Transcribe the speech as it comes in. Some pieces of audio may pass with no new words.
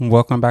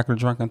Welcome back to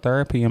Drunken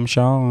Therapy. I'm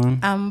Shawn.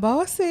 I'm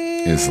Bossy.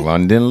 It's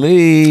Lunden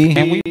Lee.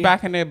 And we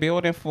back in the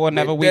building for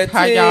another week.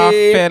 How y'all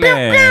feeling?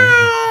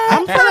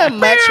 I'm feeling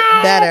much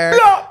better.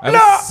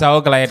 I'm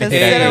so glad to hear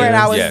Considering that.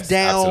 I was Yes,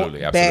 down absolutely.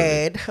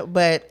 bad,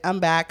 but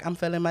I'm back. I'm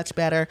feeling much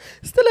better.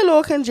 Still a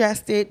little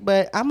congested,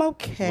 but I'm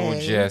okay.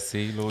 Little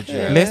Jesse.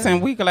 Listen,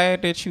 we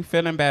glad that you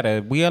feeling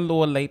better. We a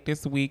little late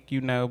this week,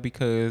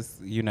 because,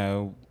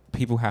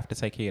 people have to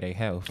take care of their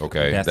health.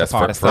 Okay, That's that's a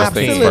part of first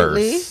things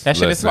Absolutely. first. That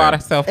shit is Listen. part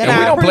of self. And we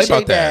I don't play appreciate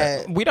about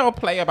that. We don't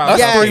play about Us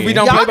that. three, we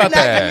don't Y'all play about did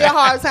not that. give me a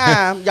hard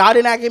time. Y'all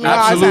did not give me a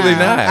hard time. Absolutely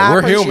not. I We're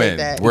appreciate human.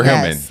 that. We're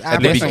Yes, human. I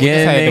At the appreciate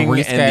Listen, we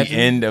just had to beginning and reschedule. the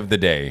end of the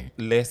day.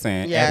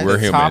 Listen, Yes. at We're the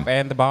human. top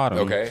and the bottom.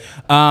 Okay.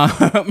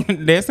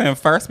 Listen,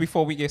 first,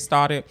 before we get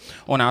started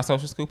on our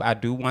social scoop, I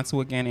do want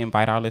to again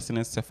invite our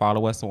listeners to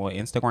follow us on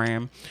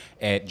Instagram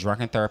at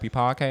Drunken Therapy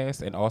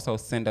Podcast, and also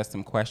send us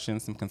some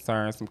questions, some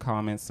concerns, some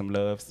comments, some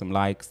love, some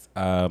likes,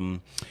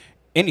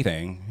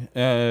 anything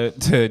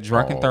to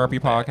Drunken Therapy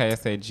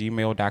Podcast at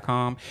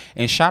gmail.com.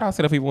 And shout out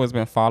to the people who's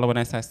been following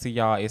us. I see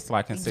y'all. It's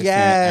like consistent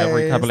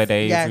every couple of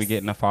days. Yes. We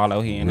getting a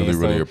follow here and Really, there.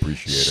 really So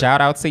appreciate it. shout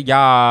out to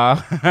y'all.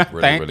 Thank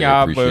Really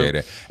y'all. appreciate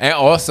it. And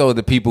also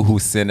the people who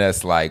send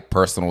us like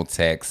personal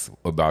texts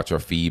about your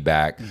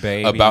feedback,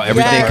 Baby. about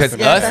everything. Yes, Because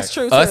yes, that's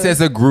true, us too.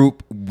 as a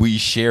group, we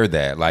share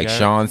that. Like Yeah.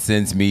 Shawn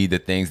sends me the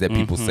things that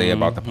people say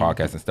about the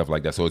podcast and stuff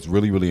like that. So it's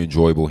really, really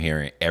enjoyable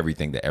hearing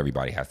everything that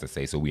everybody has to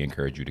say. So we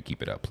encourage you to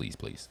keep it up, please,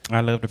 please. I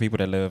love the people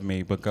that love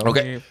me, but go Okay.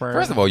 ahead first.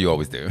 First of all, you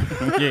always do.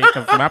 Yeah,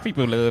 because my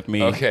people love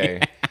me.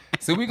 Okay.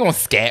 So we're going to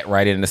scat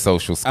right into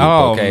social scoop,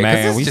 Oh, okay? 'Cause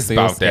man, it's we just still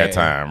about that scatting.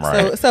 time,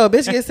 right? So a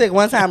bitch gets sick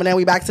one time and then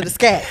we back to the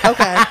scat.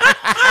 Okay.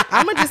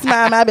 I'm going to just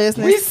mind my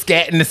business. We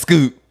scatting the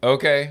scoop,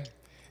 okay?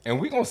 And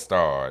we're going to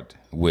start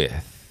with,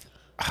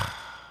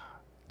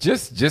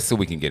 just so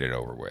we can get it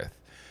over with,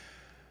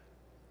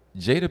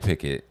 Jada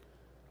Pinkett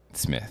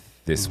Smith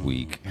this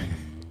week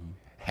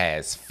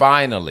has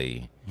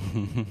finally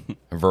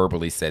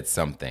verbally said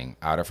something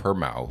out of her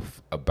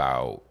mouth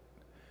about,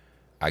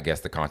 I guess,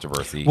 the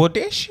controversy. Well,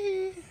 did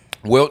she?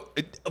 Well,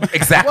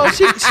 exactly.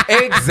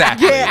 Well,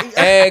 exactly.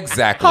 Yeah.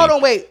 Exactly. Hold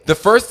on, wait. The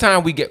first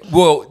time we get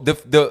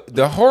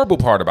the horrible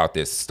part about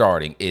this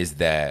starting is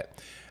that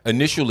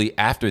initially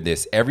after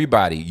this,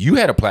 everybody, you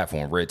had a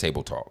platform, Red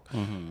Table Talk.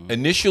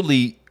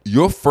 Initially,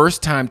 your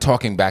first time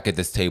talking back at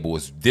this table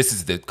was this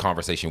is the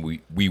conversation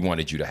we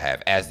wanted you to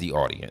have as the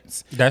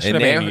audience. That should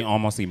And have been then-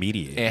 almost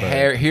immediate. and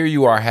but- here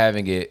you are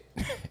having it.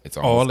 It's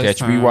All almost this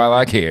catch me time. while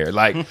I care.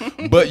 Like,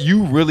 but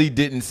you really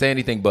didn't say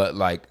anything. But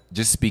like,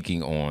 just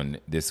speaking on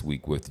this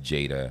week with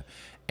Jada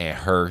and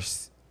her,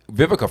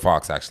 Vivica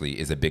Fox actually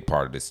is a big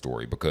part of this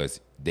story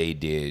because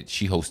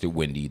she hosted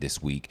Wendy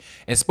this week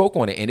and spoke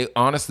on it, and it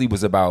honestly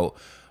was about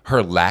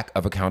her lack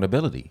of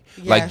accountability.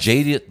 Like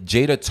Yes.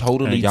 Jada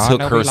totally And y'all took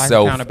know we like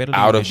herself accountability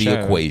out in of this the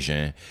show.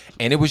 equation,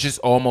 and it was just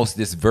almost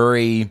this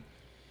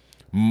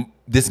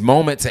this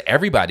moment to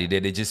everybody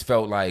that it just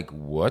felt like,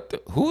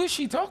 who is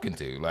she talking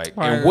to? Like,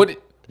 and What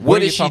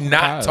what are is you she talking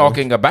not about?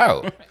 talking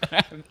about?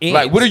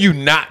 Like, what are you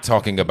not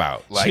talking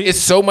about? Like, it's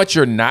so much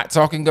you're not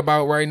talking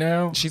about right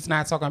now. She's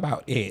not talking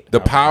about it. The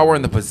power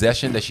and the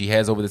possession that she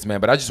has over this man.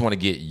 But I just want to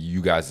get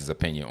you guys'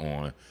 opinion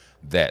on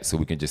that so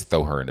we can just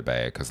throw her in the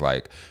bag. Because,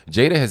 like,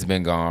 Jada has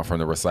been gone from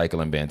the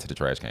recycling bin to the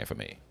trash can for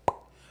me.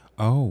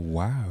 Oh,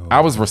 wow.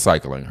 I was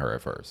recycling her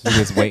at first. You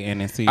was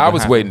waiting and see. I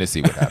was waiting to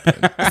see what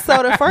happened.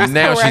 So the first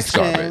Now she's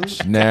correction,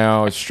 garbage.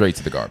 Now it's straight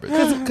to the garbage.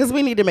 because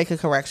we need to make a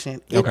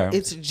correction. Okay.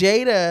 It's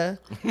Jada,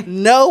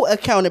 no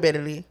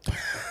accountability.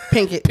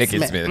 Pinkett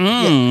Smith. Smith.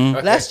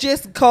 Yeah. Let's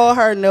just call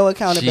her no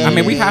accountability. I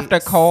mean, we have to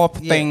call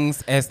Yeah.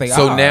 things as they are.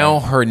 So now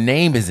her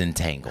name is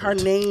entangled. Her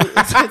name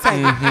is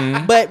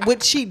entangled. But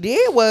what she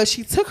did was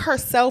she took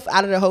herself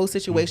out of the whole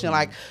situation.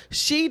 Like,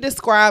 she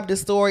described the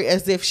story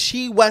as if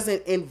she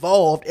wasn't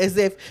involved, as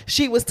if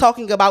she was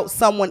talking about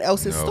someone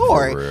else's No,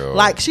 story. for real.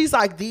 Like, she's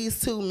like, these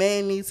two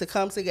men need to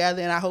come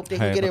together and I hope they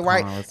can Have get a it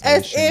right. As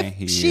conversation and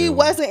if she heal.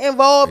 wasn't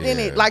involved in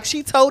Yeah. it. Like,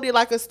 she told it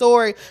like a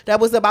story that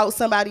was about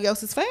somebody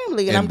else's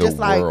family. And In I'm the just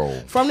like, world.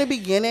 from the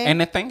beginning.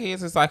 And the thing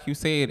is, it's like you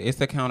said, it's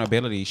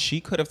accountability. She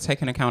could have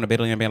taken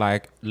accountability and been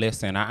like,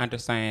 listen, I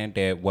understand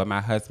that what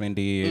my husband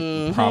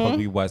did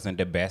probably wasn't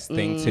the best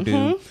thing to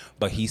do,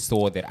 but he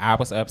saw that I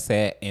was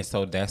upset, and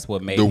so that's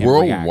what made The him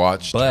world react.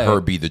 watched But-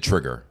 her be the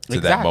trigger to that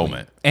Exactly.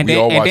 moment. And We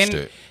then, all and watched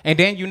then, it. And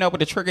then you know what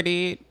the trigger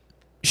did?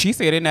 She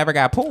said it never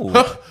got pulled.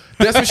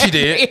 That's what she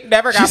did. It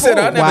never got She said,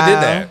 I pulled. never Wow. did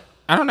that.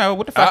 I don't know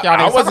what the fuck y'all I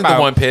didn't wasn't talk the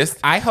about. one pissed.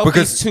 I hope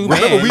because these two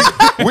remember,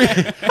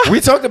 men. we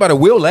talked about it.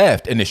 Will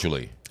laughed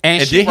initially. And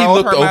And she then he rolled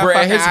looked her over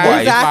at his motherfucking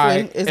wife. eyes.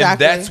 Exactly. Like, Exactly. And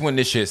that's when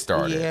this shit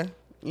started.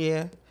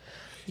 Yeah.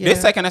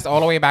 This taking us all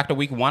the way back to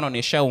week 1 on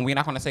this show, and we're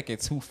not going to take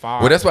it too far.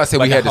 Well, that's why I said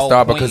But we the had to whole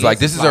stop point because, like,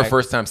 this is her like,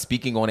 first time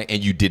speaking on it,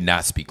 and you did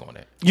not speak on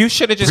it. You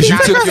should have just Because you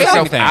not took said yourself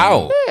anything.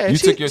 out. Yeah, You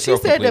she, took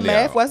yourself she said the completely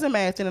math out. wasn't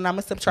math, and I'm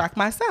gonna subtract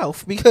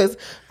myself because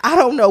I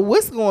don't know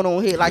what's going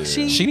on here. Like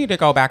She need to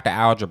go back to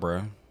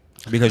algebra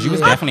because you was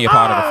definitely a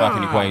part of the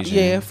fucking equation.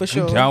 Yeah, for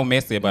sure. Don't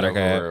miss it, but No,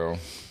 okay. for real.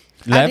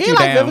 I left did you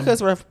like down.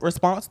 Vivica's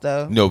response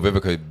though. No,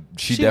 Vivica,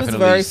 she She was definitely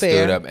very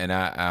stood fair. up, and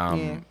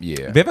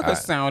Vivica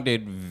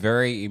sounded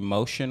very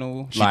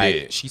emotional. She like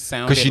did. she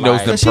sounded because she knows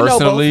like them 'Cause she know both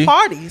personally,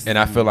 parties. and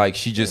I feel like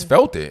she just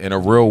felt it in a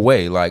real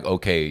way. Like,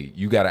 okay,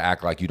 you got to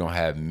act like you don't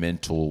have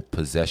mental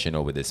possession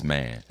over this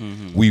man.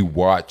 We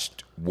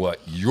watched what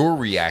your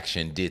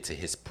reaction did to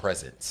his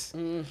presence,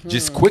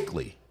 just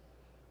quickly,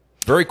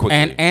 very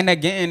quickly. And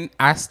again,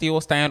 I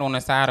still stand on the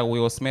side of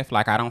Will Smith.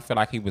 Like, I don't feel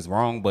like he was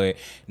wrong, but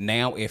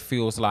now it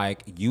feels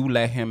like you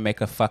let him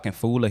make a fucking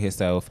fool of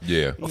himself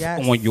Yeah.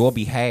 Yes. on your And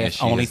behalf,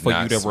 she only has for you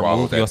not to swallowed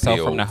remove that yourself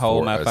pill from the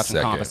whole for a motherfucking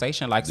second.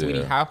 conversation. Like, sweetie,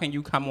 Yeah. how can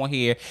you come on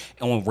here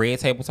and on Red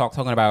Table Talk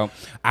talking about,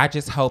 I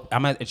just hope,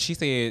 she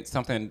said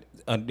something,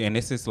 and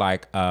this is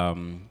like,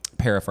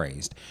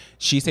 paraphrased.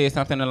 She said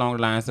something along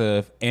the lines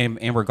of,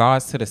 in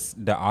regards to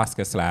the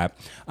Oscar slap,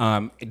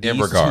 these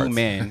regards. two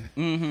men,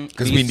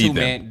 'Cause these we need two them.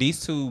 men, these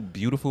two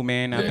beautiful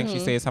men, I think she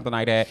said something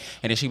like that,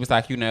 and then she was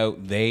like, you know,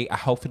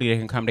 hopefully they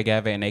can come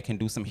together and they can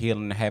do some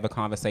healing and have a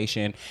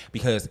conversation,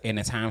 because in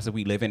the times that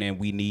we live in,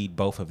 we need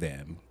both of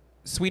them.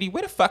 Sweetie,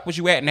 where the fuck was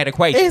you at in that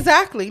equation?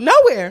 Exactly.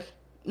 Nowhere.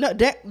 No,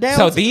 down.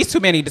 So these two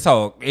men need to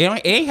talk.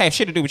 It ain't have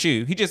shit to do with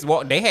you. He just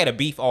walked. They had a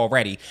beef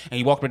already, and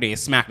he walked over there and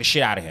smacked the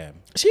shit out of him.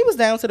 She was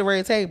down to the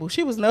red table.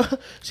 She was No,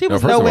 first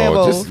nowhere of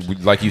all, involved.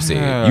 just like you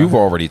said, you've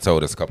already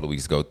told us a couple of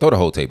weeks ago, throw the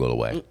whole table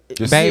away.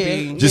 Just,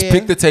 Baby. just Yeah.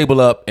 pick the table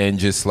up and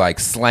just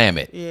like slam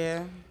it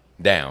Yeah.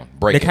 down,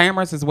 break The it.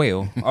 cameras as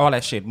well. All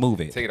that shit.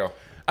 Move it. Take it off.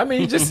 I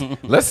mean, just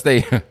let's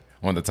stay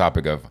on the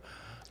topic of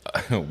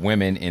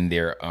women in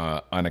their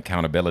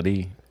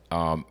unaccountability.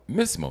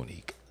 Miss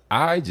Monique,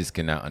 I just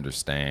cannot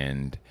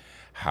understand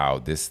how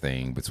this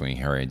thing between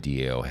her and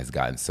DL has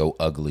gotten so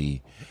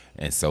ugly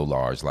and so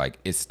large. Like,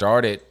 it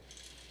started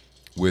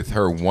with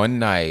her one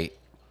night,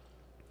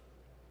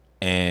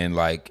 and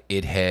like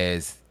it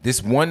has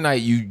this one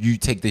night you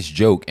take this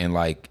joke, and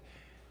like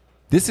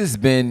this has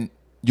been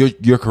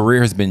your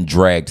career has been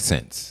dragged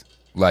since.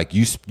 Like,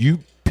 you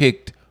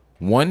picked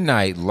one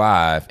night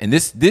live, and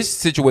this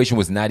situation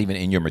was not even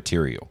in your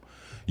material.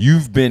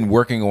 You've been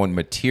working on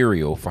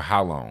material for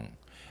how long?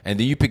 And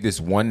then you pick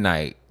this one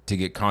night to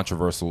get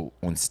controversial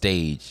on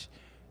stage,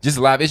 just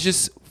live. It's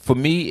just, for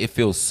me, it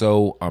feels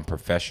so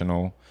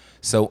unprofessional,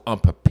 so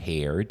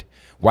unprepared.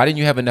 Why didn't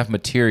you have enough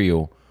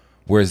material,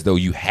 whereas though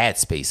you had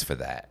space for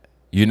that?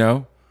 You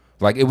know,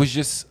 like, it was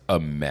just a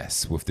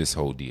mess with this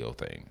whole deal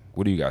thing.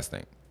 What do you guys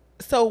think?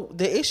 So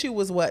the issue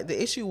was what?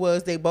 The issue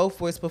was they both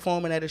was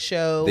performing at a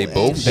show. They both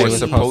and were They she- were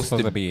supposed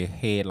supposed to to be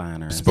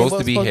headliners. Supposed both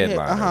to be supposed to hit-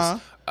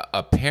 headliners.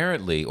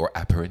 Apparently,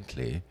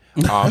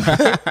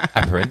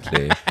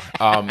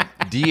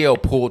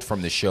 DL pulled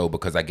from the show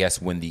because I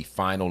guess when the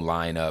final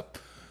lineup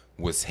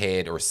was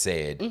had or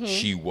said,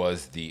 she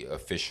was the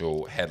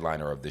official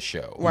headliner of the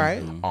show.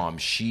 Right.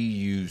 She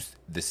used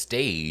the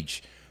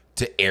stage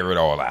to air it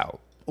all out.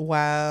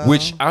 Wow.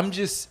 Which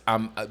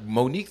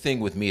Monique thing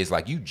with me is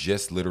like, you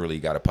just literally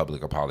got a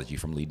public apology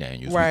from Lee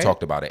Daniels. Right. We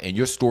talked about it, and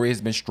your story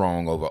has been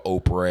strong over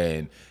Oprah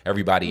and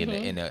everybody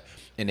in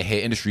the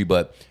hair industry.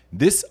 But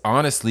this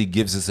honestly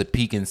gives us a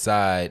peek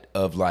inside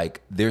of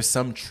like, there's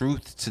some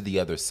truth to the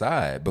other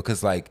side,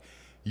 because like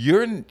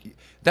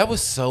that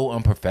was so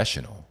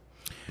unprofessional.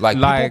 Like,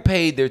 people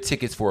paid their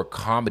tickets for a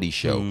comedy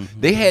show.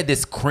 They had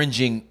this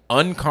cringing,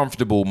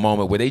 uncomfortable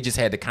moment where they just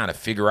had to kind of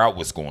figure out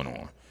what's going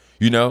on.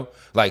 You know,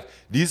 like,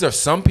 these are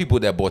some people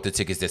that bought the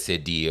tickets that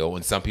said DL,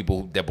 and some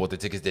people that bought the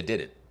tickets that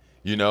didn't.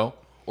 You know,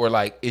 or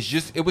like,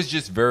 it was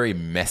just very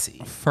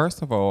messy.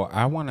 First of all,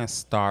 I want to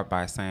start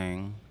by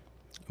saying,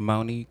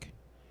 Monique,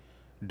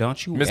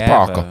 don't you Miss ever,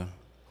 Parker.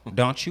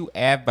 don't you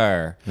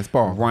ever Miss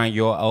Parker. run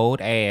your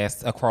old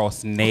ass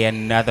across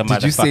another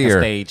Did you see motherfucking her?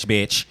 stage,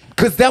 bitch.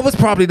 Because that was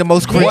probably the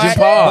most cringing What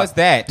part. was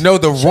that? No,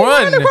 the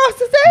run. ran across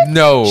the stage?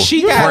 No,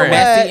 She You got know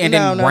messy what? and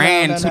then No,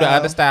 ran no, to the no.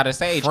 other side of the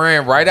stage.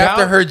 Fran, right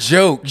after her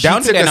joke, she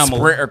don't do took that a no more.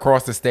 sprint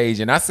across the stage,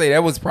 and I say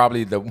that was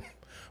probably the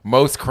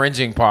most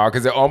cringing part,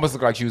 because it almost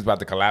looked like she was about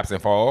to collapse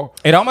and fall.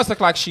 It almost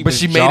looked like she But was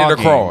she made it jogging.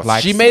 across.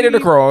 Like, She made it sweetie,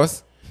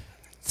 across.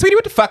 Sweetie,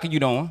 what the fuck are you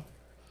doing?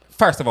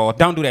 First of all,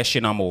 don't do that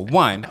shit no more.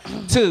 1,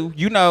 2,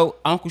 you know,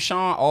 Uncle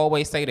Shawn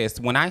always say this.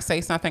 When I say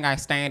something, I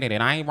stand it,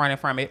 and I ain't running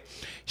from it.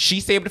 She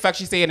said what the fuck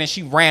she said, and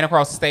she ran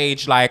across the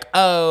stage like,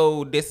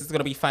 oh, this is going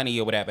to be funny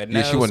or whatever.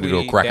 No, she wanted to do a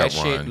sweetie, crack-up that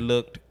shit run.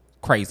 looked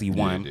crazy.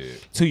 1. it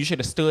did. 2, you should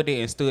have stood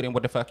there and stood in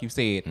what the fuck you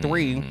said.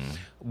 3,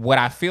 what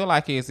I feel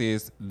like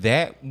is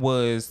that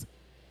was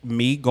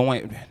me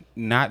going,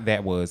 not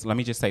that was, let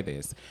me just say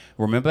this.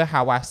 Remember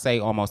how I say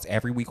almost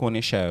every week on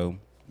this show,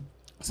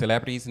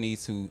 celebrities need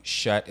to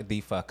shut the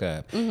fuck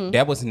up.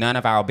 That was none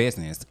of our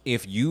business.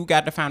 If you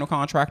got the final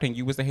contract and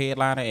you was the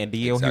headliner and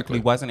D.L. Exactly.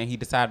 Hughley wasn't and he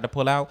decided to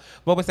pull out,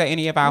 what was that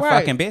any of our Right,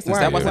 fucking business?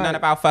 right, That wasn't right. none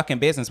of our fucking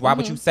business. Why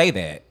would you say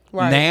that?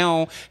 Right.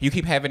 Now you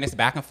keep having this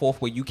back and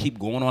forth where you keep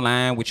going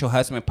online with your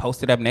husband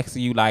posted up next to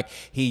you like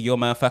he your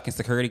motherfucking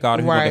security guard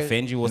who Right. will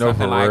defend you or No,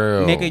 something for like,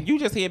 real. nigga, you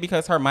just here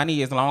because her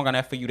money is long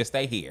enough for you to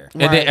stay here.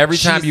 And then Right. every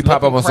time She's you pop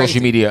up looking on crazy.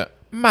 social media,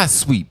 my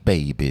sweet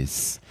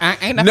babies. I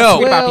ain't nothing No.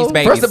 sweet about these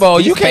babies. First of all,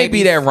 These you can't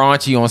be babies- that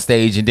raunchy on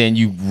stage and then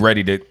you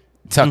ready to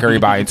tuck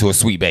everybody into a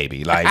sweet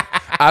baby. Like,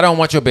 I don't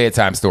want your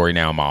bedtime story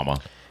now, mama.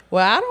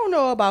 Well, I don't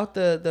know about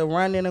the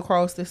running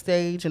across the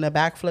stage and the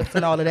backflips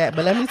and all of that,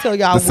 but let me tell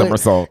y'all The what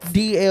somersaults.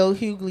 D.L.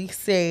 Hughley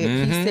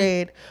said. He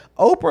said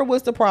Oprah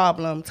was the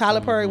problem,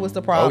 Tyler Perry was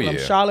the problem,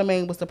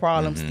 Charlamagne was the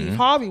problem, Steve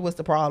Harvey was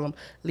the problem,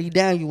 Lee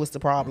Daniel was the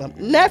problem,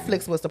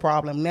 Netflix was the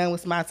problem. Now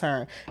it's my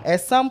turn.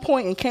 At some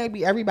point, it can't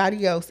be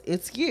everybody else.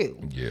 It's you.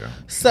 Yeah.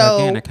 So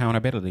Again,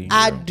 accountability.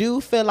 I do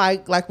feel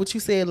like what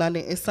you said,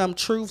 London, is some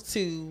truth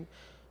to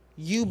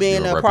you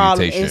being Your a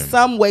problem in reputation.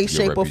 some way, Your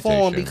shape, or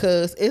form, reputation.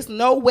 because it's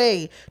no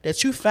way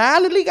that you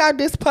finally got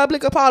this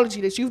public apology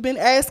that you've been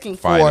asking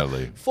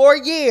for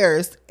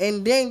years,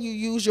 and then you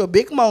use your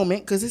big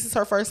moment, because this is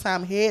her first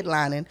time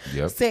headlining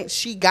since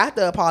she got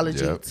the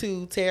apology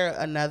to tear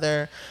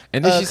another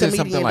And then she said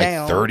something like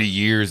down. 30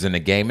 years in the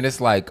game. And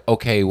it's like,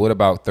 okay, what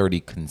about 30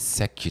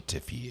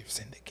 consecutive years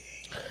in the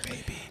game,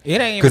 baby?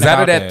 It ain't even Because out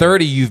of about that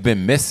 30, you've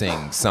been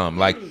missing some.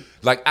 Like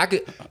I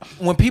could,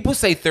 when people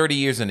say 30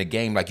 years in the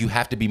game, like you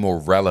have to be more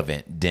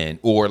relevant than,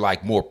 or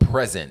like more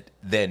present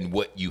than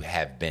what you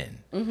have been.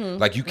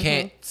 Like you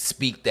can't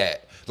speak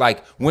that.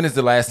 Like, when is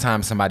the last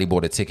time somebody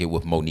bought a ticket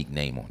with Monique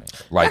name on it?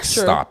 Like, That's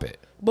true. stop it.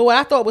 But what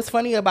I thought was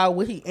funny about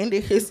what he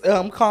ended his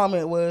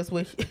comment was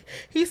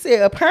he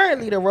said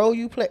apparently the role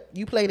you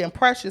played in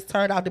Precious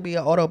turned out to be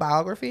an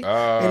autobiography,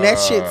 and that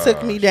shit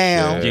took me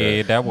down.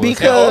 Yeah, that was.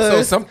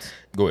 Because also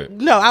go ahead.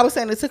 No, I was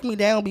saying it took me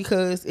down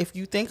because if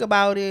you think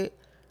about it,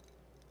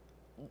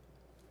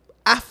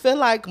 I feel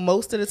like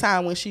most of the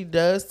time when she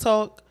does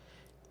talk,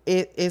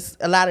 it's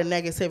a lot of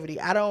negativity.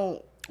 I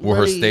don't. Well,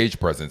 really, her stage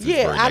presence is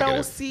very I negative.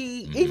 don't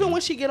see, even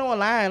when she get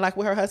online, like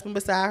with her husband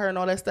beside her and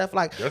all that stuff,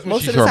 like That's when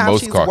most she's of the her time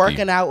most she's cocky.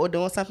 working out or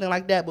doing something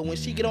like that. But when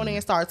she get on there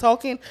and start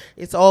talking,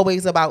 it's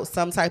always about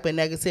some type of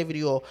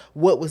negativity or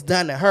what was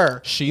done to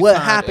her,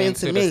 What happened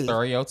to me. The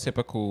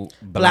stereotypical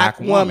black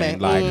woman.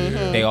 Like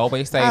they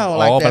always say, I don't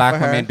like all that black for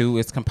her. women do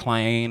is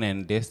complain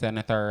and this, that, and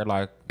the third.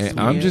 Like, And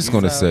I'm just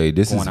going to say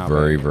this is going out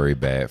very, bad. very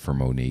bad for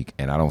Monique.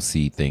 And I don't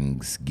see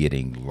things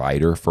getting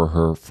lighter for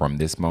her from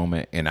this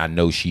moment. And I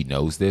know she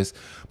knows this.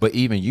 But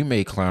even you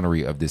made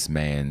clownery of this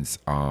man's,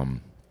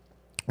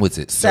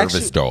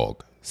 service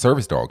dog.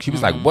 Service dog. She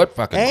was like, what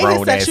fucking And grown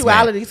his ass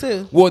sexuality man.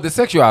 too. Well, the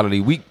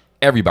sexuality,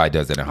 everybody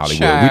does that in Hollywood.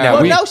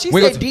 Child. Well, no, she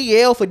said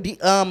DL for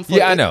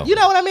Yeah, I know. You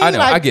know what I mean? I know,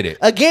 Like, I get it.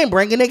 Again,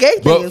 bringing the gay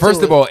thing But into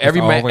first of it. all,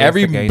 every man, always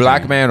every the gay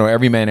black thing. man or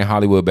every man in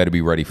Hollywood better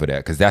be ready for that,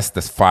 because that's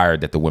the fire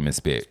that the women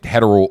spit,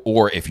 hetero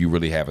or if you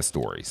really have a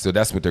story. So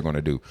that's what they're going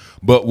to do.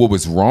 But what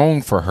was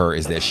wrong for her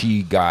is that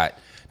she got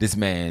this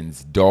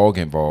man's dog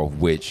involved,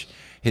 which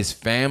his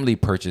family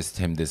purchased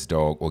him this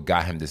dog or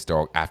got him this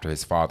dog after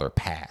his father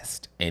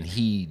passed, and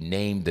he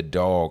named the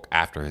dog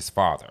after his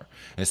father,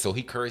 and so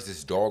he carries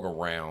this dog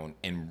around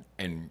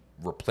in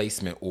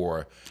replacement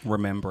or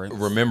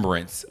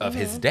remembrance of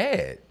his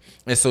dad.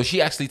 And so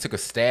she actually took a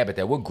stab at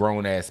that. What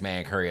grown ass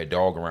man carry a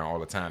dog around all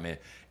the time? And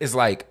it's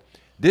like,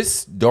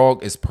 this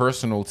dog is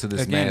personal to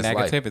this man's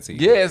negativity.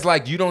 life. Yeah, it's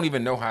like you don't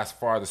even know how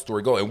far the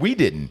story go, and we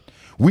didn't.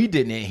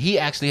 And he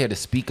actually had to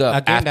speak up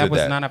Again, after that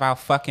was none of our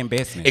fucking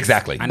business.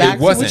 Exactly. I It need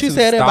wasn't. What you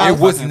said about- It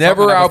was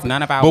never our.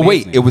 none of our But wait,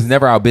 business. it was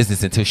never our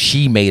business until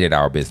she made it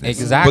our business.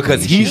 Exactly.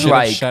 Because She he's should've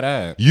like, shut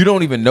up. you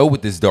don't even know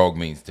what this dog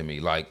means to me.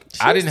 Like,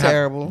 I She's didn't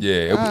terrible. have. Yeah.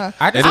 It was, I and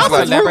just it's want was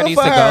like, celebrities rooting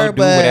to for go her, do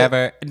but-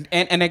 whatever.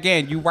 And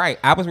again, you're right.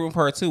 I was rooting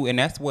for her too. And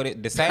that's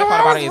what the sad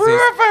part about it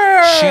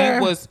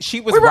is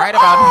she was right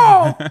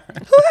about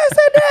Who has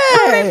said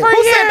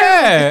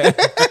that?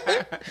 Who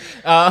said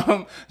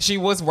that? She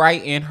was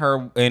right in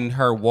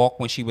her walk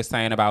when she was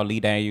saying about Lee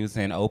Daniels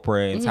and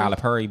Oprah and Tyler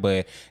Perry,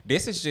 but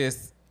this is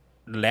just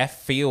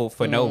left field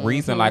for no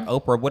reason. Like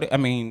Oprah,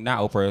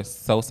 not Oprah.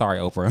 So sorry,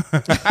 Oprah.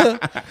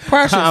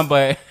 Precious.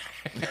 But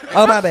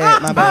Oh, my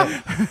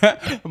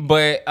bad.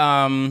 but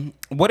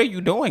what are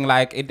you doing?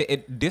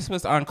 Like this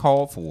was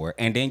uncalled for,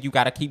 and then you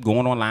got to keep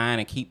going online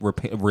and keep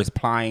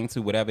replying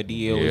to whatever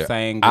deal is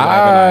saying.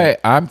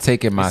 I'm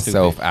taking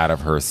myself out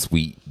of her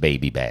sweet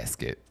baby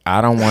basket. I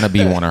don't want to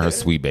be one of her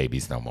sweet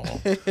babies no more.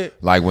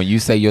 Like when you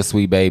say your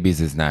sweet babies,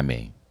 it's not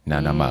me.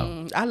 No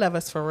more. I love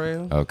us for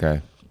real.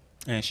 Okay.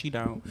 And she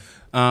don't.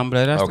 But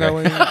let's Okay. go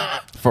in.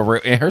 For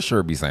real. And her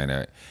shirt be saying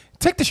that.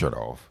 Take the shirt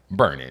off.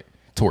 Burn it.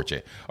 Torch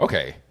it.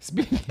 Okay.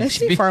 And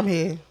she from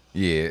here.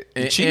 Yeah.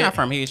 She not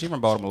from here. She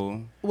from Baltimore.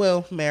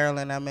 Well,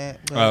 Maryland, I meant.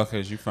 Oh,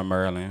 because you from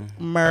Maryland.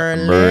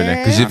 Maryland.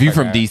 Because if you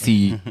from forgot.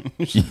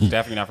 DC,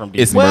 Definitely not from DC.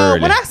 It's Well,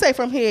 Maryland. when I say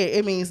from here,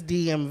 it means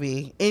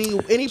DMV.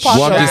 Any part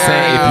Well, of I'm just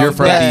saying, if you're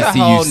from That's a DC,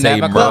 you whole say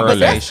never Maryland.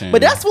 conversation.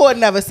 But that's for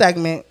another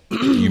segment.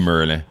 You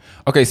Merlin.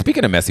 Okay,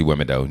 speaking of messy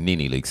women, though,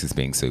 Nene Leakes is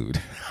being sued.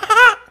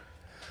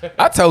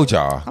 I told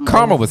y'all,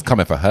 karma was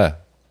coming for her.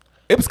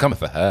 It was coming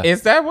for her.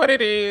 Is that what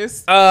it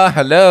is?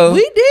 Hello.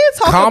 We did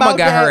talk Karma about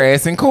got that her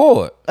ass in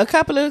court. a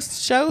couple of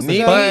shows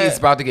Nene ago. is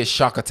about to get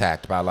shock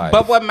attacked by life.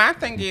 But what my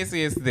thing is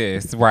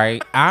this,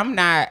 right? I'm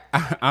not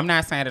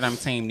saying that I'm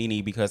team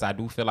Nene because I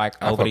do feel like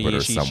I over fuck the with her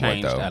years she's somewhat,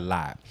 changed though. a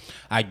lot.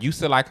 I used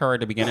to like her at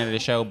the beginning of the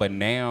show, but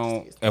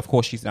now, of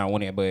course, she's not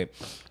on it. But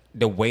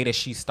the way that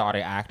she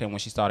started acting when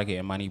she started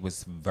getting money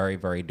was very,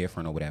 very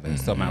different or whatever.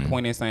 So my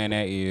point in saying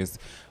that is,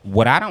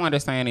 what I don't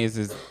understand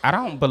is I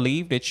don't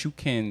believe that you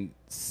can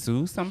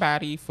sue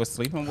somebody for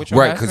sleeping with your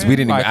Right, husband. because we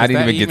didn't. Like, I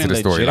didn't even get to the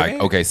story. legitimate?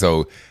 Like, okay,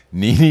 so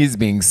Nene is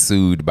being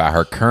sued by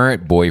her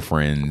current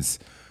boyfriend's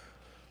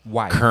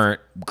wife. current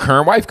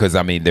wife, because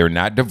I mean they're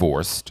not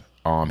divorced.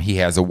 He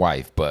has a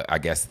wife, but I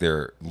guess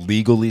they're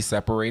legally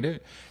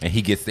separated, and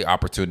he gets the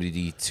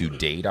opportunity to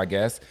date, I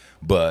guess.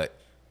 But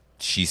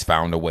she's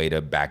found a way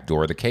to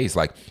backdoor the case.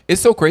 Like,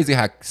 it's so crazy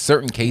how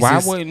certain cases.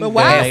 Why wouldn't But the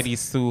why- lady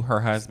sue her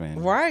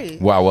husband?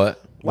 Right. Why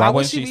what? Why would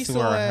wouldn't she be sue her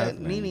suing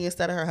husband? Nene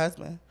instead of her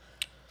husband?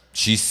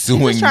 She's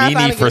suing trying to Nene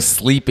find a for good-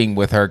 sleeping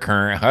with her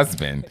current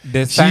husband.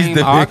 The She's same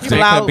the argument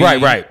victim. could be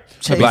Right.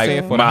 chasing Like,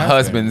 for the my husband.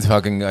 husband's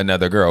fucking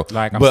another girl.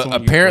 Like, I'm but suing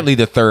you apparently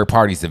the third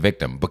party's the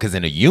victim, because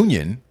in a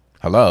union,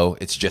 hello,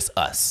 it's just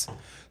us.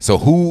 So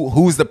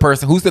who's the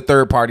person? Who's the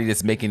third party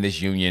that's making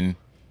this union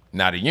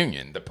not a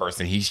union? The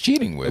person he's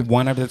cheating with.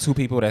 One of the two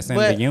people that's in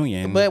the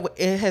union. But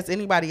has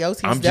anybody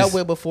else he's I'm dealt just-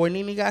 with before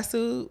Nene got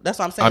sued? That's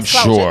what I'm saying. I'm It's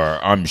clout sure.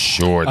 I'm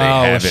sure they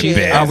Oh, haven't she-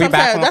 been. are we That's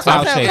back what on I'm saying. clout That's what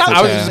I'm chasing? saying.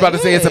 I was just about to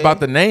say it's Yeah. about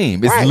the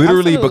name. It's Right, literally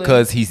absolutely.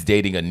 because he's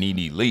dating a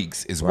Nene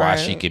Leakes is why Right.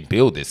 she can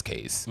build this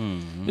case.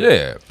 Mm-hmm.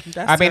 Yeah.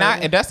 That's I mean,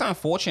 terrible. that's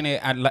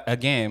unfortunate.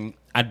 Again,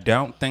 I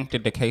don't think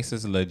that the case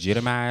is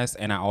legitimized,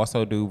 and I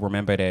also do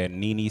remember that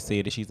Nene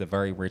said that she's a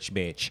very rich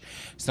bitch.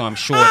 So I'm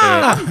sure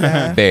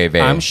that Very,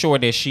 very. I'm sure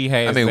that she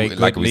has I mean, a good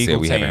like we legal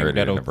said, we haven't team heard it in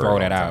that'll a very throw long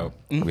that time. out.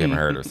 We haven't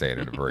heard her say it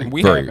in a very,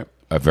 We very, haven't.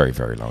 a very,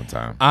 very long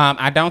time.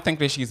 I don't think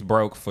that she's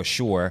broke for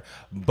sure,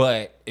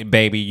 but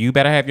baby, you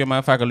better have your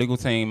motherfucking legal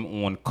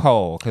team on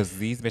call, because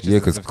these bitches. Yeah,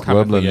 because is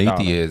coming Club for your Lanithia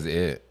dollar. is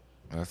it.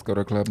 Let's go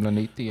to Club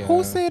Lanithia.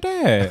 Who said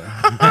that?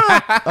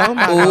 Oh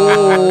my god.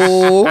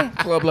 Oh,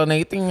 Club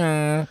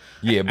Lanithia.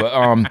 Yeah, but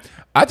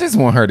I just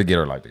want her to get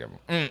her life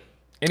together.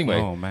 Anyway,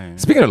 Oh, man.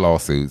 speaking of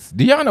lawsuits,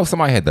 do y'all know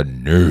somebody had the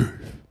nerve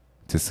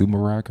to sue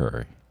Mariah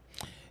Carey?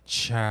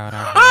 Child,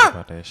 I heard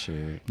about that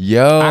shit.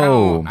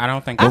 Yo, I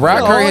don't think Mariah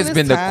After Carey all has this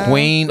been time. the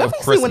queen Let of me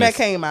Christmas. see when that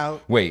came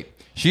out. Wait,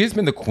 she has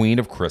been the queen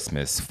of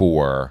Christmas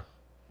for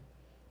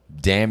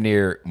damn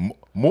near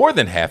more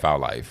than half our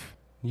life.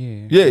 Yeah,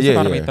 Yeah, it's yeah,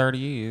 about to yeah. be 30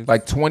 years,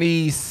 Like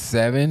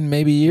 27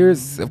 maybe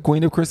years of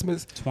Queen of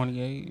Christmas.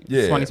 28.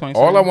 Yeah. 2027.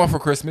 All I want for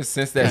Christmas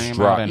since that's Came out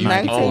dropped. in You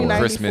own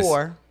Christmas.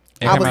 1994.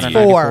 It I came was out in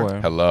 4.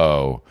 94.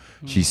 Hello.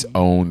 She's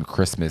owned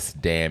Christmas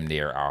damn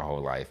near our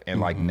whole life. And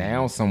like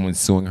now someone's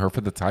suing her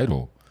for the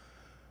title.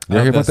 You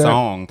Of hear the about that?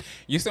 song.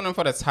 You sued them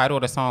for the title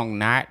of the song,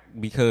 not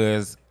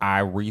because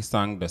I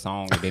resung the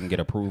song and didn't get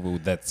approval.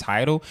 The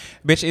title,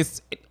 bitch,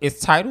 is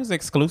titles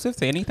exclusive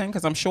to anything?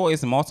 Because I'm sure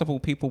it's multiple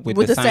people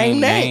with the same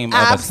name of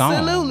a song.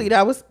 Absolutely.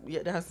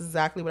 That's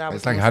exactly what I was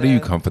It's like, gonna how do you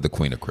say. come for the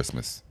Queen of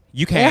Christmas?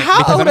 You And can't. how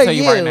because old I'm are gonna tell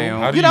you? you right now.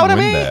 How do You know you what I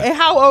win mean? that? And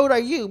how old are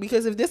you?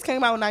 Because if this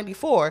came out in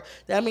 94,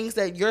 that means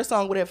that your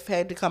song would have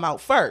had to come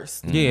out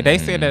first. Yeah, they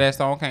said that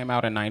song came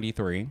out in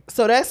 93.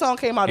 So that song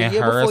came out a And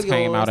year hers before yours.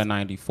 came out in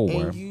 94.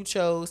 And you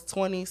chose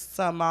 20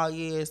 some odd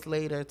years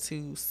later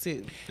to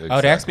sue.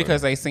 Oh, that's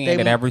because they saying They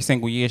that mo- every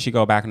single year she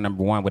go back to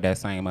 #1 with that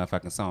same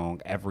motherfucking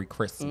song every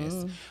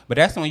Christmas. But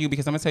that's on you,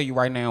 because I'm gonna tell you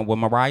right now, what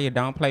Mariah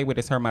don't play with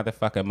is her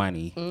motherfucking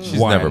money. She's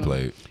One. never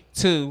played.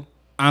 Two,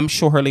 I'm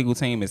sure her legal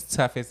team is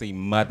tough as a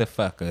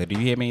motherfucker. Do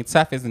you hear me?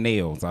 Tough as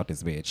nails out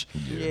this bitch.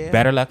 Yeah.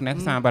 Better luck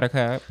next time,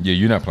 Buttercup. Yeah,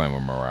 you're not playing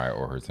with Mariah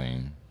or her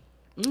team.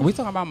 We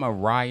talking about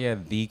Mariah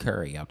the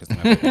Curry out this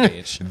motherfucking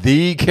bitch.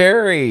 The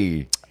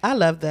Carey. I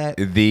love that.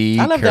 The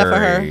I love that for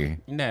her. Carey.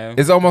 No.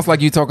 It's almost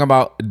like you talking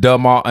about the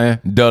Martin,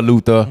 the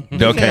Luther,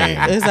 the King.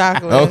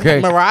 Exactly. Okay.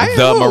 Mariah.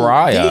 The who?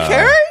 Mariah. D.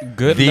 Carey?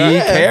 Good The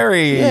luck.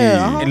 Carey.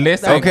 Yeah, uh-huh. And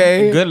listen,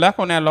 Okay. good luck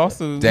on that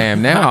lawsuit.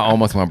 Damn, now I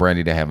almost want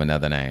Brandy to have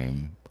another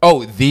name.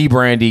 Oh, the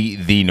Brandy,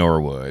 the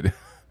Norwood.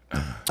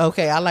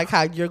 Okay, I like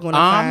how you're going to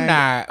I'm find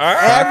not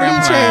every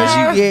fucking chance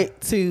playing. you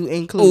get to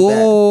include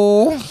that.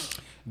 Ooh.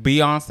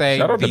 Beyonce,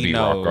 Shout out to the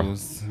B-Rocka.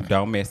 knows.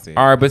 Don't miss it.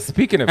 All right, but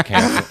speaking of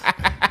cancer,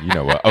 you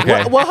know what?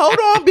 Okay. Well, hold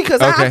on,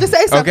 because I Okay, have to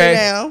say something okay.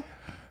 now.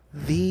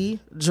 The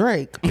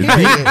Drake.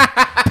 Period.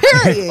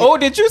 Period. Oh,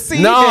 did you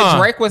see No. that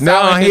Drake was No,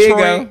 out in here you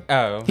Detroit? go.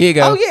 Oh. Here you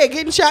go. Oh, yeah,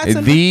 getting shots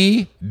in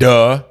The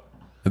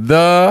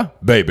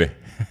baby.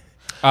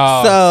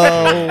 Oh,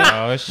 So,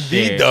 oh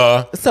shit.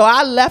 so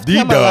I left The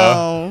him duh.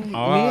 alone.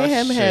 Oh, Me and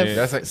him shit. have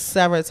That's like-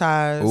 severed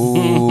ties.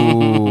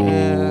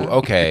 Ooh.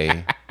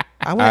 Okay.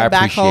 I went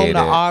back home appreciate to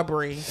it.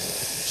 Aubrey.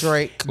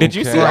 Drake. Did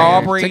you see Okay.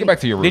 Aubrey? Take it back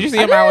to your Did you roots.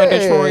 see him I out in did.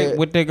 Detroit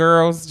with the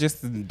girls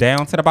just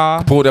down to the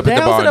bar? Pulled up at the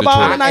Down bar to in the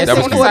bar Detroit. in That was As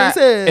soon as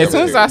 1946. As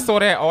soon as I saw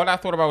that, all I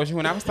thought about was you,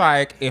 and I was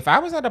like, if I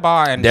was at the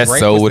bar and That Drake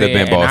so was would have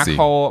there been and Bossy. I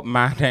called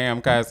my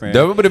damn cousin,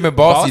 That would have been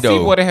Bossy,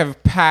 though. would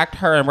have packed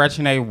her and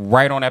Regina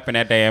right on up in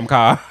that damn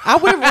car. I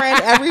would have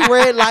ran every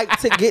red light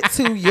to get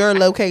to your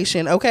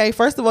location. Okay,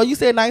 first of all, you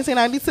said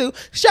 1992.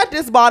 Shut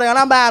this bar down.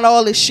 I'm buying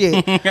all this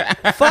shit.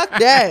 Fuck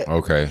that.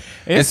 Okay.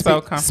 It's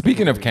so comfortable.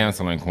 Speaking of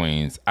canceling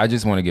queens, I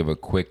just want to give a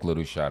quick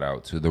little shout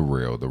out to The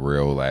Real. The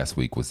Real last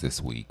week was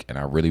this week, and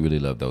I really, really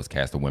love those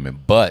cast of women.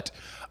 But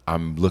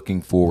I'm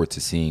looking forward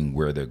to seeing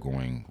where they're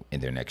going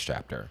in their next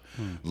chapter.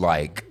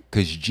 Like,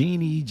 because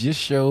Jeannie just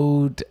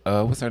showed,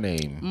 what's her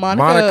name?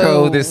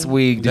 Monaco this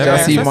week. Did y'all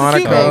see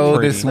Monaco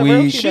this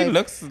week? She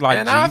looks like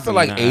And I feel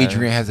like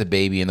Adrian has a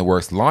baby in the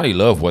works. Lonnie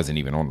Love wasn't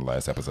even on the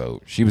last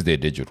episode. She was there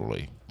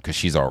digitally because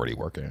she's already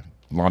working.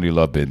 Lonnie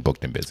Love been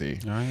booked and busy.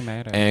 I ain't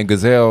mad at her. And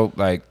Gazelle,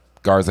 like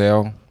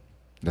Garzel,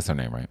 that's her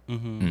name,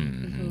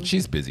 right?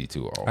 She's busy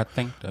too. I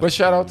think that's But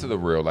shout out to The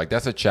Real. Like,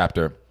 that's a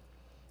chapter.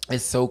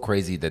 It's so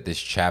crazy that this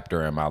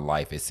chapter in my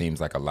life, it seems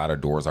like a lot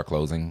of doors are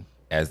closing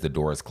as the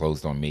door is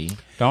closed on me.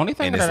 The only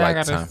thing And that it's I like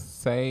gotta time.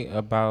 say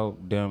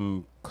about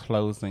them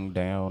closing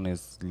down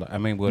is, I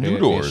mean, what New it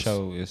doors.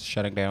 show is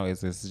shutting down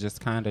is it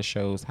just kind of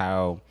shows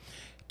how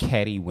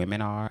catty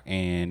women are,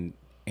 and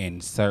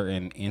in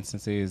certain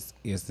instances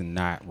is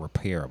not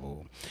repairable.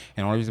 And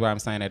the only reason why I'm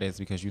saying that is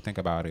because you think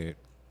about it.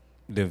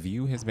 The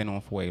View has been on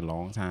for a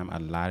long time. A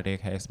lot of their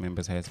cast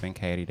members has been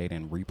catty. They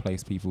didn't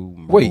replace people.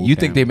 Wait, you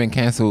think they've been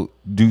canceled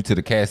due to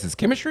the cast's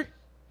chemistry?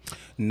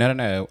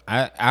 No.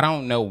 I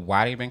don't know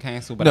why they've been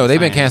canceled. But No, I'm they've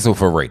been saying- canceled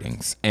for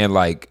ratings and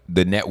like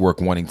the network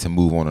wanting to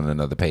move on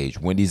another page.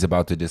 Wendy's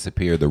about to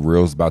disappear. The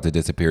Real's about to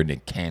disappear.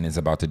 Nick Cannon's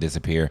about to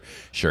disappear.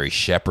 Sherry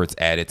Shepherd's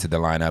added to the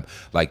lineup.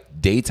 Like,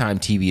 daytime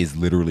TV is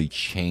literally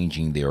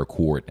changing their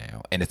accord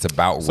now, and it's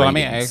about So let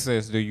ratings. me ask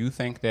this: do you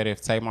think that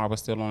if Tamar was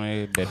still on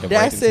it, that the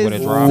That's ratings would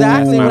have dropped?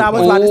 exactly what I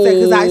was about to say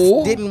because I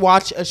Ooh. didn't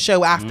watch a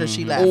show after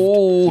she left.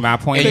 My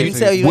point Couldn't is,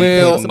 tell you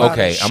anything else about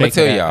okay, it. I'm gonna Shake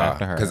tell it y'all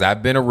after her. because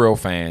I've been a Real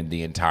fan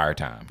the entire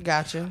time.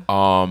 Gotcha.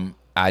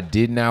 I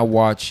did not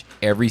watch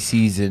every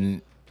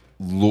season,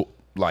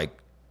 like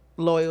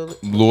Loyal.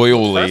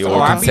 loyally First of or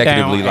all, I'd be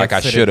consecutively down like I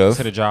to the- should have.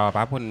 to the job.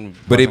 I wouldn't.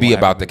 But it'd be wasn't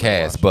about the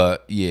having people cast. watch.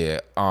 But yeah,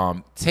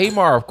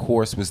 Tamar, of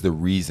course, was the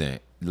reason.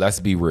 Let's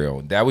be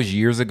real. That was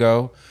years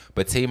ago.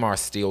 But Tamar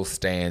still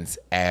stands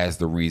as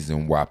the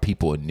reason why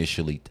people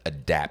initially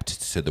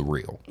adapt to The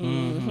Real.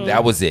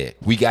 That was it.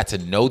 We got to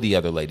know the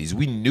other ladies.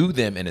 We knew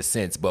them in a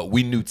sense, but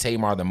we knew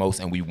Tamar the most,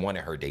 and we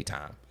wanted her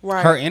daytime.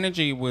 Right. Her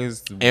energy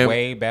was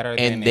way better.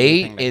 And than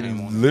they anything that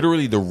came on.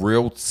 literally The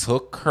Real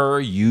took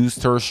her,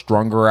 used her,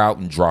 strung her out,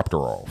 and dropped her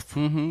off.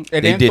 And they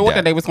then did thought that.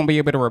 that they was gonna be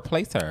able to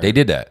replace her. They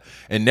did that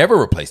and never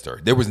replaced her.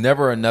 There was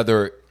never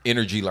another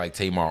energy like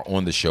Tamar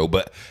on the show,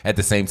 but at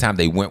the same time,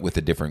 they went with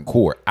a different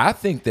core. I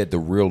think that The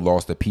Real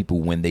lost the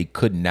people when they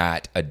could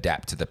not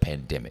adapt to the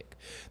pandemic.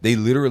 They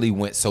literally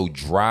went so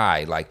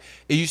dry. Like,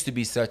 it used to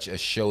be such a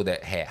show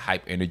that had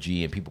hype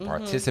energy and people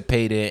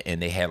participated and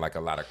they had like a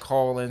lot of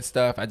call and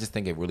stuff. I just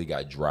think it really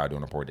got dry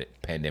during the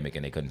pandemic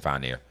and they couldn't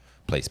find their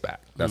place back.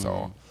 That's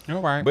all.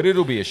 All right, But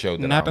it'll be a show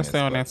that not I'll to stay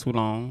on miss, that too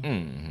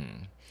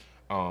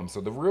long.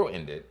 So The Real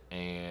ended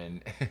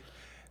and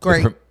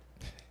Great.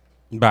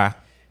 Bye.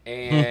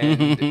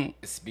 And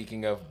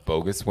speaking of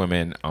bogus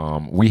women,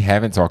 we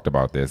haven't talked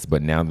about this,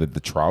 but now that the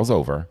trial's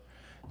over,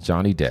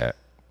 Johnny Depp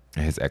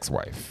and his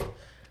ex-wife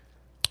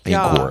in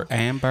Y'all. court,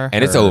 Amber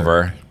and it's Heard.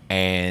 over,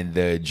 and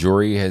the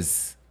jury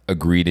has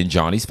agreed in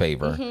Johnny's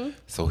favor.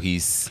 So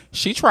he's.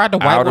 She tried to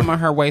Out white of- woman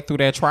her way through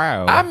that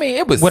trial. I mean,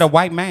 it was with a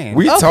white man.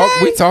 We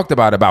Okay. talked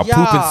about poop and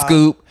Y'all.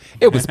 scoop.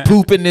 It was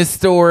poop in this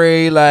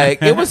story.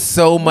 Like, it was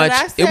so much.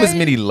 I It was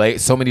say-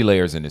 so many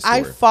layers in this story.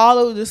 I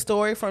followed the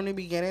story from the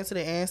beginning to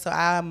the end, so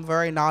I'm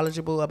very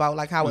knowledgeable about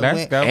like how it Let's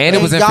went. go. and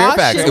it was in y'all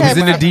Fairfax. should It was have-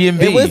 in the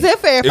DMV. It was in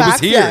Fairfax. It was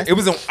here. Yes. It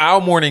was on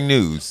our morning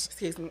news.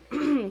 Excuse me.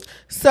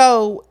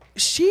 So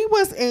she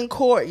was in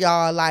court,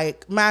 y'all.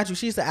 Like, mind you,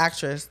 she's an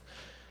actress.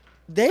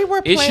 They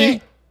were Is playing.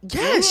 she?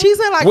 Yeah, she's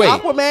in like Wait.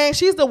 Aquaman.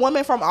 She's the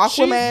woman from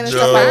Aquaman and No.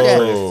 stuff like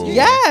that.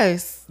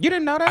 Yes. You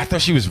didn't know that? I thought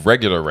she was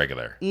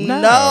regular.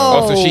 No.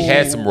 Oh, so she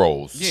had some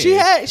roles. She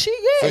had. She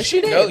So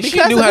she did. she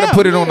because knew of how to him,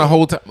 put it on yeah. the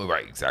whole time.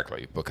 Right,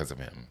 exactly. Because of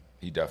him.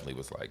 He definitely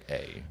was like,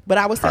 hey. But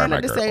I was Her saying and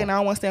that my to say, girl. and I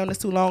don't want to stay on this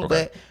too long.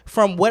 Okay. But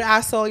from what I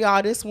saw, y'all,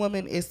 this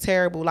woman is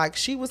terrible. Like,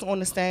 she was on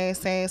the stand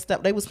saying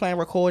stuff. They was playing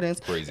recordings,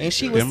 Crazy and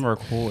she shit. was. Them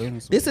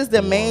recordings. This is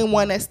the main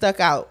one that stuck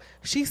out.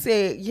 She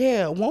said,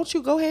 "Yeah, won't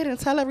you go ahead and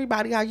tell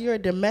everybody how you're a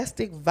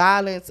domestic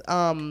violence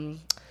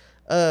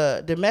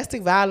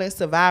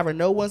survivor?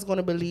 No one's going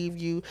to believe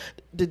you.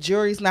 The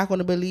jury's not going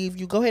to believe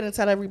you. Go ahead and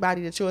tell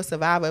everybody that you're a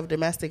survivor of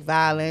domestic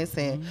violence."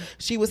 And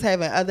she was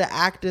having other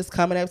actors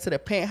coming up to the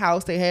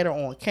penthouse. They had her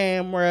on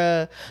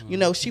camera. You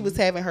know, she was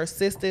having her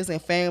sisters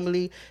and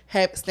family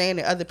staying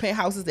in other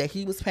penthouses that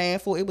he was paying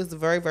for. It was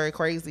very, very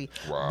crazy.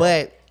 Wow.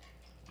 But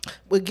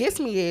what gets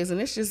me is, and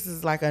this just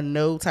is like a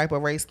no type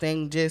of race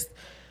thing, just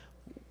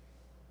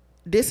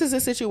this is a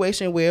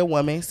situation where a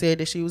woman said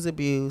that she was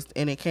abused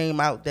and it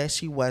came out that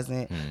she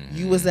wasn't.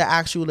 You was the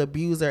actual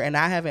abuser, and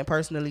I haven't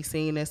personally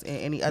seen this in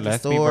any other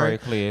Let's be story. very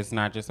clear. It's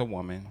not just a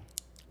woman.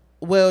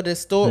 Well, the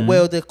story,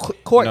 well, the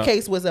court No.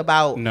 case was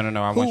about No.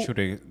 I who- want you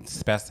to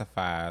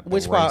specify the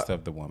Which race part?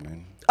 of the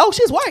woman. Oh,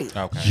 she's white.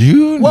 Okay.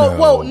 You know.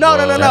 Whoa, no.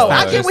 That's I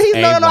not get what he's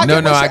just no, a no. I woman.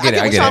 get No, what I she- get it,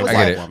 what I y'all get was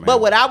it. saying.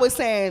 But what I was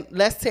saying,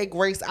 let's take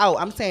race out.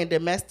 I'm saying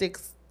domestic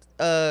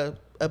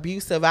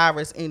abuse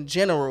survivors in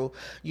general,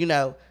 you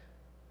know,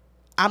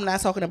 I'm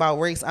not talking about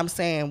race. I'm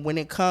saying when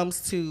it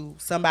comes to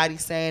somebody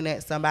saying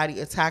that somebody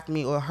attacked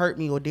me or hurt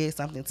me or did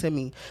something to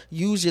me,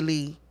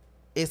 usually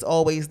it's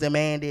always the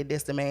man did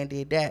this, the man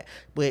did that.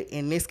 But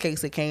in this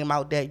case, it came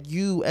out that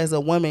you as a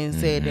woman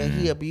said that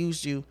he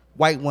abused you,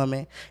 white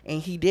woman,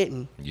 and he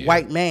didn't. Yeah.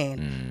 White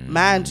man.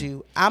 Mind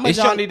you, I'm a Is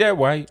Shawnee that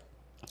white?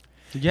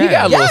 Yeah. He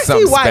got a little Yes,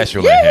 something he white.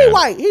 special Yeah, in him. he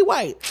white. He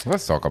white.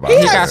 Let's talk about He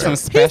it. got has- some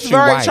he's special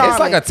very white. charming. It's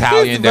like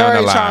Italian He's down the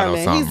very line or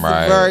charming. something, He's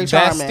right? very That's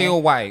charming.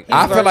 still white. He's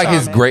I feel very like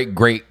his charming.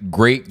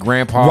 great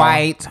grandpa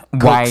White,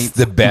 cooks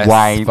the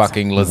best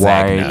fucking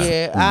lasagna.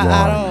 Yeah,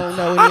 I don't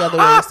know any other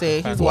way to say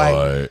it. He's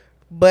white.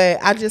 But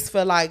I just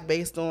feel like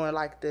based on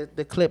like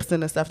the clips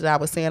and the stuff that I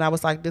was saying, I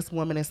was like, this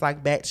woman is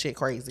like batshit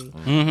crazy.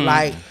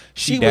 Like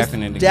she was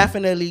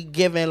definitely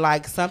giving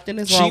like something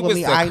is wrong with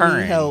me. I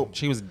need help.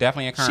 She was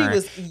definitely occurring. She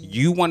was.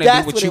 You want to do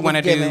that's what you want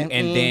to do, giving.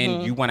 and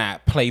then you want to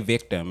play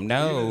victim.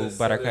 No,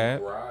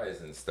 Buttercup. Rise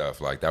and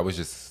stuff like that was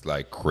just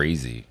like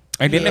crazy.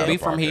 And then Yeah. to be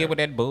from here with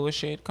that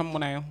bullshit. Come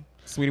on now,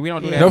 sweetie. We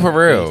don't do that. No, for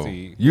real.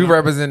 DC. You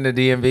represent the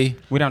DMV.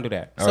 We don't do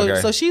that.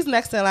 So she's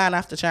next in line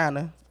after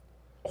China.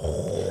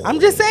 I'm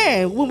just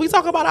saying when we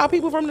talk about our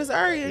people from this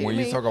area. When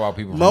you talk about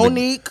people from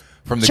Monique.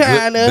 from the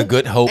China, the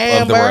good hope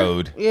Amber, of the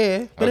road.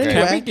 Yeah. But Okay.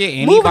 anyway, Can we get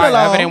moving anybody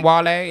along. other than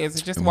Wale? Is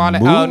it just Wale?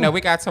 Oh no,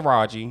 we got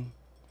Taraji.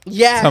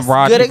 Yes.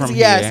 Taraji Good from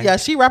yes. here.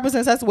 Yes. She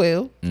represents us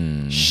well.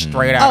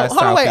 Straight out of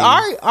Hold on, wait.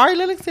 Southeast. Ari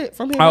Lennox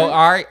from here. Oh, right?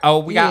 Ari. Oh,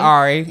 we got Yeah.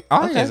 Ari.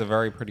 Ari Okay. is a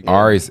very pretty girl.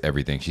 Ari's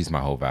everything. She's my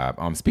whole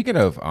vibe. Speaking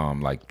of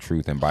like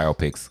truth and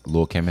biopics,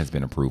 Lil' Kim has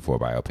been approved for a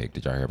biopic.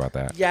 Did y'all hear about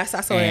that? Yes,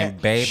 I saw And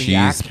that. baby,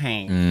 I She's-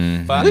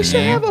 can't. We should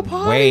have a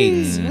party.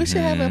 Wait. We should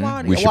have a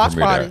party. We A should watch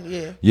premiere party. that.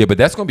 Yeah. Yeah, but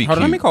that's gonna be Hold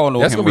cute. on, let me call Lil'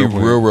 That's Kim gonna be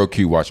real quick. real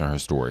cute watching her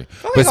story.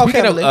 Go But ahead,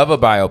 speaking of Kimberly. other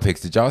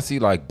biopics, did y'all see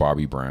like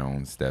Bobby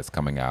Brown's that's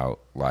coming out?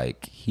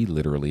 Like he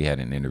literally had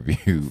an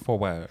interview For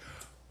what?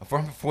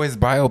 for his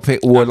biopic,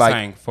 or I'm like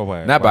saying for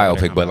what? not What are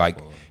they biopic, but coming like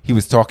out for? he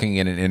was talking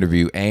in an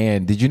interview.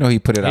 And did you know he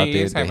put it out He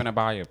there? is that- having a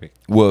biopic.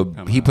 well,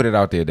 he out. put it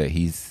out there that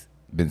he's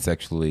been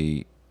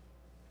sexually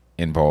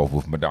involved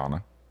with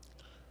Madonna,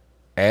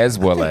 as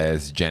well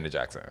as Janet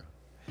Jackson.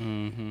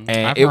 And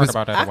I've it heard was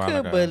about that I a while could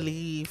ago.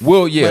 believe.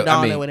 Well, yeah, I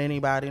Madonna mean- with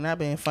anybody, not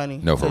being funny.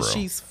 No, for 'Cause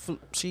real.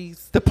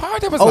 She's the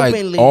part that was like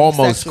openly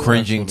almost sexual.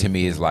 cringing to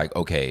me is like,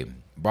 okay,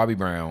 Bobby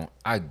Brown,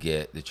 I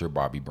get that you're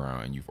Bobby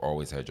Brown and you've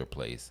always had your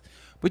place,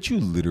 but you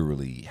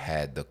literally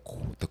had the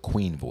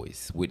queen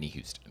voice, Whitney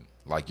Houston.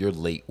 Like your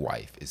late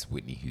wife is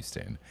Whitney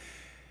Houston.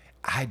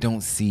 I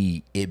don't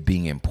see it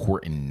being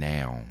important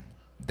now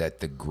that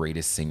the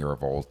greatest singer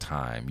of all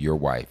time, your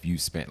wife, you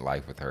spent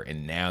life with her,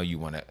 and now you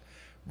want to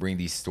bring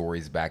these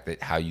stories back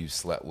that how you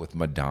slept with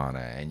Madonna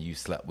and you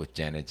slept with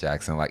Janet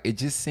Jackson. Like it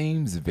just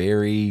seems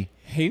very.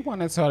 He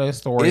wanted to tell that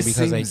story It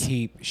because they seems-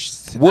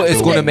 keep. Well, it's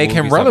going to doing make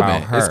him movies about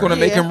relevant. her. It's going to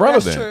make Yeah, him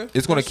that's relevant. true.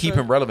 It's going to That's keep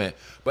true. him relevant.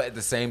 But at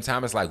the same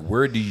time, it's like,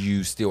 where do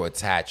you still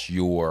attach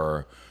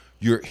your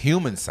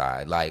human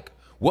side? Like,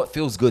 what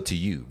feels good to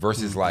you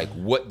versus like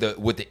what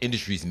the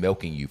industry's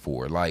milking you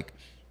for? Like,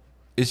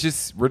 it's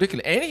just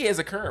ridiculous. And he has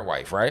a current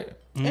wife, right?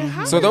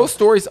 So those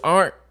stories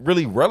aren't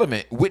really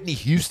relevant. Whitney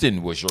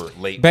Houston was your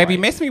late Baby,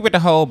 wife. miss me with the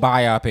whole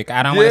biopic.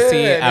 I don't want to see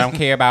it. Yeah. I don't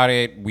care about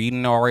it. We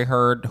done already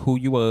heard who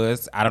you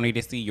was. I don't need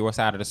to see your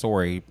side of the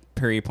story.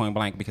 Period. Point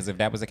blank. Because if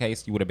that was the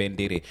case, you would have been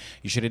did it.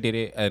 You should have did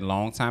it a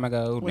long time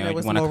ago. When Now it you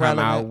was want to more come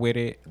out relevant. with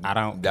it. I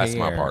don't. That's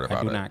my care. part about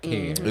I do it. not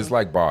care. It's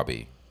like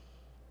Bobby.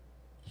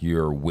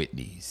 You're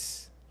Whitney's.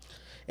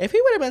 If he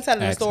would have been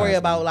telling a story Ex-husband.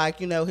 about like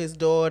his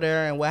daughter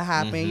and what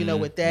happened,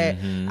 with that,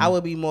 I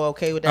would be more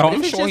okay with that. Oh, But I'm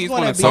if it's sure just he's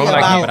gonna going be to talk like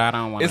about he- it, about, but I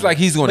don't want. It's like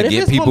he's going but to if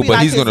get it's people, gonna be but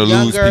like he's his going to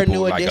lose younger, people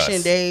New like Edition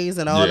us. days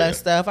and all Yeah. that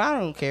stuff, I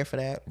don't care for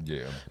that.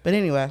 Yeah. But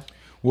anyway,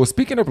 Well,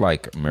 speaking of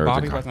like American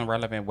Bobby wasn't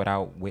relevant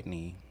without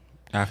Whitney.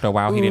 After a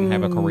while, he didn't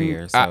have a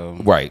career. So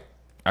right.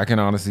 I can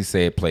honestly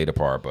say it played a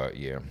part, but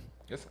yeah.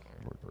 It's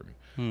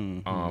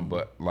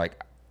but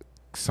like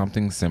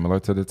something similar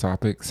to the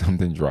topic,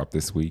 something dropped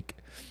this week.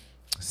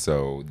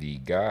 So the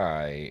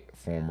guy,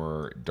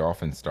 former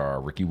Dolphin star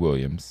Ricky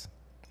Williams,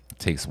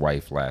 takes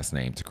wife last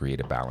name to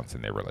create a balance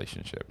in their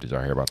relationship. Did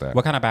y'all hear about that?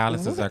 what kind of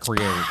balance is that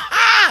created?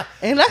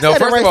 and let's No, say the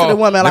first race of all, to the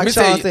woman, let like me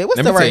tell Shawn you- said. What's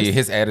let the me tell race? you,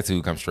 his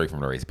attitude comes straight from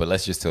the race. But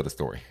let's just tell the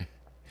story.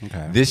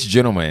 Okay. This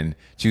gentleman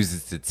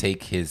chooses to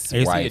take his Is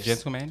he a wife,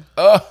 gentleman?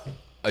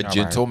 a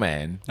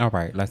gentleman. All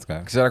right, let's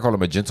go. Should I call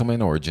him a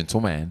gentleman or a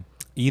gentleman?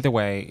 Either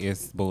way,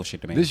 it's bullshit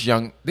to me. This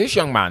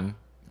young man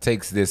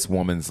takes this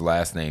woman's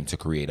last name to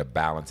create a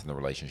balance in the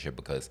relationship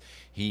because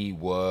he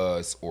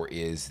was or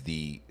is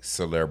the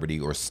celebrity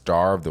or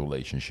star of the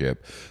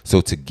relationship.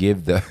 So to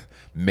give the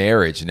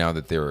marriage, now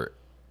that they're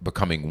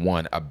becoming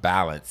one, a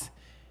balance,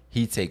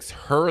 he takes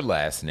her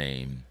last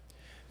name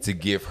to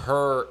give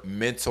her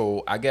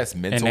mental,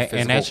 physical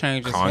and that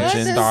changes conscience.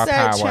 his star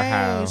power.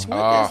 How?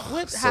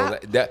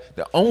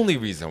 The only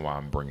reason why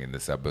I'm bringing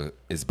this up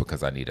is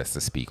because I need us to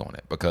speak on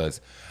it,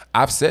 because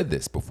I've said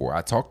this before.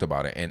 I talked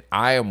about it, and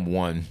I am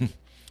one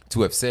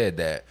to have said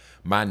that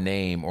my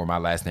name or my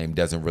last name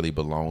doesn't really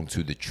belong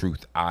to the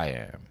truth I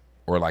am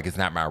or like it's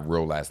not my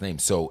real last name.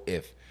 So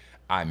if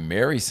I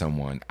marry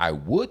someone, I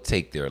would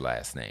take their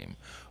last name.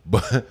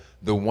 But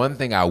the one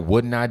thing I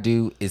would not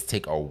do is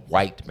take a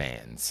white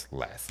man's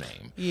last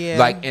name. Yeah.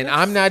 Like, and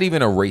I'm not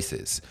even a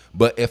racist,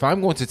 but if I'm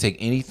going to take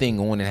anything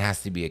on, it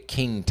has to be a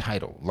king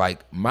title.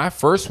 Like, my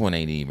first one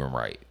ain't even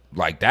right.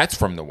 Like, that's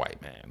from the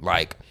white man.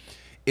 Like,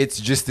 it's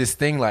just this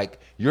thing, like,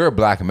 you're a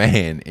black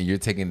man and you're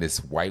taking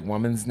this white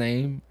woman's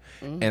name.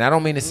 And I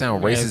don't mean to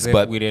sound racist,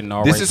 but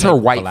this is her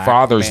white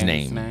father's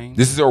name.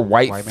 This is her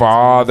white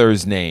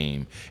father's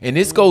name. And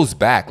this goes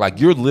back.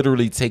 Like, you're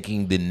literally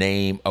taking the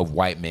name of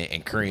white men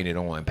and carrying it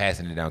on and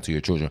passing it down to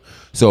your children.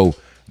 So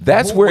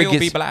that's where it gets.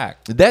 Be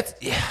black?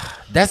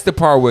 That's the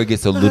part where it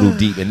gets a little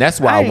deep. And that's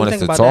why I want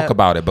us to talk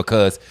about it,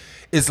 because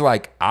it's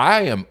like,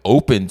 I am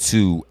open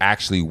to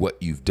actually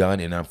what you've done.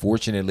 And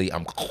unfortunately,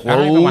 I'm close. I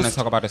don't even want to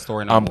talk about the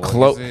story no more.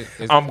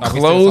 I'm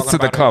close to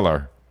the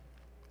color.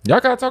 Y'all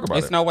gotta talk about it.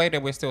 It's no way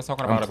that we're still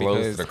talking about it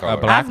because a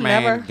black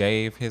man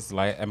gave his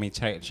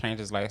changed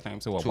his last name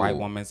to a white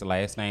woman's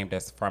last name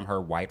that's from her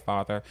white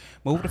father.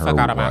 Move the fuck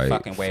out of my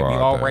fucking way. We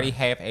already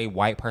have a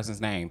white person's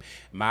name.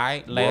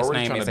 My last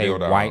name is a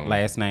white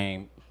last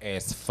name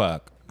as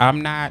fuck.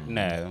 I'm not.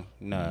 No.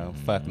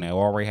 Fuck no.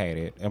 Already had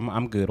it.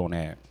 I'm good on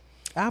that.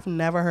 I've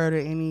never heard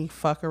of any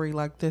fuckery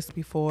like this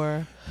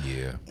before.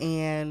 Yeah.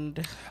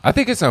 And I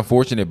think it's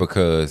unfortunate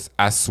because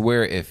I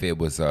swear if it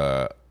was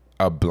a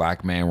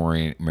black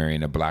man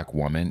marrying a black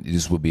woman,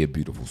 this would be a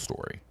beautiful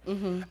story.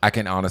 I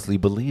can honestly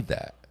believe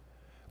that,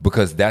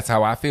 because that's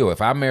how I feel.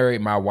 If I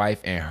married my wife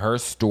and her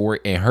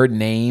story and her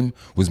name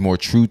was more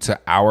true to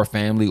our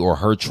family or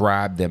her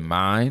tribe than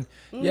mine,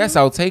 yes,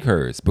 I'll take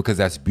hers, because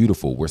that's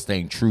beautiful. We're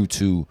staying true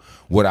to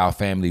what our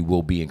family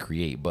will be and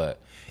create. But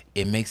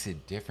it makes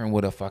it different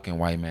with a fucking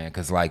white man,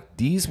 because like,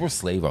 these were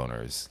slave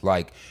owners.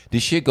 Like,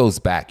 this shit goes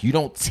back. You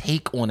don't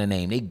take on a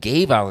name. They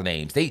gave our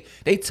names. They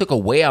took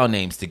away our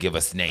names to give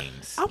us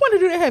names. I wonder,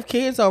 do they have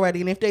kids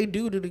already? And if they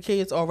do the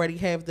kids already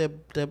have the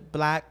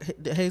black,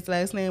 his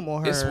last name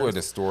or hers? It's where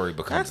the story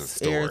becomes a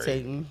story.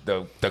 Irritating.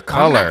 The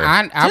color.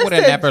 I would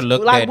have never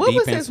looked that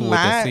deep into it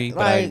to see, but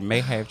like, I may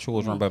have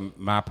children. But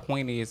my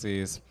point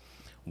is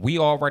we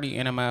already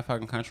in a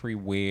motherfucking country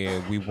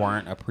where we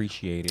weren't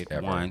appreciated.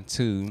 Ever. 1,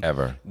 2.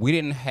 Ever. We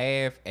didn't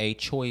have a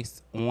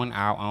choice on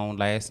our own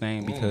last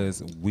name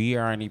because we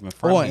aren't even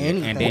from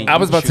here. And then I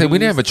was about to say, we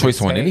didn't have a choice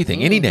on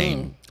anything, any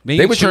name.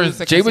 They would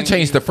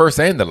change the first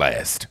and the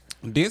last.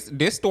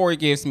 This story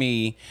gives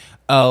me,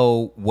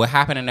 what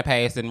happened in the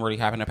past didn't really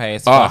happen in the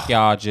past. Fuck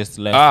y'all, just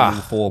let's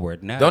move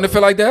forward. No. Don't it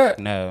feel like that?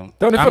 No.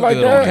 Don't it feel like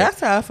that? That's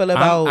how I feel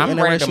about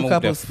interracial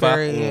couples,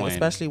 period,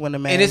 especially when the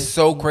man. And it's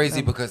so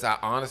crazy because I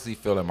honestly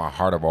feel in my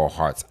heart of all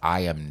hearts,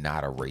 I am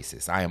not a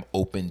racist. I am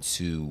open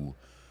to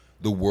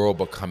the world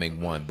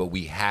becoming one, but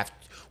we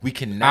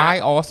cannot. I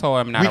also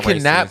am not a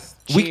racist.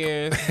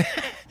 Cheers.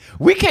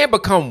 We can't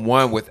become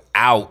one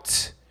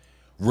without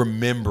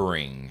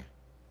remembering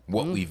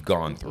what we've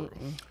gone through.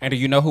 And do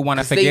you know who want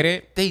to forget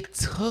it? They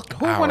took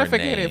who want to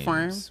forget it,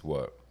 friend?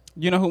 What?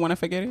 You know who want to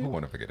forget it? Who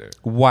want to forget it?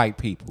 White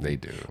people. They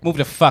do. Move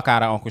the fuck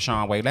out of Uncle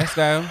Shawn way. Let's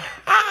go.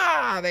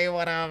 They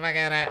want to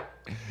forget it.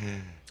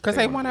 Because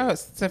they want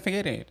us to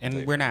forget it.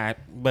 And we're not.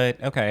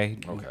 But, okay.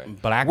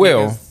 Black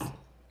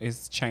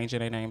is changing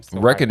their names.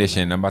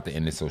 Recognition. I'm about to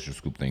end this social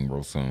scoop thing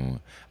real soon.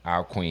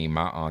 Our queen,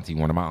 my auntie,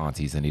 one of my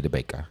aunties, Anita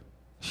Baker.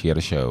 She had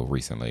a show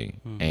recently.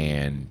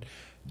 And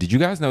did you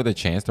guys know that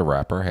Chance the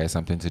Rapper had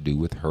something to do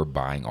with her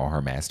buying all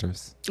her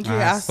masters?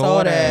 Yeah, I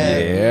saw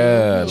that.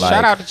 Yeah.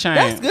 Shout out to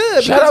Chance. That's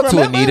good. Shout out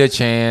to Anita,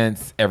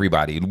 Chance,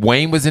 everybody.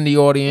 Wayne was in the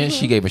audience.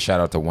 She gave a shout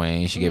out to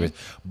Wayne. She gave it.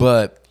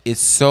 But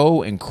it's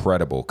so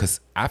incredible because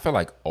I feel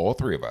like all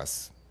three of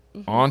us,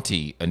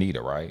 Auntie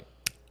Anita, right?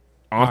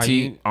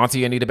 Auntie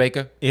Anita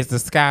Baker? Is the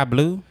sky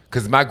blue?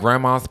 Because my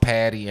grandma's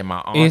Patty and my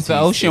auntie is the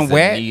ocean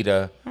wet?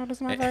 Anita. How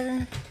does my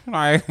fucking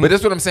like? But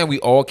that's what I'm saying. We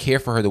all care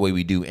for her the way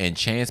we do. And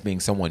Chance, being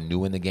someone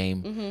new in the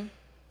game,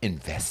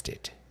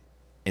 invested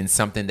in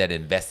something that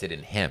invested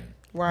in him.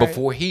 Right.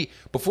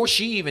 Before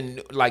she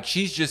even, like,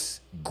 she's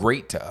just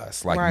great to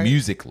us, like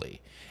musically.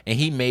 And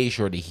he made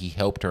sure that he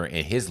helped her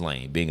in his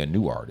lane, being a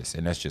new artist,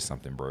 and that's just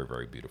something very,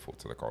 very beautiful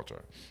to the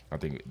culture. I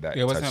think that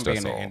it was him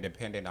being an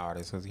independent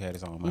artist because he had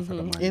his own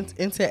motherfucking money.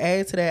 And to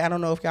add to that, I don't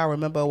know if y'all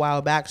remember a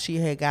while back, she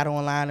had got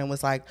online and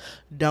was like,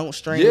 "Don't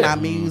stream my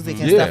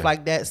music" and stuff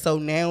like that. So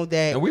now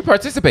that and we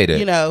participated,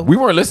 you know, we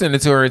weren't listening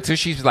to her until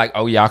she's like,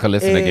 "Oh, y'all can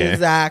listen again."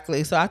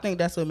 Exactly. So I think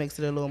that's what makes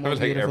it a little more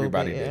beautiful.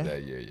 Everybody did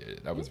that. Yeah,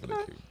 that was really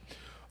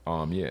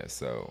cute.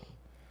 So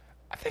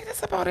I think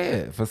that's about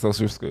it for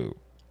Social Scoop.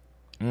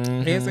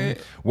 Is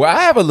it? Well,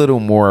 I have a little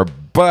more,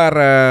 but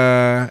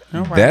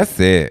that's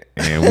it.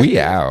 And we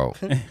out.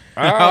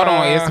 Hold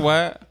on, it's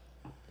what?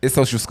 It's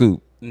Social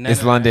Scoop.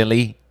 It's Lunden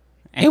Lee.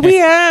 And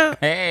we out.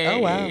 Hey,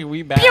 wow.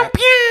 We back. Pew,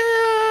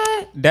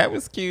 pew. That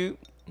was cute.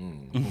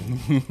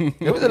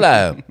 It was a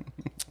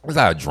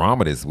lot of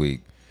drama this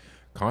week.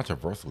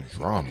 Controversial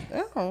drama.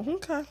 Oh,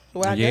 okay.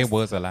 Well, it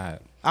was a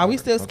lot. Are we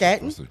still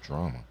scatting?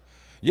 Drama.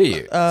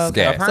 Yeah.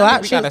 Scat. So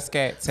I should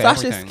scat. So I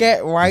should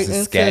scat right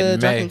into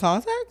Drunken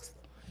Contacts?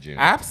 June.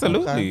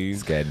 Absolutely.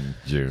 It's getting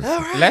June.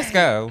 Let's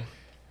go.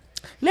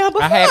 Now,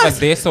 before I have a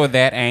this or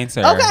that answer.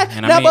 Okay.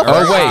 And Now, before I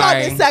wait.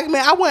 start this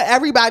segment, I want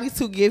everybody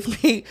to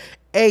give me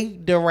a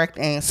direct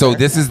answer. So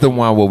this is the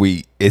one where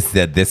it's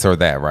that this or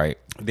that, right?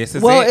 This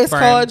is well, it, it's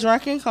friend. called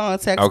drunken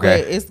context,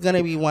 Okay. but it's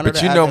gonna be one of But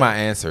the you know other. my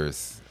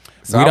answers.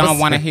 So We I don't was-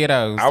 want to hear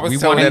those. I was We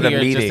told want at to a hear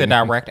just a meeting.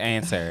 direct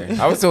answer.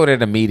 I was told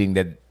at a meeting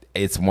that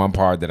it's one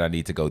part that I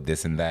need to go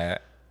this and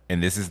that,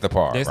 and this is the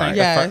part. This right? ain't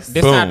Yes. the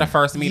this Boom. not the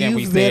first meeting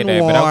we You've said been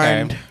that, but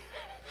warned. okay.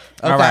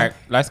 All Okay. right,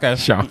 let's go.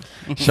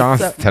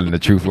 Sean's telling the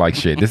truth like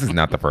shit. This is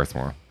not the first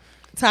one.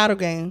 Title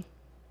game.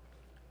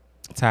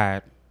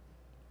 Tied.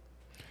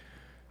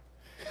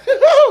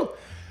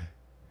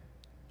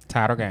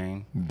 Title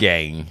game.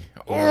 Gang.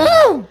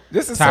 Ooh,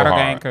 this is Title so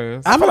game, hard.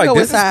 cuz. I'm feel gonna like go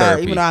this with is side,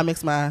 therapy. even though I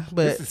mixed mine.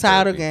 But This is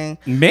title therapy.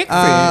 game. Mix it.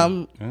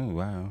 Um, Oh,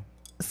 wow.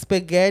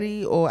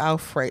 Spaghetti or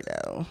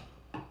Alfredo?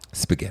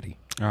 Spaghetti.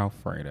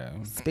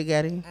 Alfredo.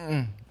 Spaghetti.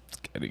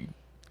 Spaghetti.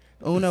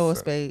 Uno or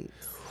spades?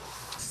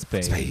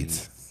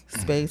 Spades.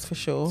 Spades for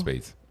sure.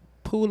 Spades.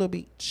 Pool or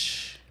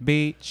beach?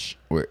 Beach.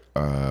 Wait,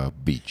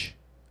 beach.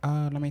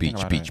 Let me think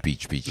about it.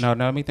 Beach. No,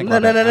 let me think No,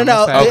 about no, it. no, no,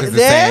 no. Oh, 'cause it's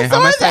sand? I'm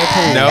gonna say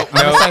pool. Nope,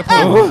 I'm gonna nope. say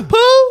pool.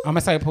 Pool? I'm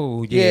gonna say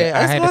pool. Yeah, Yeah, I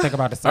that's had to what- think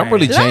about the same. I'm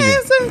really Did I changing.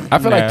 answer? I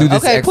feel like No. through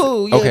this Okay,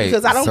 pool, yeah,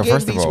 because I don't get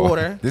first of beach all,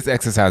 water. This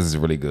exercise is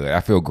really good. I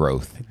feel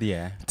growth.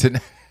 Yeah.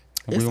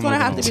 It's We'll gonna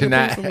move have on. to be To the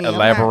not pool for me. I'm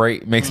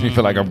elaborate makes me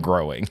feel like I'm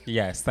growing.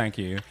 Yes, thank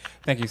you.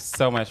 Thank you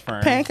so much,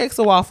 friend. not- Pancakes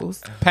or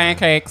waffles?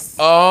 Pancakes.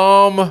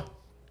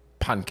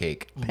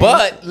 Pancake.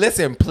 But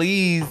listen,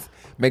 please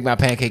make my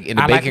pancake in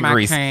the I like bacon my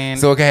grease can-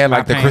 so it can have my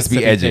like the pans crispy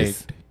to be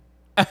edges.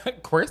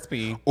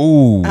 Crispy.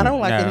 Ooh. I don't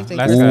like No, anything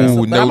let's crispy. go. so- Ooh,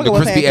 but no, I'ma the go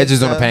with crispy pancakes,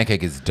 edges on a though.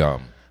 pancake is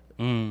dumb.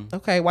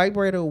 Okay, white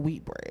bread or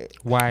wheat bread?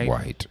 White.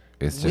 White.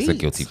 It's just a Wheat.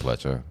 guilty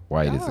pleasure.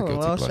 White is a Oh, guilty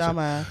well, pleasure.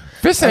 Shawn.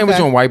 Fish sandwich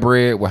Okay. on white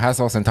bread with hot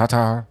sauce and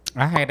tartar.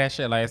 I had that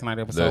shit last night.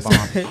 It was so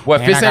That's- bomb.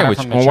 What, And fish I got it sandwich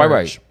from the on white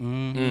church.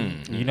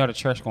 bread? You know the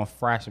church gonna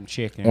fry some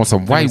chicken On some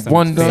Give me white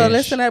Wonder? So fish.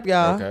 listen up,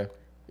 y'all. Okay.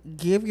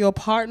 Give your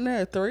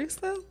partner a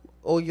threesome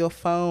or your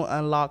phone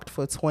unlocked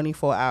for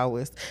 24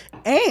 hours.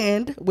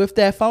 And with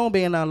that phone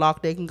being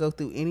unlocked, they can go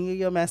through any of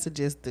your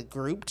messages, the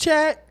group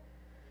chat,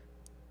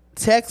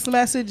 text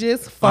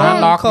messages, phone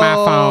Unlock calls. my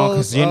phone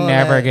because you're all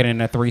never that.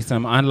 getting a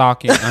threesome.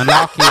 Unlock it.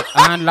 Unlock it.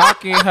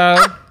 Unlock it, ho.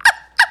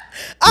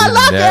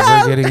 Unlock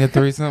Never it. getting a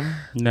threesome?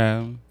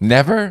 No,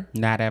 Never?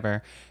 not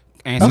ever.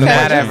 Answer Okay. the Not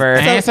question. ever.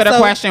 Answer the So-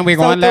 question. We're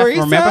so going left.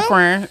 threesome? Remember,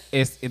 friend,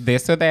 it's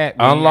this or that.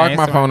 We Unlock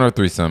my answer- phone or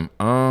threesome?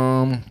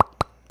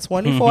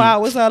 24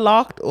 hours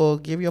unlocked or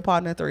give your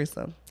partner a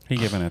threesome. He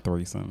giving a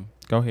threesome.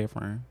 Go ahead,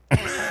 friend.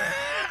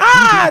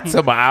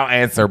 So I'll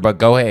answer, but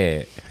go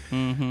ahead.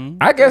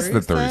 I guess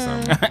the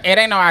threesome. It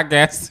ain't no I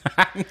guess.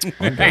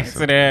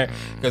 Answer that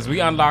because we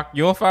unlocked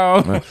your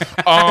phone.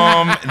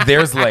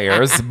 There's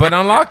layers, but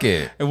unlock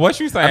it. What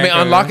you saying? I mean,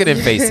 cuz? unlock it and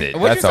face it.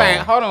 What That's you saying?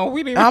 all. Hold on,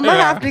 we didn't. I'm going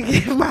to have to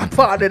give my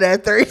partner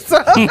that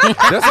threesome.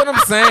 That's what I'm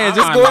saying.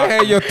 Just go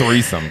ahead, your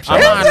threesome. I'm Sean.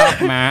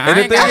 unlocked, man. And I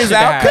the ain't thing got is, shit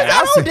I'll- to hide.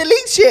 I don't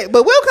delete shit,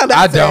 but we'll come back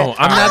I to that. don't.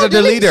 I'm not don't a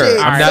delete deleter. shit.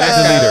 I'm not a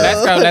Let's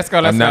deleter. go. Let's go.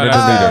 I'm not a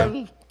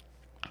deleter.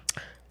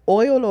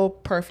 Oil or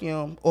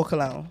perfume or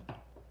cologne?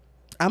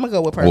 I'm going to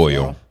go with perfume.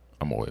 Oil.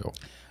 I'm oil.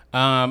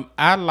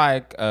 I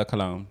like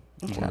cologne.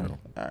 Okay. All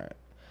right.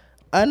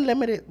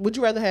 Unlimited. Would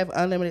you rather have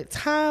unlimited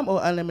time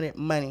or unlimited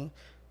money?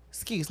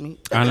 Excuse me.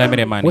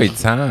 Unlimited money. Wait,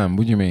 time?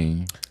 What do you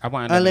mean? I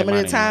want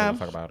unlimited money. time?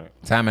 Fuck about it.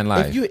 Time and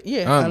life. If you-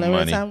 yeah, unlimited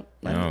money. time,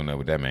 I money. don't know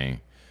what that means.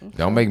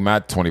 Don't make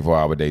my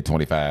 24-hour day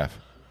 25.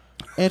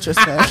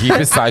 Interesting. Keep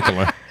it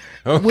cycling.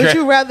 Okay. Would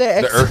you rather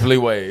the earthly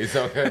ways?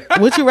 Okay.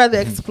 Would you rather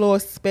explore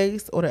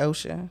space or the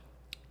ocean?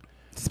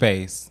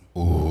 Space.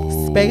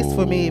 Space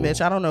for me,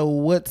 bitch. I don't know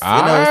what's in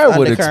I those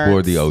would undercurrents.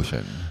 explore the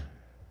ocean.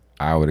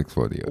 I would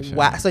explore the ocean.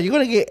 Wow. So you're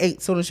gonna get 8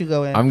 as soon as you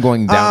go in. I'm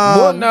going down.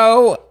 Well,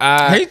 no.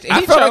 I felt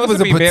like chose it was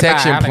to a be bit by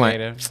protection an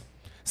plan. alligator.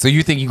 So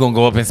you think you're going to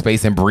go up in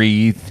space and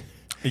breathe?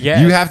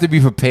 Yes. You have to be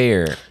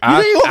prepared. you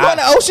think you gonna go in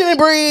the ocean and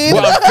breathe?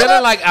 Well, I'm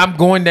feeling like I'm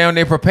going down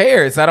there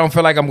prepared, so I don't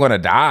feel like I'm going to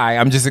die.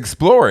 I'm just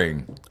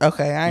exploring.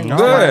 Okay, I ain't Good.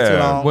 gonna too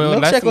long. Well,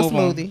 let's Milkshake or move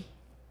on. smoothie?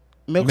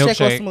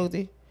 Milkshake or Milkshake.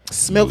 smoothie?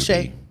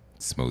 Milkshake.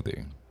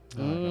 Smoothie.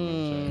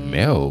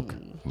 Milk.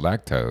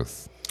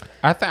 Lactose.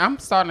 I'm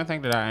starting to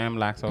think that I am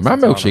lactose. My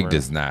milkshake intolerant.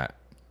 does not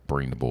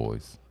bring the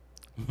boys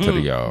to the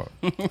yard.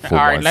 For All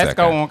right, one let's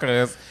go second. on,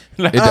 cuz.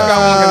 Let's It go does.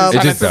 on, It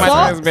cuz just it's too much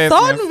does. of this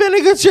Salt business. and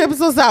vinegar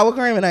chips or sour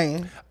cream and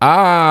onion?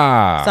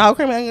 Ah. Sour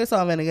cream and onion,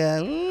 salt and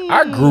vinegar.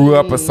 I grew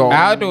up a salt.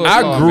 I'll do a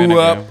I salt and grew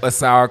vinegar. up a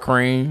sour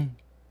cream.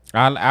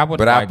 I would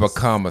But I've like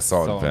become a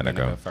salt and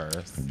vinegar.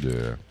 first.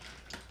 Yeah.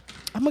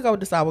 I'm gonna go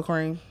with the sour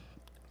cream.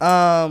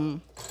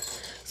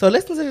 So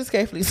listen to this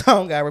carefully so I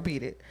don't gotta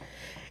repeat it.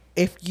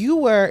 If you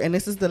were, and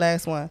this is the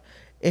last one,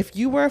 if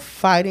you were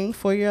fighting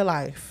for your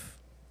life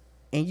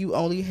and you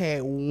only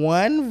had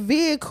one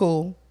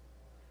vehicle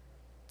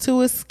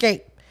to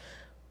escape,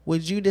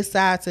 would you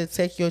decide to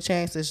take your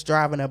chances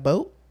driving a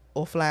boat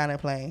or flying a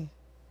plane?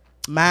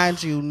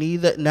 Mind you,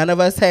 none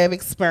of us have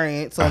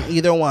experience on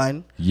either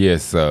one.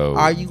 Yes, so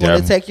are you going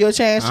to take your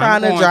chance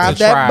trying to drive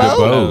that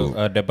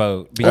boat? The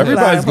boat.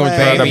 Everybody's going to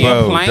try the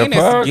boat.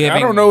 I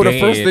don't know the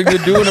first thing to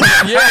do.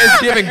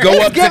 It's giving go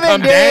up to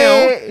come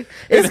down.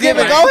 It's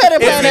giving go ahead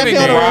and plan that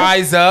funeral.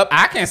 Rise up.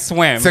 I can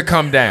swim to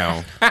come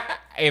down.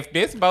 If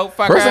this boat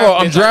first of all,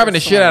 I'm driving the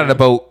shit out of the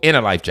boat in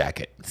a life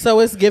jacket.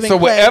 So it's giving. So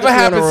whatever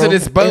happens to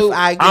this boat,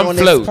 I'm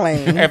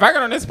floating. If I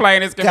get on this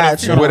plane, it's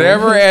giving.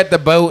 Whatever at the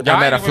boat,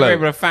 I'm at a float. Be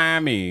able to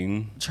find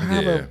me.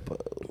 Drive a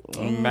boat.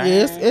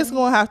 Yes, it's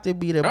gonna have to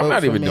be the boat. I'm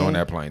not even me. doing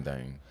that plane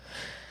thing.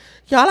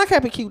 Y'all, I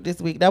kept it cute this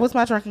week. That was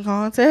my drinking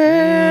contest.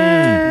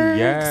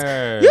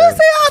 Yes. You see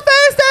how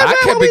fast that I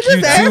kept we it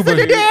cute just too, answered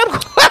the damn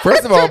question.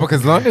 First of all,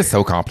 because London's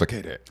so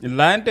complicated.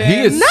 London,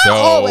 he is not so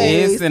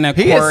always. Is an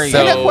Aquarius.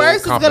 An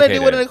Aquarius is gonna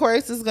do what an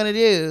Aquarius is gonna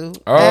do,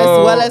 as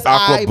well as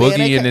Aqua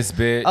Boogie in this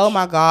bitch. Oh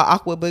my God,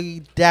 Aqua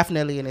Boogie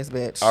definitely in this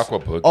bitch. Aqua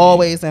Boogie,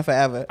 always and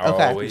forever.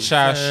 Okay,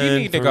 child, she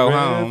need to go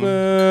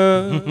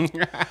home.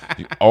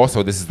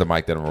 Also, this is the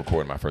mic that I'm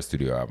recording my first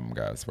studio album,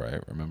 guys. Right?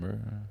 Remember?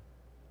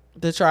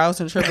 The trials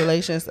and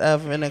tribulations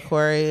of an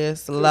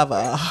Aquarius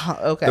lover.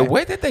 Okay. The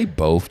way that they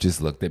both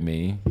just looked at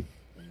me.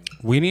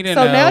 We need to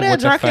know. So now that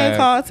drinking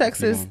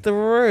context is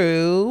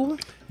through,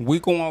 we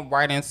going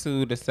right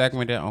into the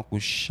segment that Uncle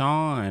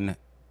Shawn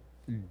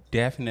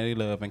definitely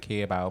love and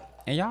care about.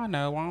 And y'all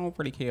know I don't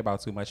really care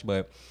about too much,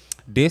 but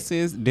this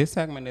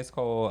segment is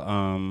called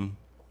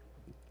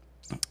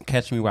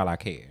Catch Me While I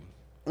Can.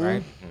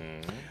 Right?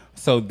 Mm-hmm.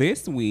 So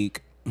this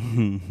week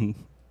and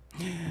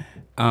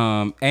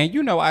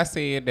you know, I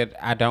said that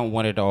I don't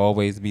want it to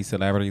always be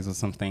celebrities or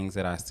some things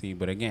that I see,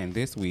 but again,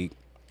 this week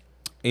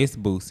it's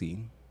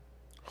Bossy.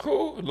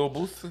 Who? Little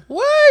Bossy?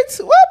 What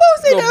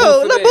Bossy do?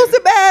 Little Bossy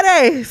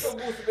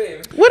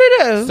badass. What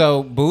it do?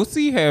 So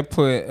Bossy had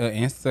put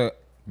an Insta.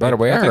 By the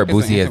way, I heard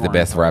Bossy has the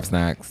best rap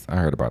snacks. I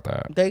heard about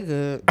that. They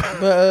good,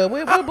 but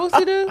what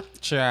Bossy do?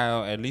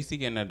 Child, at least he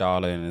getting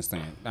 $1 and a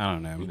cent. I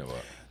don't know. You know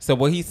what? So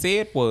what he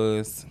said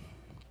was,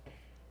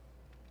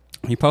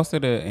 he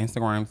posted an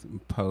Instagram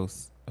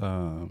post,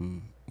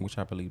 which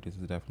I believe this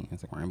is definitely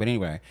Instagram. But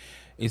anyway,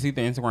 it's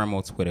either Instagram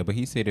or Twitter. But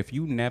he said, if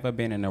you've never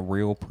been in a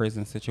real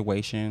prison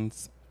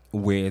situations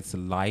where it's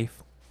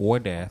life or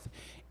death,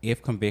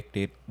 if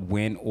convicted,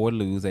 win or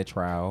lose at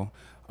trial,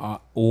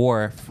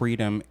 or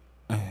freedom,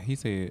 he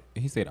said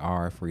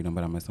our freedom,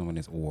 but I'm assuming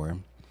it's or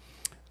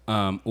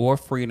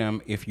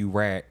freedom, if you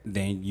rat,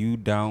 then you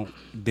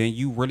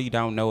really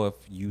don't know if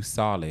you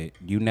solid.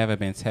 You never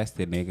been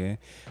tested, nigga.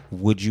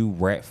 Would you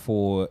rat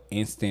for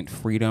instant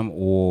freedom,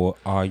 or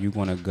are you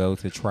gonna go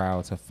to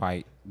trial to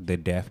fight the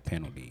death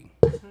penalty?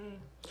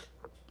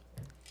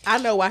 I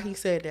know why he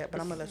said that,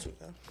 but I'm gonna let you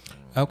go.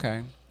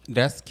 Okay,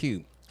 that's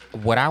cute.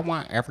 What I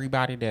want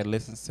everybody that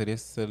listens to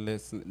this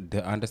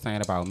to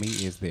understand about me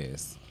is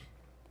this.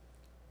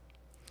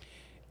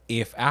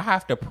 If I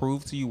have to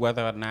prove to you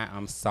whether or not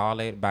I'm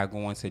solid by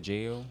going to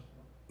jail,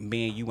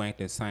 me and you ain't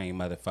the same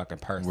motherfucking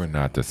person. We're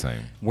not the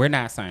same. We're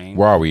not same.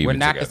 Why are we We're even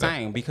not together? the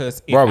same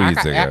because if Why are we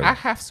together? I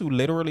have to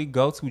literally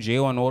go to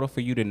jail in order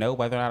for you to know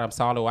whether or not I'm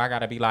solid, or I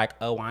gotta be like,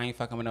 oh, I ain't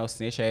fucking with no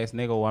snitch ass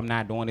nigga, or I'm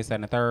not doing this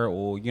and the third,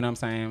 or you know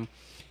what I'm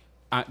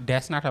saying?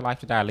 That's not the life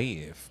that I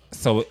live.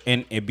 So,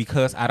 and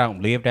because I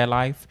don't live that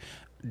life,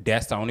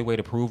 that's the only way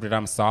to prove that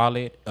I'm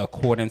solid,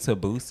 according to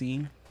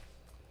Bossy.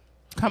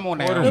 Come on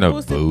now. According to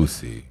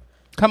Bossy.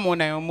 Come on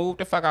now, move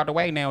the fuck out of the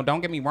way now.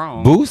 Don't get me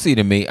wrong. Bossy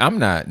to me, I'm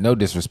not, no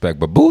disrespect,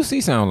 but Bossy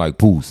sound like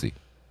Pussy.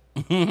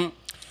 That's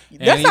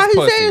how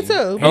he said it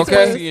too.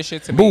 Okay.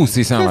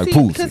 Bossy sound like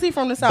Pussy. Because he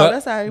from the South.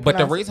 That's how he But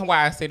the reason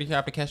why I said you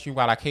have to catch me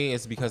while I can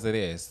is because of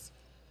this.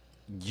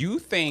 You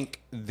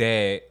think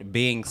that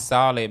being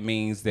solid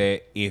means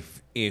that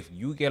if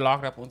you get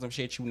locked up on some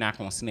shit, you're not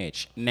gonna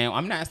snitch. Now,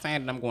 I'm not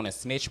saying that I'm gonna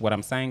snitch. What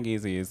I'm saying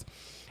is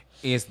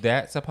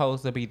that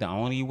supposed to be the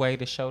only way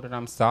to show that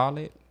I'm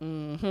solid?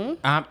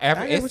 Mm-hmm.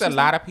 It's a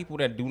lot of people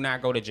that do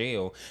not go to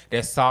jail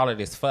that's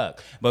solid as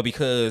fuck. But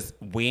because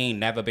we ain't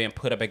never been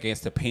put up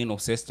against the penal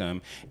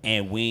system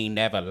and we ain't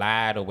never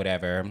lied or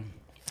whatever,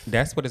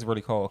 that's what it's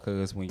really called,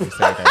 because when you say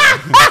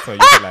that, so you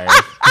can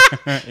laugh.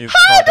 It's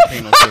called the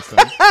penal system.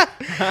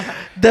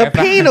 The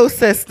penal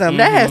system.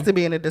 That has to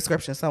be in the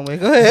description somewhere.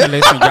 Go ahead.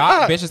 Listen,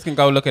 y'all bitches can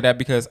go look at that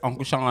because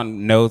Uncle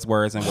Shawn knows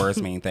words and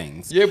words mean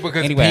things. Yeah,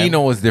 because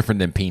penal is different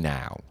than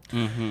penal.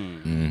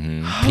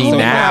 Mm-hmm.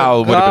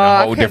 Penal would have been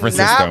a whole different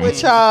system.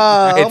 With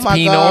y'all. It's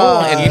penal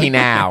and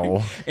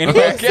penal. He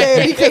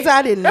said because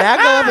I did not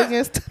go up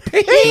against the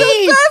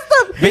penal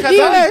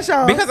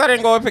system. Because I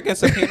didn't go up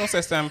against the penal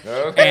system,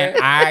 and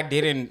I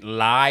didn't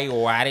lie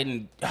or I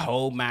didn't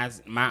hold my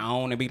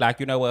own and be like,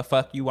 you know what,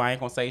 fuck you, I ain't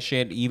gonna say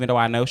shit even though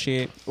I know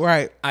shit.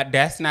 Right.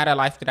 That's not a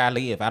life that I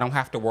live. I don't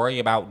have to worry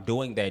about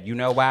doing that. You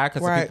know why?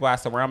 Because the people I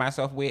surround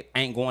myself with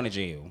ain't going to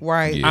jail.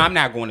 Right. Yeah. I'm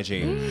not going to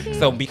jail. Mm-hmm.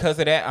 So because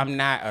of that, I'm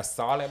not a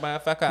solid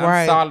motherfucker.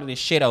 I'm solid as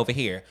shit over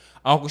here.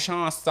 Uncle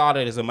Shawn's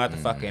solid as a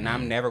motherfucker, and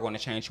I'm never going to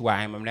change who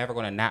I am. I'm never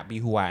going to not be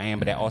who I am,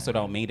 but that also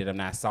don't mean that I'm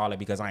not solid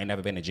because I ain't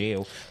never been to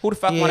jail. Who the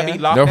fuck want to be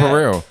locked up? No, for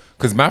real.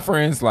 Because my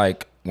friends,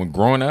 like, when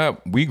growing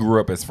up, we grew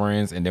up as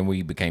friends, and then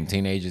we became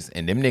teenagers,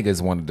 and them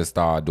niggas wanted to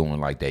start doing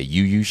like that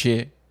you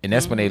shit, and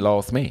that's when they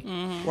lost me.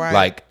 Right.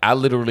 Like I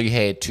literally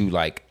had to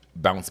like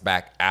bounce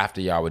back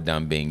after y'all were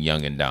done being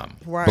young and dumb.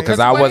 Right. Because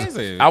That's I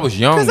crazy. was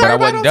young, Because but I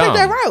everybody wasn't don't dumb.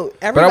 take that route.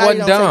 But I Everybody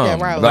wasn't don't dumb. take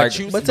that route.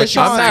 Like, But to I'm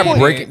Shawn's not point,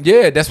 breaking.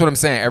 Yeah, that's what I'm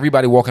saying.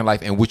 Everybody walking life,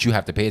 and what you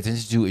have to pay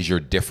attention to is your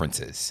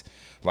differences.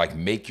 Like,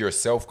 make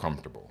yourself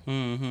comfortable.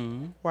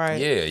 right.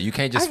 Yeah, you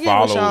can't just I get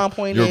what follow Shawn's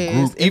point your is.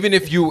 group. Even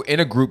if you in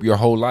a group your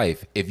whole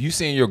life, if you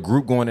seeing your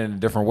group going in a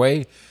different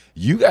way,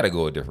 you got to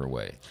go a different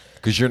way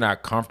because you're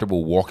not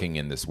comfortable walking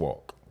in this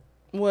walk.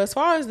 Well, as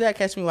far as that,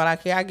 catch me while I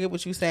can. I get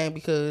what you're saying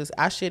because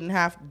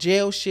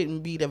jail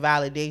shouldn't be the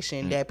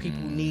validation that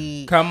people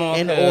need Come on,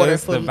 in order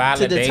cuz, for the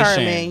to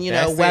determine, validation.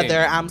 That's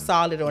whether it. I'm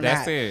solid or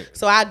That's not. it.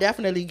 So I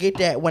definitely get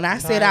that. When I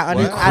said I You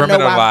I know why.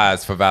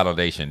 criminalize for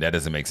validation. That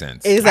doesn't make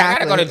sense.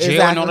 Exactly. I gotta go to jail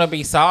exactly. in order to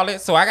be solid,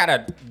 so I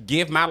gotta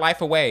give my life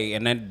away,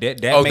 and then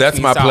that Oh, makes that's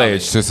me my solid.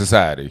 pledge to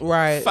society.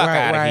 Right. Fuck right,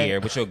 out of right. here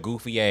with your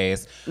goofy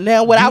ass.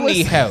 Now, what You I was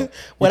need help.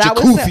 what With I your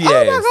was goofy saying, oh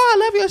my ass. god,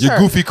 I love your Your shirt.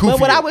 goofy But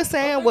what ass. I was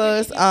saying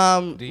was,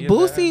 you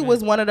Bossy love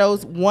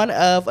was one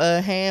of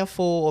a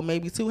handful or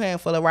maybe two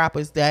handful of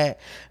rappers that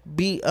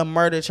beat a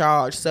murder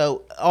charge.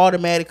 So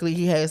automatically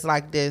he has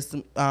like this,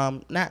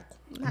 not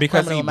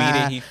Because he criminal beat it,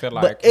 mind, he feel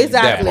but like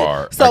exactly. That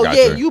part, So I got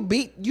yeah, you.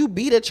 you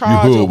beat a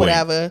charge or hoodwinked.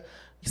 whatever.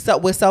 So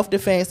with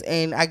self-defense,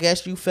 and I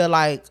guess you feel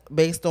like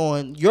based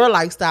on your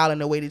lifestyle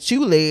and the way that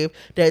you live,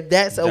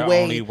 that's a The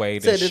way, only way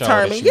to to show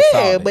determine. that you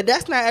Yeah, solid. but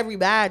that's not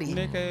everybody.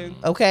 Nigga.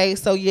 Okay,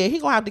 so yeah, he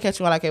gonna have to catch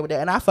me while I can with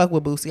that, and I fuck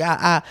with Bossy.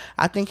 I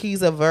think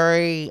he's a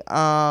very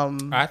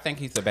I think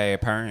he's a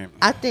bad parent.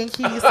 I think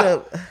he's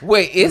a.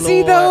 Wait, is he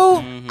Lord. though?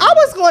 I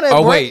was gonna.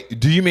 Oh break- wait,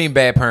 do you mean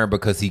bad parent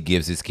because he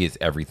gives his kids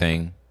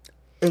everything?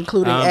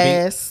 including be-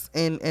 ass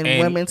and and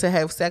women to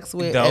have sex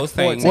with. those at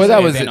things. 14. Well, that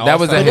And was then that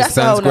was also- at But his that's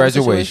a whole son's nother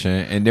graduation,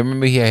 and then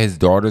remember he had his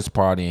daughter's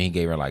party, and he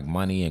gave her like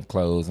money and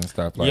clothes and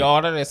stuff like. Yeah,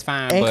 all of that's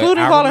fine, Including but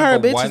I calling her a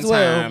remember bitch one as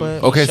well, time but-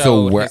 he Okay, so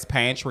showed where- his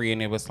pantry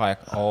and it was like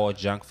all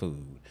junk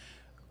food.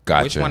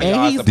 Gotcha. Which one of And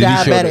y'all he's is a Did he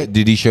show? diabetic.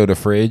 Did he show the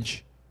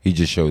fridge? He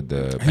just showed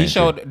the. Pantry. He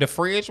showed the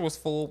fridge was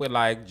full with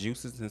like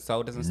juices and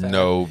sodas and stuff.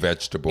 no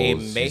vegetables.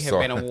 It may You have saw-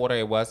 been a water.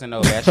 It wasn't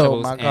no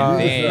vegetables. my God.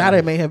 And then Not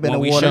it may have been when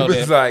a we water. showed It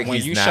was the- like, when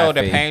he's you not showed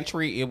the fake.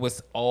 pantry, it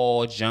was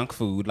all junk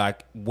food.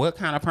 Like, what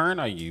kind of parent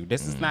are you?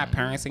 This is not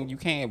parenting. You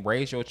can't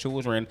raise your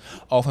children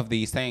off of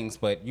these things.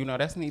 But you know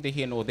that's neither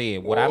here nor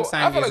there. What I'm Well,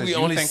 saying I feel is, like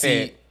you think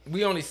that.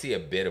 we only see a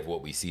bit of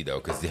what we see though.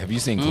 Because have you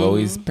seen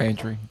Chloe's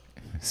pantry?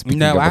 Speaking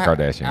No, of I, the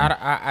Kardashian,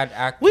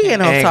 I We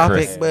getting off And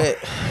topic, Chris. but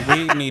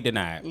we need to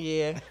not.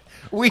 yeah.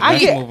 Let's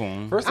get- move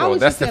on. First I of all, was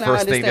that's just the saying I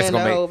first thing that's understand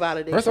gonna the whole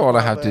make. validation First of all, I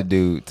part, have to but-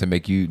 do to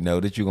make you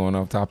know that you're going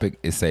off topic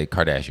is say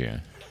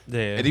Kardashian, Yeah.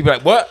 and he'd be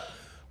like, "What?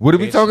 What are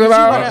we Bitch, talking you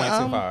about?" went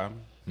wanna, too far.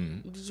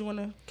 Did you want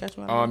to catch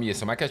me? Yeah,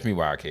 so my Catch Me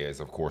Wild Care is,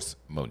 of course,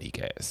 Monique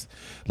has.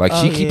 Like,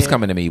 Oh, she keeps yeah.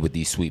 coming to me with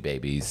these sweet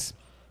babies,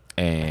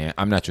 and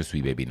I'm not your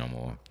sweet baby no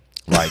more.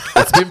 Like,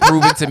 it's been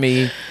proven to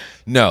me.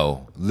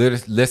 No,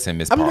 listen,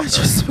 Miss I'm Parker. not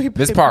your sweet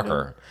Miss baby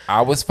Parker,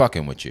 I was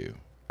fucking with you.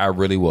 I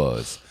really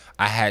was.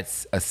 I had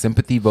a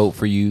sympathy vote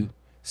for you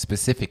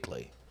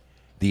specifically.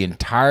 The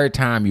entire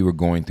time you were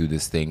going through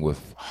this thing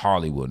with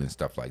Hollywood and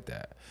stuff like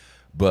that.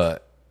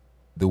 But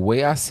the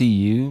way I see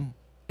you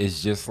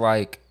is just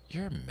like,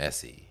 you're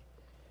messy.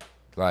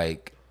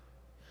 Like,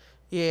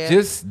 Yeah.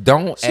 just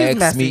don't She's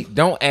ask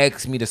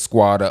messy. me to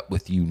squad up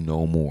with you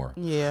no more.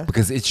 Yeah.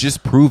 Because it's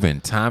just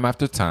proven time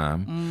after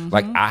time. Mm-hmm.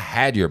 Like, I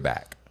had your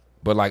back.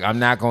 But like, I'm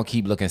not gonna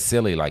keep looking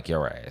silly like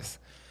your ass.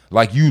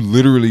 Like, you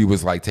literally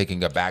was like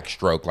taking a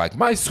backstroke, like,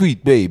 my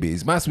sweet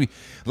babies, my sweet,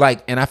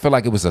 like, and I feel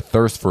like it was a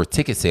thirst for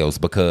ticket sales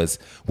because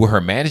what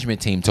her management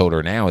team told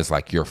her now is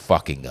like, you're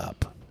fucking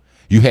up.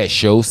 You had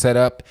shows set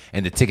up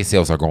and the ticket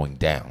sales are going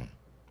down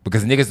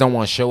because niggas don't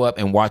want to show up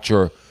and watch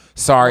your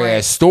sorry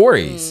ass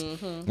stories.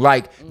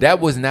 Like, that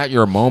was not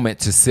your moment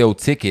to sell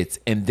tickets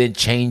and then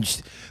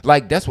change.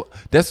 Like,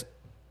 that's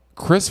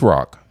Chris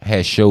Rock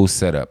had shows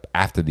set up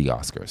after the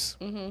Oscars.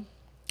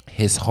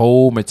 His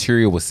whole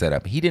material was set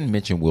up. He didn't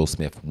mention Will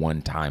Smith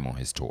one time on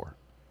his tour.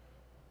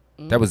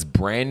 That was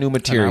brand new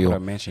material.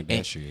 would've mentioned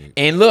that shit.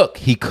 And look,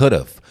 he could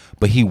have,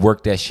 but he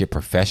worked that shit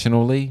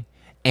professionally,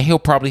 and he'll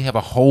probably have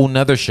a whole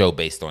nother show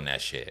based on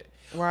that shit.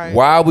 Right.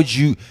 Why would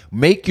you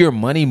make your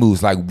money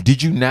moves? Like,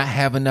 did you not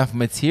have enough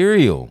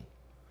material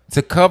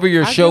to cover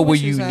your I show get what where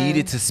you're you saying.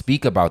 needed to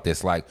speak about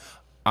this? Like,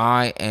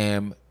 I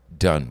am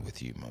done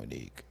with you,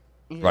 Monique.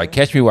 Like,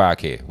 catch me while I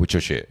can with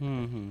your shit.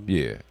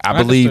 Yeah, I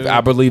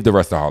Understood. believe the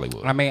rest of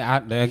Hollywood. I mean,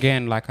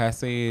 again, like I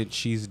said,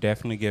 she's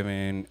definitely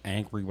giving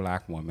angry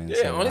black woman. Yeah,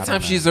 so only I time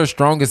don't know. she's her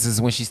strongest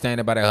is when she's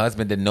standing by her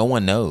husband that no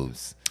one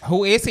knows.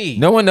 Who is he?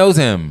 No one knows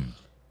him.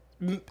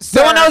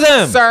 sir, no one knows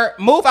him. Sir,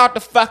 move out the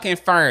fucking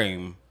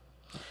frame.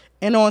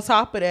 And on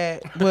top of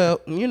that,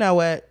 well, you know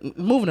what?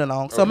 Moving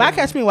along. So my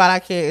Catch Me While I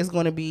Can is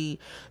going to be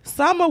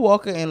Summer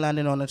Walker in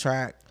London on the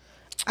track.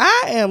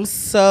 I am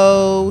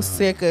so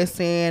sick of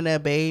seeing a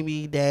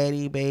baby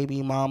daddy,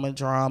 baby mama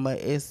drama.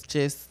 It's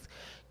just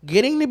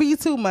getting to be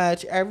too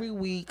much every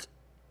week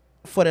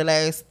for the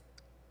last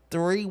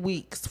 3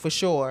 weeks for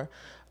sure.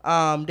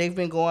 They've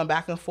been going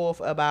back and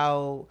forth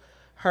about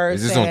her.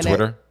 Is this on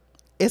Twitter?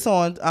 It's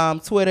on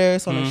Twitter.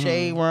 It's on the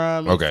Shade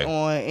Room. Okay.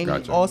 It's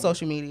on all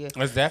social media.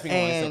 It's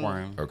definitely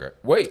on Instagram. Okay.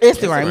 Wait.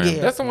 Instagram,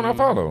 yeah. That's the one I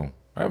follow.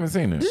 I haven't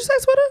seen it. Did you say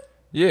Twitter?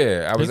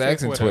 Yeah, I was He said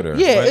asking Twitter. Twitter.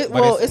 Yeah,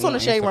 But it's on the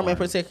Shade Room in Instagram.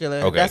 particular.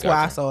 Okay, That's why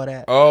I gotcha. saw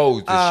that. Oh,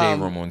 the Shade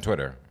Room on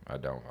Twitter. I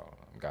don't follow.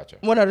 Gotcha.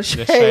 One of the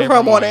Shade Shade Room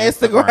Room on on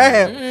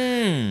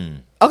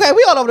Instagram. Okay,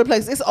 we all over the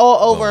place. It's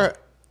all over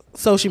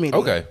social media.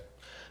 Okay.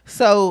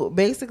 So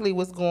basically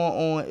what's going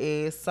on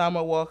is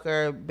Summer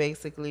Walker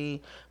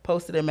basically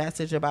posted a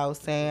message about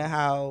saying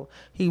how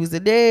he was a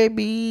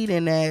deadbeat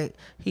and that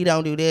he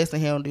don't do this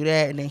and he don't do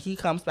that. And then he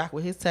comes back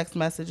with his text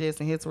messages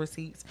and his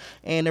receipts.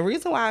 And the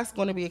reason why it's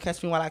going to be a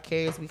Catch Me While I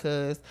Care is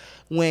because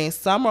when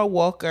Summer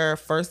Walker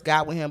first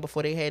got with him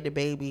before they had the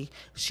baby,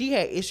 she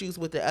had issues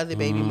with the other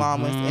baby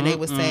mamas. And they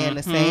were saying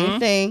the same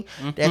thing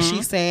that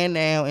she's saying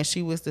now. And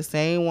she was the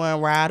same one,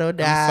 ride or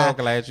die. I'm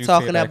so glad you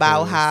talking said that,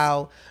 about 'cause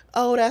how,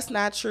 oh, that's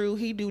not true.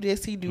 He do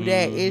this, he do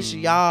that. It's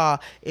y'all.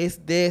 It's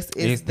this,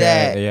 it's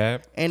that. Yeah.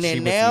 And She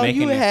then was now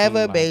making you it have seem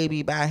a like-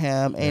 baby by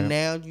him, and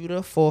now you the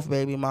 4th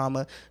baby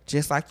mama,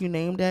 just like you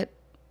named that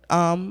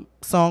song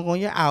on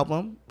your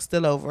album,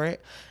 Still Over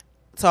It,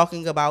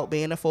 talking about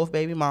being the 4th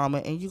baby mama,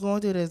 and you're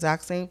going to do the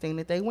exact same thing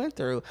that they went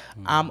through.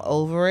 I'm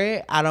over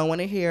it. I don't want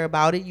to hear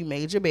about it. You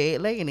made your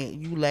bed, lay in it.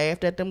 You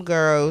laughed at them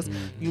girls.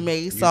 You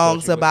made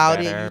songs you was about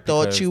it. better You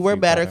thought because you were you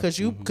better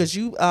better. because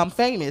you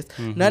famous.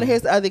 None of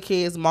his other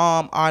kids'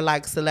 mom are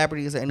like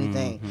celebrities or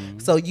anything.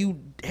 So you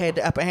had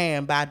the upper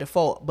hand by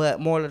default. But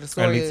moral of the At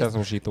story least is that's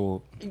what she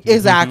thought.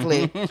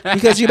 exactly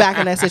because you back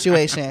in that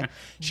situation.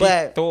 She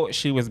But thought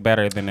she was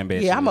better than them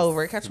bitches. yeah, I'm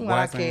over it. Catch me while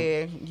I Wasn't-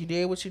 care. You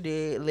did what you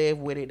did. Live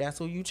with it. That's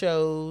who you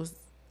chose,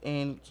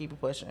 and keep it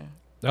pushing.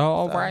 Oh,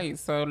 all right.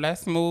 So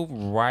let's move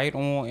right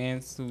on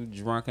into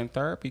drunken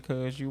therapy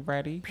because you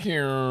ready?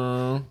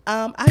 I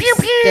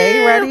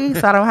stay ready,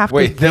 so I don't have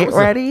Wait, to that get was a-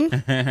 ready.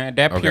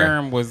 That Okay.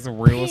 Purim was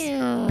real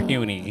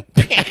puny.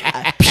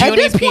 At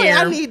this point,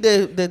 I need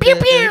the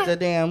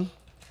damn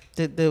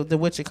the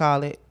what you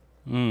call it.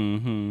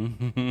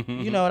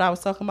 Mm-hmm. You know what I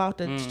was talking about?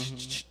 The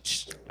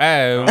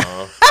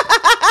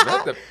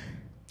Oh.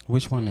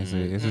 Which one is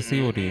it? Is it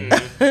C or D? All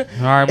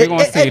right, we're going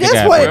to see at it this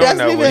together. point, it We don't doesn't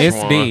know even. which It's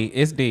one. D.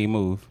 It's D.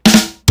 Move.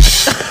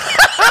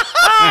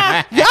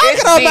 Y'all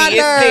get on my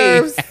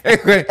nerves.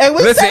 And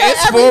we Listen, say that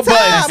it's every full time.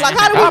 buttons. Like,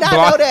 how do we not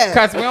know that?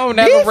 Because we don't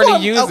never These really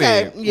some- use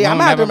okay, it. yeah, We I'm don't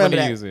gonna have to never remember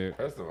really that. use it.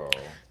 First of all.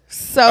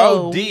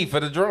 So D for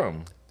the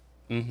drum.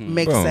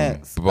 makes Boom.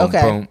 sense. Boom,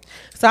 Okay. boom.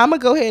 So I'm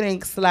gonna go ahead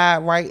and slide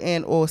right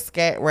in, or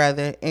scat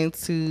rather,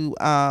 into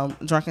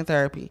drunken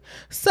therapy.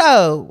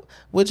 So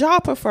would y'all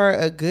prefer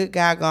a good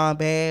guy gone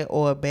bad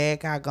or a bad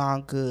guy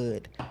gone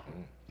good?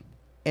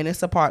 And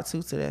it's a part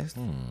 2 to this.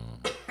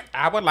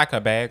 I would like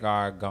a bad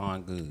guy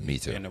gone good. Me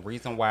too. And the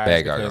reason why Bad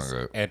is guy because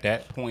gone good. at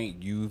that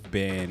point you've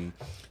been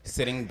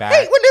sitting I back.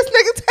 hate when this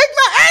nigga take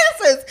my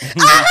answers.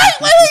 I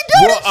hate when he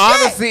do Well, this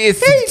honestly, shit.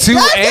 it's He two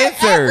does it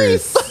every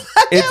answers. fucking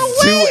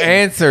It's week. 2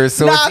 answers,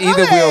 so Nah, it's go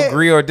either ahead. we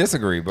agree or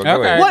disagree. But go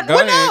Okay, ahead. What- go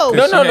what ahead. no? 'cause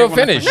No, she no, didn't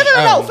wanna finish. No,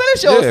 Oh.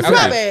 finish yours. Yeah, It's my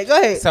finish. bad.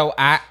 Go ahead. So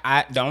I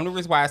the only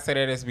reason why I say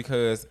that is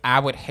because I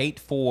would hate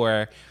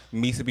for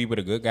me to be with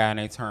a good guy and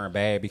they turn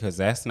bad because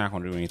that's not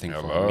going to do anything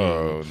for me.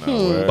 Oh,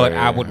 no way. But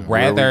I would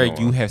Where we rather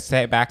going? you have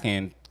sat back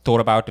and thought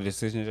about the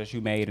decisions that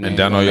you made And then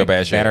done you're all your gonna bad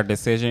make shit. better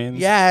decisions.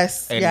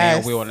 Yes, And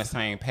yes. now we're on the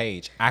same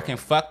page. I can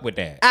fuck with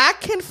that. I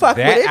can fuck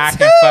That with it I too.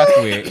 can fuck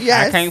with.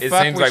 Yes. I can't It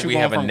fuck seems with like you we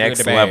going have a from good next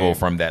to bad. level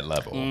from that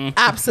level.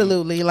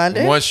 Absolutely,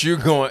 London. Once you're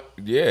going,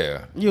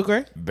 yeah, You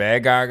agree?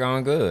 bad guy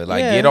gone good.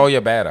 Like, Yeah. get all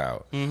your bad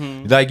out.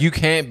 Mm-hmm. Like, you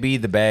can't be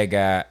the bad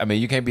guy. I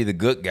mean, you can't be the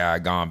good guy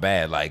gone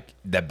bad. Like,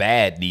 the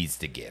bad needs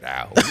to get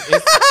out.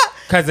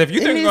 Because if you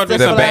It think you're needs going to to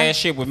do some fly. bad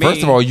shit with me.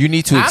 First of all, you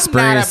need to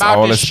experience I'm not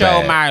all about to this show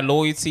bad. my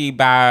loyalty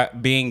by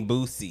being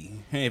Bossy.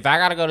 If I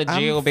got to go to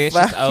jail, I'm bitch, it's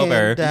fucking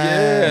over. done.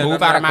 Yeah.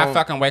 Move I'm out of not my gonna-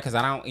 fucking way because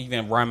I don't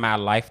even run my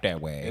life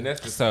that way. And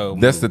that's the- so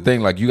That's the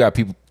thing. Like, you got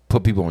people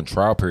put people on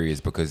trial periods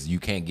because you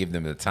can't give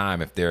them the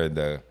time if they're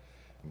the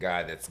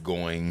guy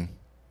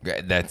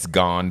that's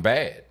gone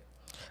bad.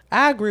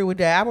 I agree with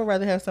that. I would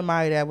rather have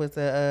somebody that was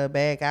a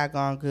bad guy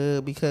gone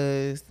good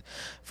because,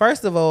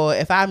 first of all,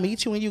 if I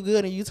meet you and you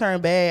good and you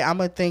turn bad, I'm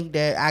gonna think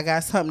that I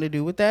got something to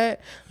do with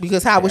that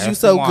because how was you That's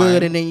so one.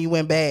 good and then you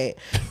went bad?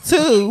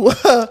 Two,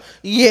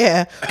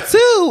 yeah.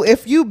 Two,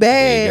 if you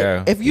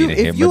bad, There you go.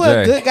 if you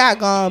a good guy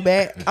gone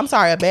bad, I'm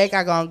sorry, a bad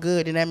guy gone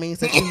good, and that means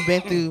that you've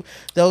been through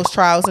those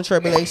trials and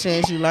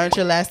tribulations. You learned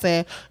your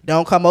lesson.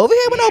 Don't come over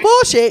here with no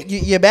bullshit.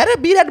 You better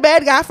be that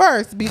bad guy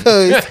first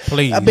because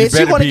Please, I you bet you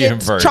better want to be him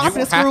get first. chopped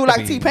You and have screwed to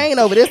like be. T-Pain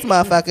over this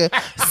motherfucker.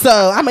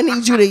 So I'm gonna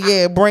need you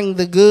to bring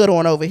the good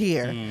on over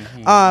here.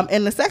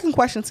 And the second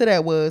question to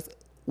that was,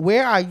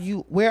 where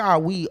are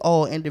we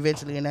all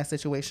individually in that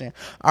situation?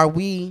 Are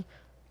we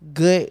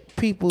good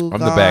people? I'm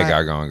the bad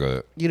guy gone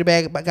good. You the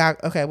bad guy?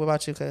 Okay, what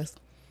about you, cuz?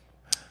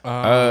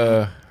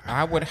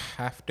 I would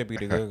have to be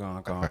the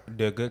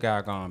good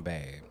guy gone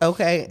bad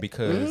Okay.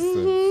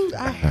 because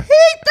I hate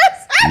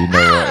this You know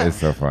what? It's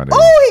so funny.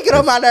 Oh, he get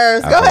on my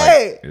nerves. Go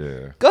ahead.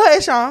 Yeah. Go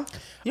ahead, Shawn.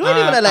 You ain't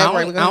even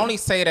elaborate. I only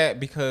say that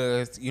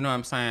because, you know what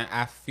I'm saying,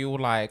 I feel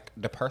like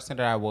the person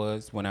that I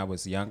was when I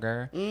was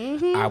younger,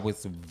 I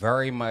was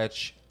very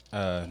much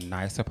a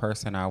nicer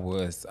person. I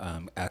was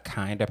a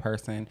kinder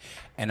person.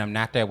 And I'm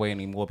not that way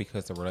anymore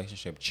because the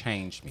relationship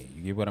changed me.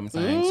 You get what I'm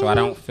saying? So I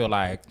don't feel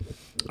like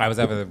I was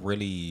ever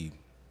really...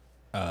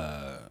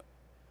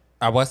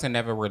 I wasn't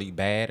never really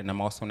bad, and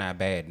I'm also not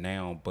bad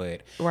now,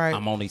 but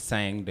I'm only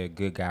saying the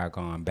good guy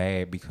gone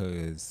bad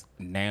because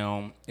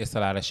now it's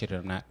a lot of shit that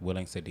I'm not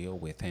willing to deal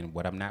with, and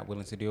what I'm not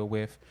willing to deal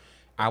with,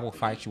 I will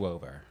fight you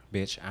over.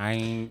 Bitch, I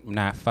ain't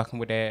not fucking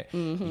with that.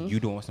 You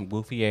doing some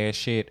goofy ass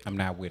shit, I'm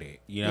not with it.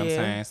 You know what I'm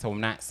saying? So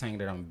I'm not saying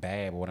that I'm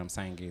bad, but what I'm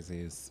saying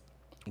is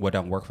what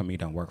don't work for me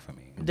don't work for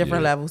me.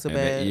 Different levels of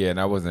bad.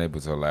 And I wasn't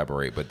able to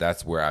elaborate, but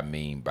that's where I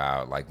mean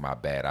by like my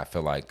bad. I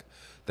feel like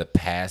the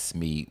past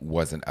me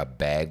wasn't a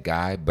bad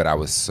guy, but I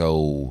was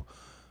so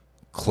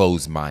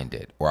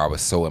closed-minded, or I was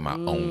so in my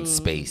own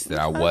space that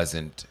I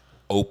wasn't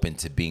open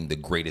to being the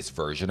greatest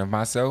version of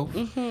myself.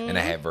 And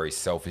I had very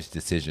selfish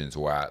decisions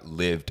where I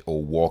lived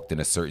or walked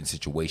in a certain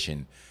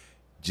situation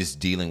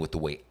just dealing with the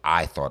way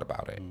I thought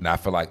about it. And I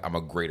feel like I'm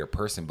a greater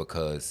person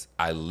because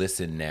I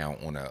listen now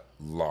on a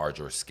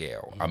larger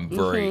scale. I'm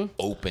very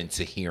open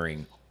to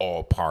hearing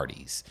all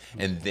parties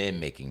and then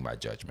making my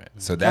judgment.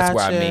 So that's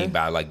what I mean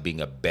by like being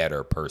a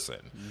better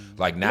person.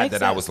 Like not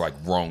that I was like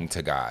wrong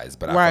to guys,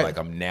 but I feel like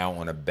I'm now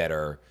on a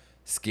better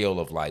scale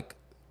of like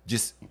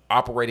just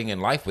operating in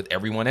life with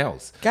everyone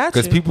else.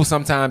 Because people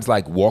sometimes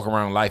like walk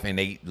around life and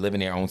they live in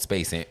their own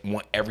space and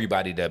want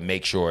everybody to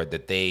make sure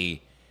that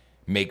they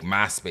make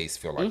my space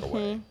feel like a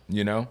way,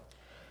 you know?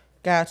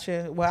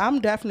 Gotcha. Well, I'm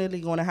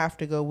definitely going to have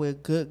to go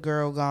with good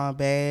girl gone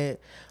bad,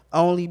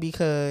 only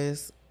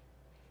because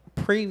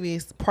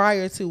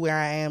prior to where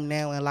I am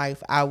now in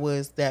life, I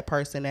was that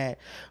person that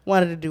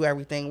wanted to do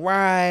everything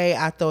right.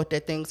 I thought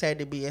that things had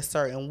to be a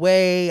certain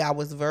way. I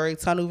was very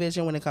tunnel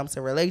vision when it comes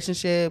to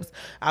relationships.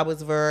 I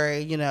was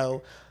very,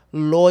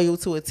 loyal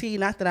to a T.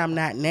 Not that I'm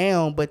not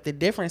now, but the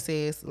difference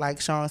is,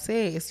 like Shawn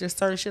said, it's just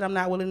certain shit I'm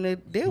not willing to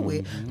deal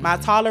with. My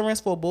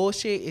tolerance for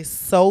bullshit is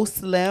so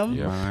slim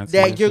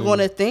that you're going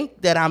to think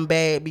that I'm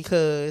bad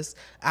because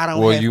I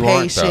don't have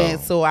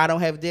patience, or I don't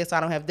have this, I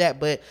don't have that.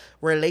 But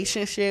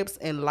relationships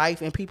and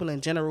life and people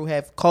in general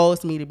have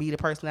caused me to be the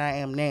person I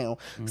am now.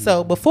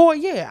 So before,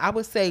 I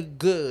would say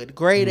good,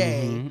 grade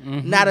A,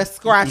 not a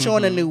scratch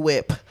on a new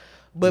whip.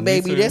 But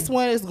baby, this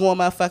one is going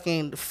my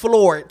fucking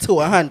floor to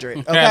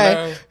 100.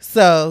 Okay,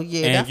 so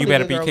and you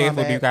better be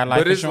careful. You got life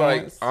but it's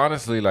insurance. like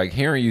honestly, like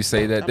hearing you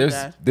say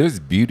that, there's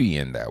beauty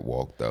in that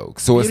walk though.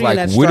 So beauty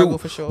it's like,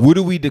 what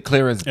do we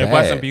declare as bad? It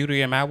wasn't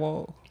beauty in my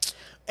walk.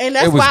 And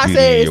that's why I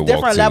say it's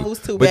different levels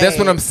too. But that's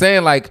what I'm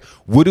saying. Like,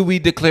 what do we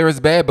declare as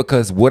bad?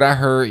 Because what I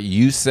heard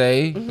you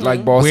say,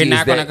 like, Bossy, we're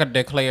not gonna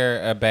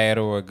declare a bad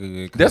or a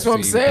good. That's what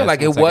I'm saying.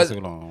 Like, it was.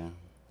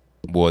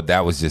 Well,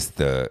 that was just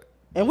the.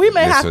 And we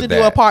may have to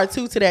do a part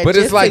 2 to that. But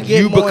it's like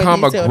you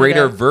become a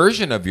greater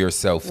version of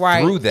yourself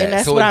through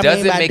that. So it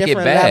doesn't make it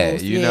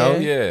bad, you know?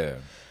 Yeah.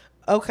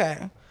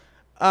 Okay.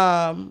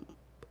 And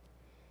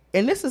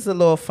this is a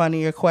little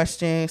funnier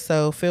question,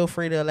 so feel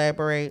free to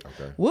elaborate.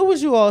 Okay. What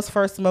was you all's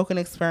first smoking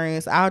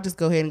experience? I'll just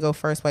go ahead and go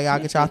first while y'all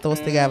get y'all thoughts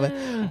together.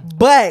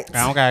 But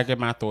I don't gotta get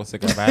my thoughts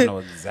together. I know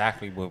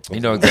exactly what. You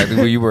know exactly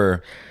where you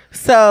were.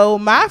 So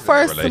my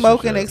first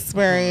smoking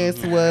experience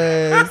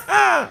was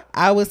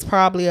I was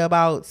probably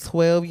about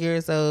 12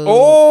 years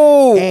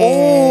old.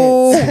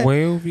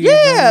 12 years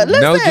old?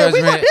 Listen, no judgment,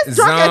 we got this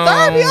drunk at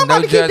therapy. I'm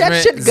about to keep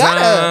that shit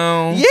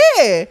going.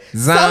 Yeah.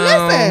 So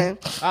listen.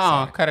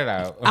 Oh, cut it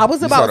out. I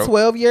was about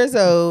 12 years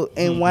old,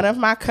 and one of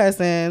my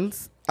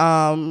cousins,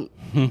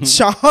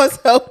 Shawn's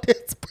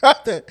oldest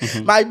brother,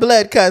 my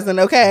blood cousin,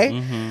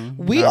 okay?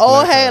 We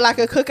all had like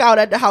a cookout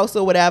at the house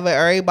or whatever.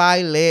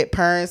 Everybody lit,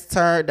 parents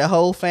turned, the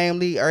whole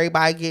family,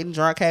 everybody getting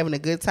drunk, having a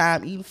good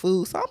time, eating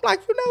food. So I'm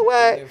like, you know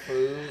what?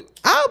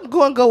 I'm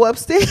going to go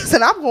upstairs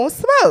and I'm going to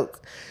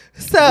smoke.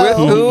 So, with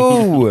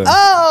who?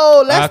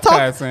 Oh, let's talk.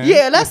 Cousin.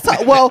 Yeah, let's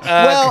talk. Well,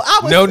 I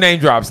was. No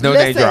name drops. No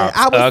name drops.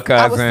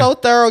 I was so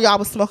thorough. Y'all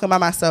was smoking by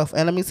myself,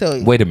 and let me tell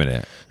you. Wait a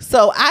minute.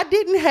 So I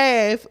didn't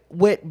have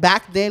what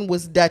back then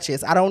was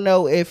Dutchess. I don't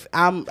know if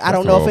I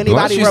don't know if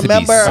anybody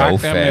remember.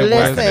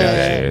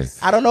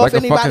 Listen, I don't know if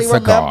anybody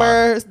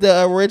remembers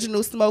the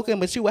original smoking,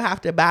 but you would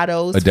have to buy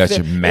those. A Dutch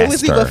Master. It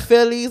was either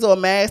Phillies or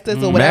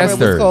Masters or whatever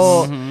it was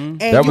called,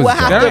 and you would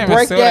have to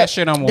break that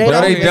shit on. They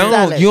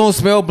don't. You don't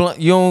smell blunt.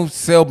 You don't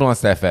sell blunts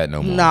that fat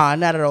no more. Nah,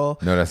 not at all.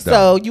 No, that's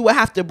so you would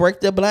have to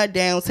break the blunt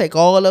down, take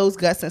all of those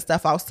guts and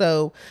stuff out.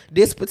 So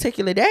this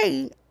particular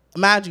day,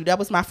 mind you, that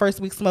was my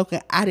first week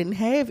smoking. I didn't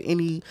have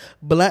any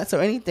blunts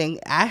or anything.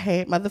 I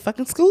had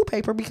motherfucking school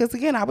paper because,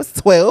 again, I was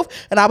 12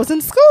 and I was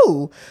in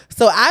school.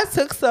 So I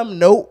took some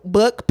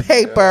notebook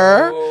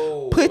paper,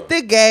 put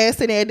the gas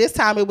in there. This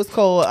time it was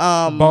called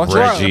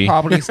Bossy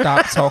probably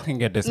stopped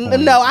talking at this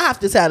point. No, I have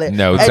to tell it.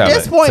 No, at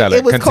this point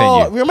it was Continue.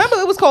 called, remember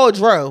it was called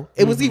Dro.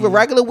 It was either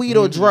regular weed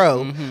or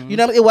Dro. You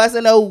know, it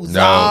wasn't no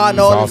Zon,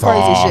 all this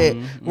crazy shit.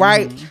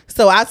 Right? So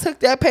So I took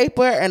that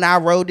paper and I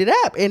rolled it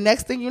up. And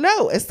next thing you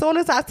know, as soon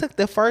as I took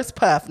the first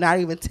puff, not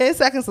even 10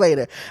 seconds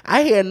later,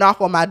 I hear a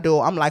knock on my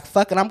door. I'm like,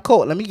 fuck it, I'm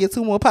cold. Let me get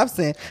 2 more puffs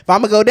in. If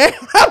I'm going to go down,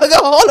 I'm going to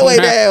go all the way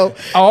down.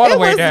 All the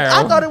way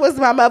down. I thought it was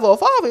my mother or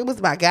father. It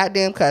was my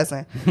goddamn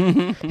cousin.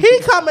 He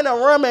come in the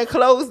room and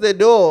close the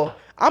door.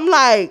 I'm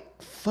like,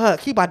 fuck,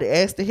 he about to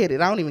ask to hit it.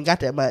 I don't even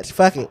got that much.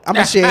 Fuck it. I'm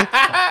a share.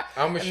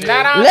 I'm a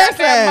share.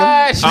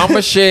 Listen, I'm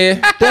a share.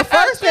 the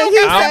first thing he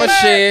I'm a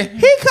said, share.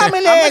 he come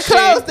in there and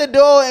close the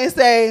door and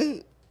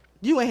say,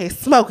 you in here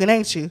smoking,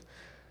 ain't you?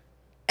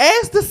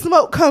 As the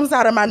smoke comes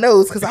out of my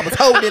nose, because I was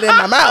holding it in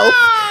my mouth,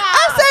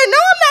 I said, no,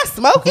 I'm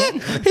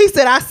not smoking. He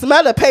said, I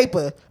smell the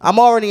paper. I'm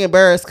already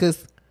embarrassed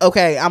because,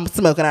 okay, I'm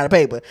smoking out of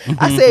paper.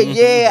 I said,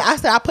 yeah. I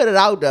said, I put it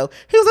out, though.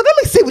 He was like, let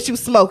me see what you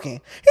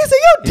smoking. He said,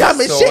 you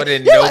dumb as shit.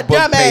 You a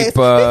dumbass. He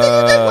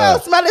said, you think well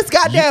smell this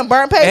goddamn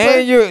burnt paper?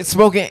 And you're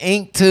smoking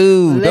ink,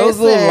 too. Those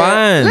little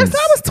lines. Listen,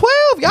 I was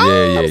 12,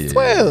 y'all. I was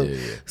 12. Yeah.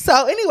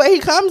 So anyway, he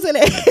comes in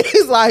and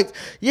he's like,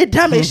 you're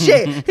dumb as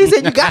shit. He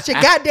said, you got your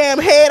goddamn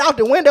head out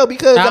the window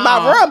because in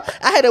my room,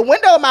 I had a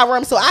window in my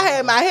room. So I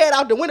had my head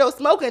out the window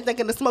smoking,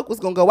 thinking the smoke was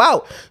going to go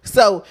out.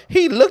 So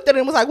he looked at it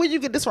and was like, where'd you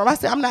get this from? I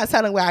said, I'm not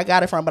telling where I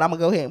got it from, but I'm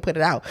going to go ahead and put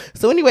it out.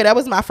 So anyway, that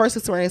was my first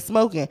experience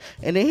smoking.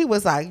 And then he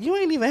was like, you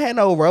ain't even had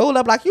no roll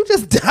up. Like, you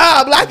just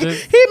dumb. Like,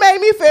 he made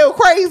me feel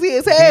crazy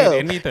as hell.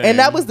 And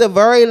that was the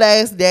very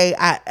last day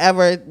I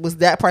ever was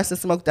that person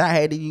smoked that I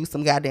had to use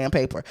some goddamn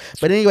paper.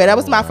 But anyway, that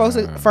was my first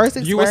experience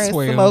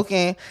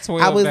smoking.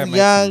 I was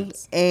young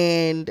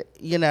and,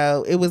 you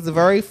know, it was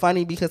very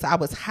funny because I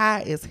was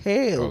high as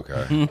hell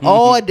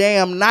all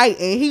damn night.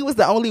 And he was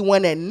the only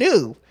one that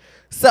knew.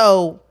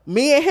 So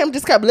me and him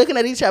just kept looking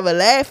at each other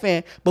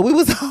laughing, but we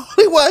was the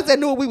only ones that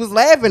knew what we was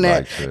laughing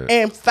at.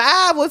 And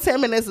 5 or 10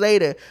 minutes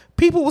later,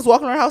 people was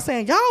walking around the house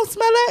saying, y'all don't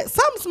smell that?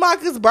 Some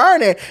smoke is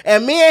burning.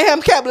 And me and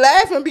him kept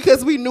laughing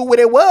because we knew what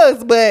it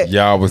was. But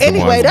y'all was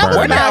anyway, that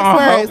was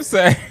my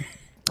experience.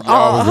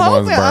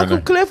 Hope and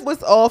Uncle Cliff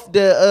was off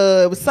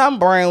the some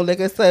brown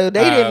liquor, so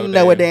they didn't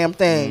know a damn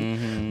thing.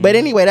 Mm-hmm. But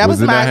anyway, that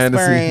was my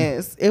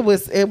experience. It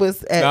was that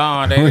was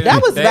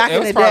back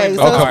in the day.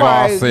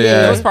 So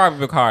it was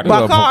probably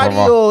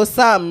Bacardi or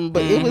something,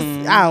 but it was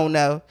I don't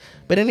know.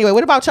 But anyway,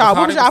 what about y'all?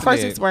 What was y'all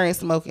first experience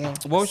smoking?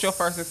 What was your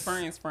first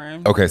experience,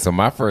 friend? Okay, so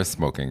my first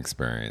smoking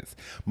experience.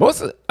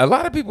 A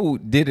lot of people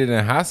did it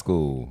in high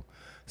school,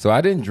 so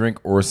I didn't drink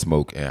or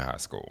smoke in high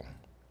school.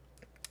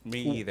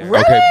 Me either.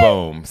 Really? Okay,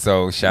 boom.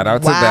 So shout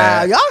out to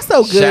that. Y'all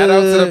so good. Shout out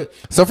to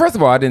so first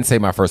of all, I didn't say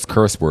my first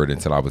curse word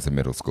until I was in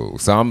middle school.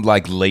 So I'm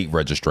like late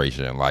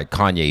registration, like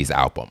Kanye's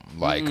album.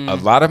 Like a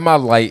lot of my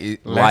life is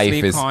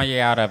Kanye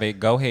out of it.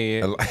 Go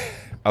ahead.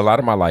 A lot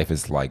of my life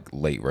is like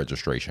late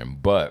registration,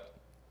 but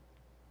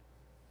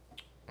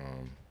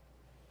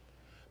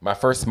my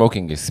first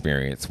smoking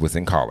experience was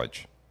in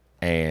college.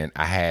 And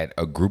I had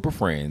a group of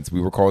friends.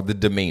 We were called the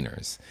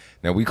Demeanors.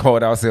 Now, we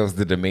called ourselves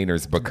the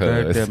Demeanors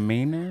because... The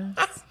Demeanors?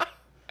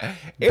 That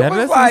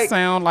doesn't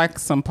sound like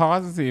some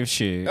positive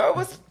shit.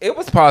 It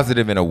was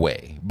positive in a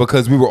way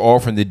because we were all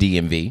from the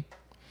DMV.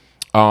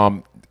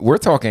 We're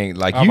talking,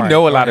 like, a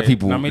lot of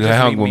people that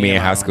hung with me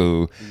in high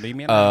school.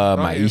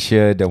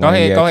 Maisha,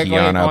 Dewanya,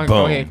 Kiana,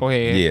 boom. Go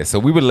ahead. Yeah, so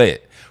we were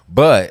lit.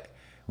 But...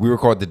 we were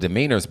called the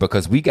Demeanors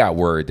because we got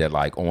word that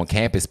like on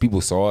campus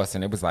people saw us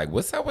and it was like,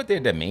 what's up with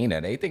their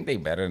demeanor? They think they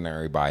better than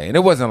everybody. And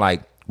it wasn't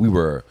like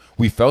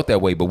we felt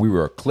that way, but we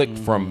were clicked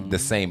from the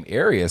same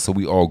area. So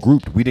we all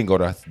grouped. We didn't go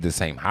to the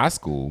same high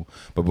school,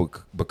 but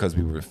because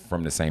we were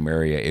from the same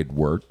area, it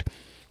worked.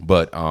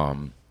 But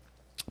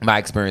my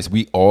experience,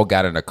 we all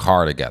got in a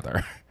car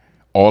together.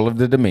 All of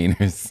the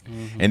Demeanors.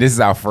 And this is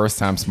our first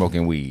time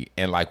smoking weed.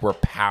 And like we're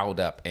piled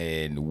up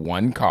in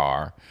one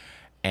car.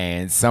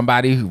 And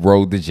somebody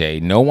rode the J.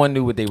 No one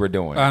knew what they were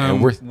doing.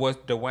 And was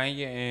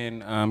Dewanya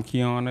and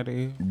Kiana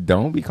there?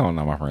 Don't be calling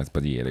out my friends,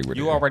 but yeah, they were.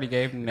 You there. already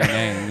gave them their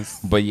names.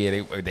 But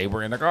yeah, they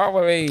were in the car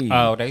with me.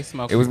 Oh, they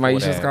smoked. It was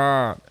Maisha's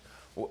car.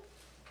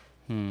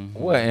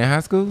 What, in high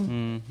school?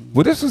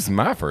 Well, this was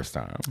my first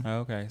time.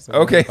 Okay.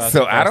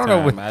 So I don't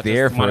know what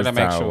their first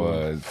time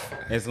was.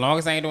 As long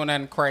as they ain't doing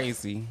nothing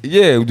crazy.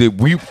 Yeah,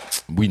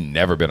 we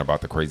never been about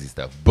the crazy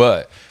stuff.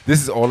 But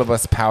this is all of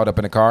us piled up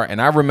in the car.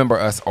 And I remember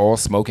us all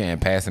smoking and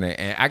passing it.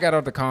 And I got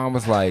out the car and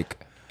was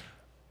like,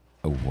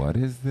 what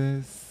is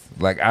this?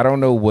 Like, I don't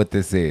know what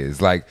this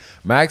is. Like,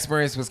 my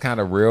experience was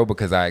kind of real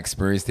because I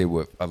experienced it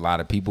with a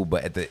lot of people.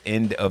 But at the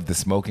end of the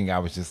smoking, I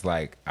was just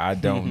like, I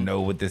don't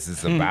know what this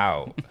is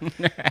about.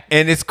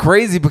 And it's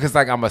crazy because,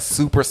 like, I'm a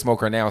super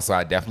smoker now. So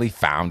I definitely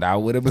found out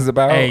what it was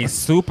about. A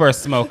super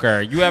smoker.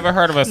 You ever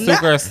heard of a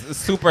super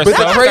smoker? But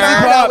the crazy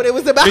part, what it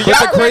was about. But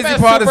the crazy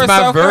part is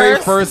my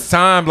very first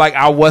time, like,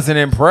 I wasn't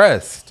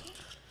impressed.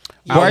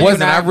 I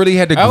wasn't. I really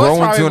had to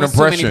grow into an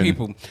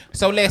impression.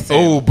 So listen.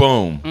 Oh,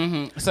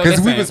 boom. So because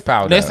we was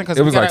piled up.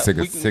 It was like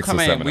six or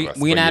seven of us.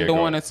 We're not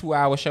doing a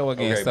 2-hour show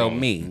again. Okay, so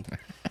boom.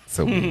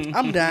 So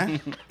I'm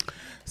done.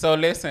 So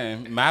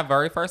listen, my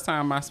very first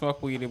time I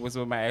smoked weed, it was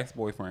with my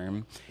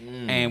ex-boyfriend,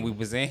 and we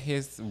was in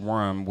his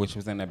room, which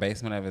was in the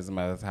basement of his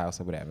mother's house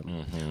or whatever.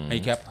 And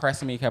he kept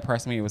pressing me.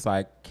 He was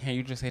like, "Can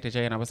you just hit the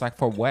J?" And I was like,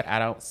 "For what? I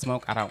don't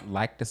smoke. I don't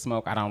like to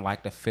smoke. I don't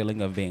like the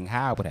feeling of being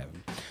high, whatever."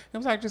 He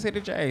was like, "Just hit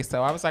the J."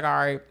 So I was like, "All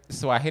right."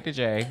 So I hit the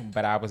J,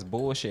 but I was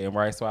bullshitting,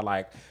 right? So I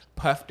like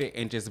puffed it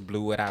and just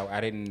blew it out.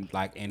 I didn't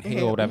like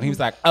inhale or whatever. He was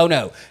like, "Oh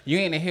no, you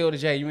ain't inhaled the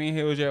J. You ain't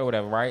inhaled the J or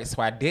whatever, right?"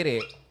 So I did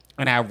it.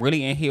 And I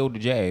really inhaled the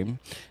J,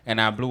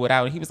 and I blew it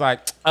out. And he was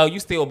like, "Oh,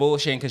 you still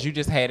bullshitting because you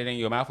just had it in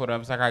your mouth." Or I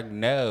was like,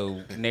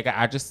 "No, nigga,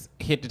 I just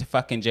hit the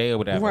fucking J or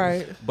whatever."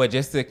 Right. But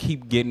just to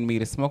keep getting me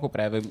to smoke or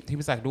whatever, he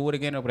was like, "Do it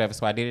again or whatever."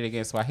 So I did it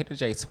again. So I hit the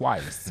J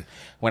twice.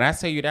 When I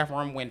tell you that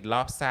room went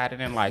lopsided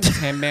in like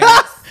 10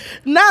 minutes.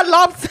 Not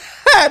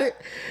lopsided.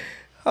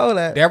 Hold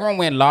up. That room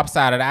went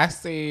lopsided.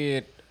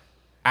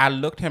 I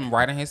looked him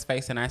right in his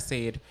face and I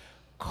said,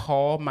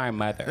 "Call my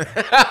mother."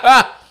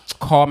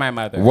 Call my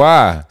mother.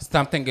 Why?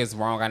 Something is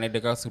wrong. I need to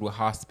go to the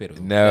hospital.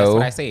 No. That's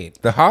what I said.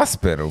 The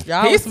hospital.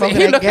 Y'all He was said, smoking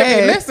he that looked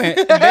at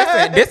me.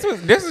 gas.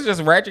 Listen. This was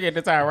just Reggie at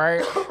the time,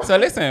 right? So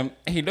listen,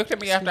 he looked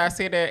at me after I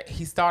said that.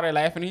 He started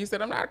laughing. He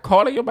said, "I'm not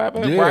calling your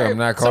mother." Yeah, right? I'm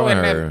not calling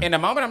her. In the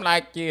moment, I'm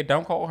like, "Yeah,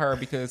 don't call her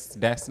because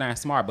that's not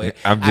smart." But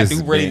I'm I just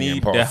do really being need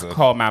impulsive. to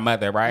call my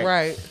mother, right?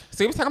 Right.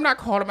 So he was like, "I'm not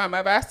calling my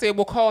mother." I said,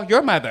 "Well, call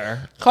your mother."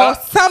 Call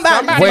somebody.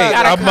 somebody Wait,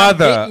 gotta a come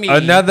mother. get me.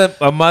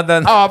 A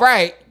mother. All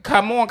right,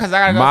 come on, because I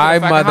gotta go My to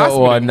the fucking mother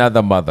hospital. or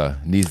another mother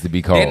needs to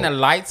be called. Then the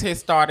lights had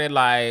started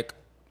like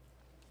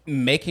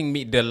making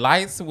me. The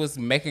lights was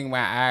making my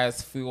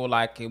eyes feel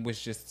like it was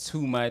just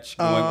too much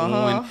going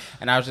on,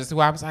 and I was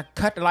like,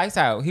 "Cut the lights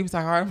out." He was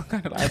like, "All right, I'm gonna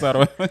cut the lights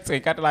out." So he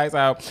cut the lights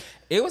out.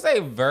 It was a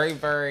very,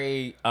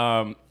 very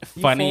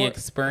funny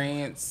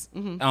experience.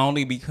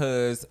 Only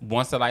because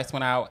once the lights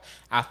went out,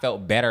 I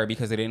felt better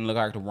because it didn't look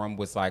like the room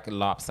was like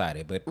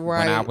lopsided. But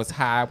when I was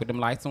high with them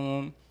lights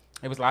on,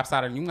 it was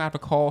lopsided. You have to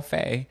call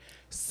Faye.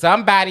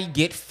 Somebody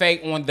get Faye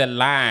on the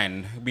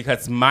line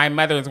because my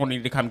mother is going to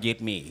need to come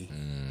get me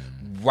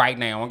right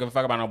now. I don't give a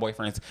fuck about no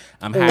boyfriends.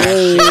 I'm high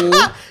as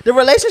shit. The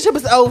relationship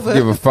is over.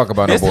 Give a fuck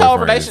about This no whole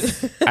boyfriends.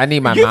 relationship. I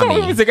need my You thought we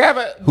was mommy.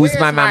 together. Who's Where's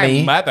my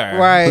mommy? mother.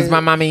 Right. Who's my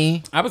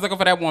mommy? I was looking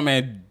for that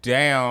woman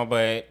down,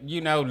 but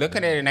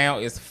looking at it now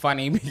is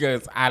funny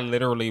because I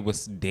literally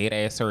was dead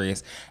ass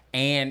serious.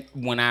 And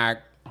when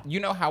you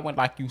know how when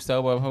like you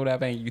sober or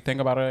whatever and you think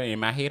about it in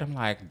my head, I'm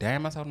like,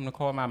 damn, I told him to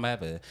call my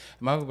mother.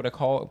 My mother would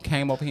have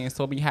came over here and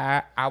saw me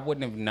high. I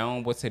wouldn't have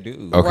known what to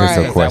do. Okay, Right.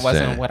 so Because question. that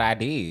wasn't what I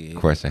did.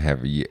 Question: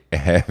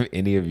 Have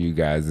any of you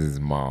guys'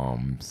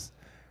 moms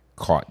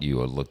caught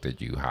you or looked at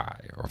you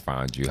high or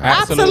found you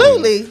high?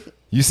 Absolutely.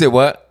 You said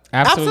what?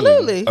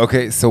 Absolutely.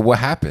 Okay, so what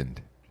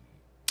happened?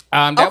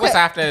 That was Okay.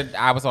 after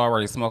I was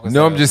already smoking. No,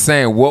 so- I'm just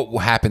saying, what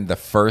happened the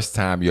first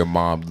time your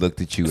mom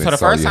looked at you and So the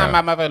saw first you time high?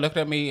 my mother looked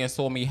at me and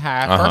saw me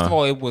high, first of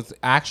all, it was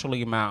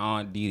actually my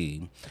aunt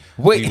Dee.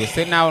 Wait, We were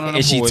sitting out on the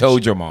and she porch.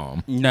 told your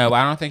mom. No,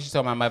 I don't think she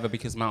told my mother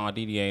because my aunt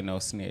Dee ain't no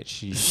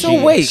snitch.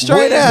 So wait, Straight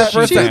what is the up.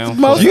 first She's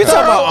time? most You talking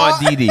thorough.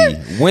 about Aunt Dee Dee?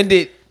 When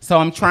did? So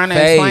I'm trying to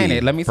Faye explain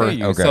it. Let me tell first-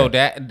 you. okay. So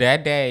that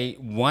day,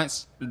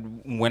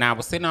 when I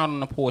was sitting out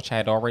on the porch, I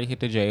had already hit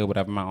the J or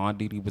whatever. My aunt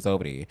Dee Dee was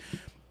over there.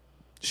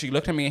 She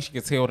looked at me and she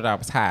could tell that I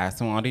was high.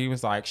 So Aunt Dee Dee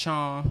was like,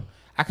 "Shawn,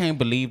 I can't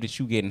believe that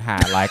you getting high.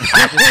 Like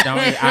I just don't.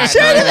 I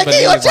don't even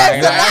believe it.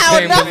 Right? Like,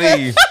 I can't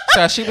believe.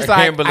 So she was I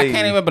like, can't believe. "I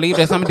can't even believe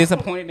this. I'm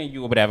disappointed in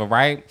you or whatever,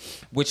 right?"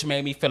 Which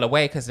made me feel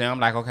away because now I'm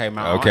like, okay,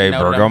 my Okay, aunt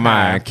know that Virgo I'm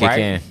high, mind kick right?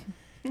 in.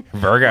 I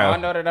Virgo.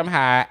 know that I'm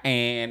high,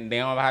 and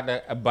then I'm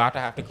about to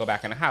have to go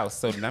back in the house.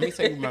 So let me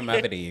tell you what my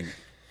mother did.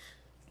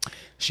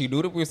 She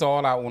knew that we was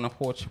all out on the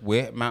porch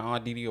with my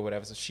aunt Dee Dee or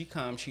whatever. So she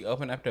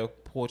opened up the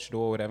porch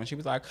door or whatever, and she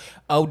was like,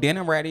 "Oh,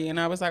 dinner ready?" And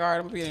I was like, "All right,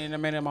 I'm gonna be in a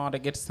minute, Mom, to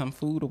get some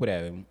food or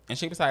whatever." And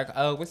she was like,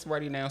 "Oh, it's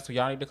ready now, so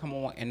y'all need to come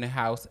on in the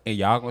house, and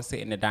y'all gonna sit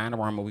in the dining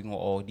room, and we gonna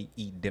all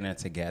eat dinner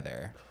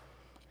together."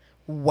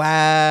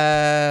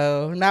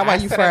 Wow. Not why I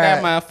you sat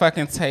at fried. that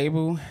motherfucking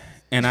table,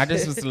 and I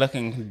just was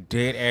looking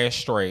dead ass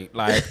straight.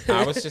 Like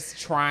I was just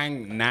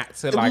trying not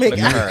to like Make look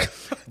at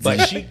her, but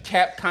she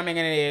kept coming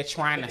in there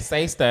trying to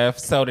say stuff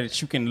so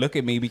that you can look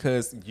at me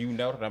because you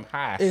know that I'm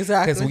high.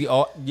 Exactly. Because we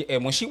all,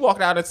 and when she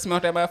walked out and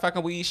smelled that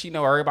motherfucking weed, she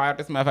know everybody at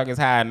this motherfucker's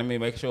high, and let me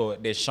make sure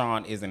that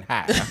Shawn isn't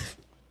high.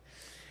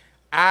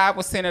 I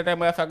was sitting at that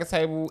motherfucking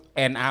table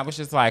and I was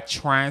just like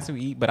trying to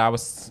eat, but I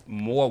was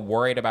more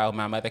worried about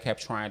my mother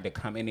kept trying to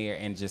come in there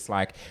and just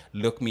like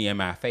look me in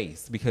my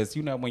face because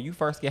when you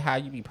first get high,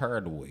 you be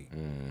paranoid.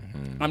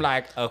 I'm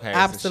like, okay,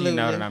 Absolutely. so she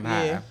know that I'm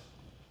high.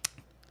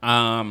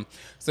 Yeah.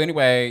 So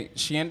anyway,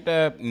 she ended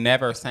up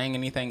never saying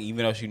anything,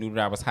 even though she knew that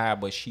I was high,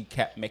 but she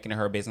kept making it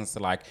her business to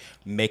like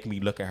make me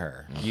look at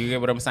her. You get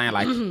what I'm saying?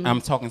 Like,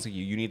 I'm talking to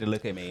you. You need to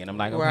look at me. And I'm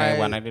like, okay, Right.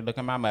 well, I need to look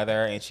at my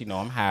mother, and she know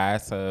I'm high,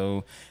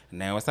 so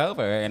now it's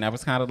over. And that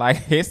was kind of like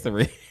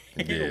history.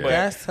 Yeah. But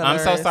That's I'm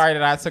so hilarious. sorry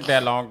that I took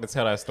that long to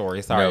tell that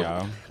story. Sorry,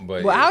 y'all.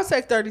 But Well, I'll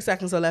take 30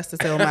 seconds or less to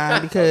tell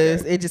mine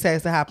because it just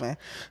has to happen.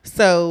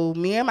 So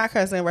me and my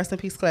cousin, rest in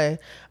peace, Clay.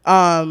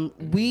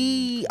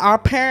 Our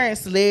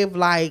parents live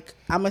like,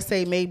 I'm gonna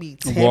say maybe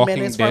 10 Walking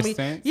minutes distance?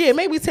 from me. Yeah,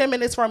 maybe 10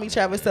 minutes from each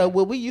other. So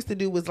what we used to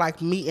do was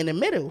like meet in the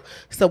middle.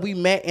 So we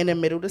met in the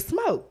middle to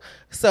smoke.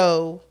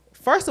 So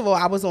first of all,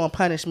 I was on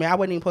punishment. I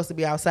wasn't even supposed to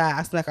be outside.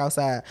 I snuck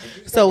outside.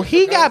 So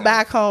he got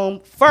back home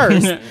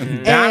first.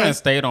 Diamond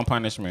stayed on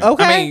punishment.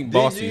 Okay. I mean,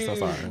 Bossy, so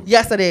sorry.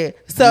 Yes, I did.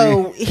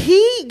 So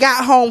he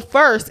got home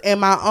first,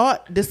 and my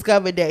aunt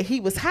discovered that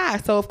he was high.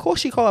 So of course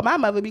she called my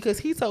mother because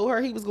he told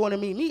her he was going to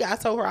meet me. I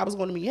told her I was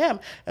going to meet him,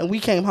 and we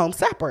came home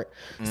separate.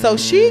 So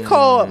she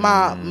called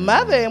my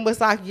mother and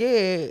was like,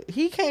 "Yeah,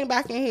 he came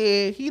back in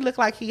here. He looked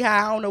like he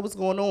high. I don't know what's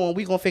going on.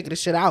 We gonna figure this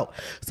shit out."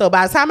 So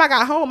by the time I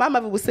got home, my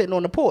mother was sitting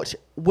on the porch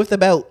with the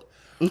belt.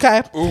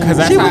 Okay, she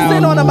was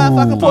sitting on the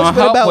motherfucking porch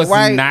with a belt, was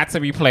right? not to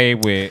be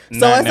played with.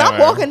 So as I'm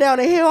walking down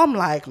the hill, I'm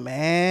like,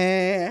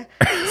 man.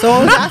 So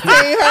as I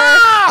seen her,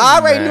 I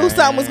already knew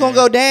something was gonna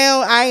go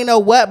down. I ain't know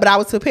what, but I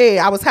was prepared.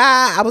 I was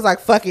high. I was like,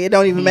 fuck it, it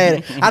don't even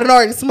matter. I done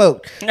already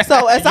smoked.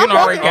 So as I'm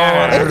walking,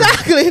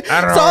 exactly.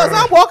 So as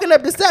I'm walking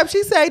up the steps,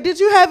 she said, "Did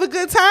you have a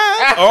good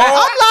time?"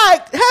 I'm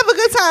like, "Have a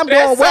good time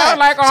doing what?"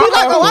 Like She's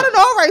like, "Oh, I done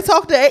already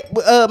talked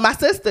to my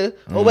sister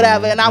or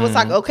whatever," and I was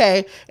like,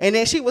 "Okay." And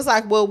then she was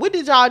like, "Well, what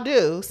did y'all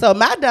do?" So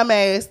my dumb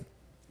ass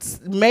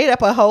made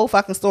up a whole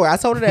fucking story. I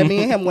told her that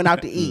me and him went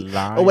out to eat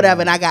or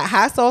whatever, and I got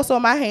hot sauce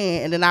on my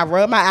hand, and then I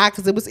rubbed my eye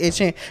because it was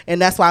itching,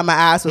 and that's why my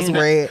eyes was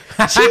red.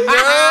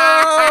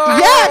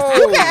 Yes,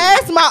 you can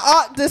ask my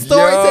aunt the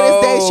story to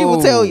this day. She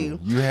will tell you.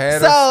 You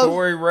had a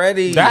story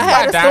ready. That's I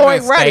had why a story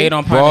Diamond ready. stayed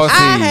on punishment.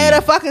 Bossy. I had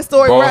a fucking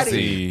story Bossy.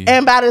 ready.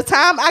 And by the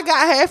time I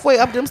got halfway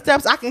up them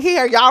steps, I can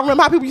hear her. Y'all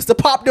remember how people used to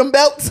pop them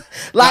belts?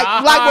 Like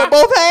with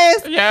both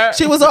hands? Yeah.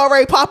 She was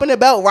already popping the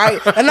belt, right?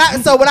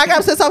 And so when I got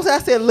up to something, I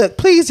said, "Look,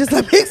 please just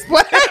let me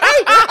explain."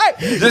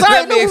 Just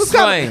let me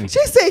explain. She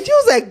said,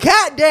 "You was a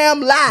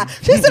goddamn lie."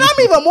 She said,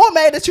 "I'm even more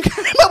mad that you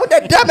came up with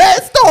that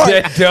dumbass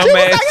story." That She was dumbass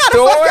like, "How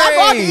the fuck y'all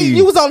gonna story. eat?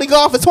 You was only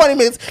gone for 20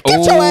 minutes.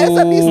 Get your ass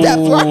up these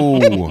steps,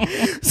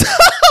 right?"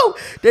 So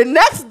the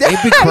next day,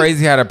 It'd be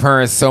crazy how the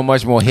parents so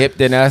much more hip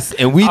than us,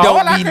 and we All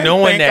don't I be can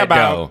knowing think that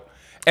about though.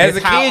 As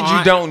is a how kid, you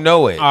Aunt- don't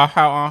know it.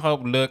 How Aunt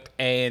Hope looked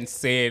and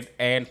said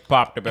and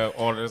popped the belt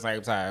all at the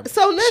same time.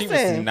 So she was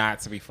listen,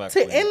 not to be fucked to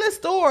with. end the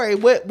story,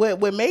 what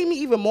made me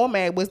even more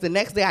mad was the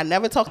next day I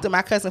never talked to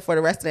my cousin for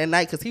the rest of the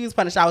night because he was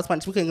punished, I was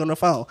punished. We couldn't go on the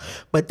phone.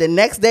 But the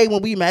next day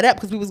when we met up,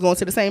 because we was going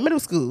to the same middle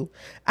school,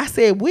 I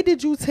said, "What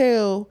did you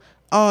tell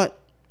Aunt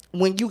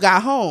when you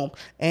got home?"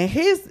 And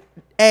his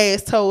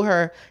ass told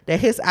her that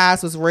his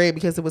eyes was red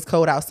because it was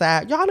cold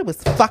outside. Y'all, it was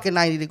fucking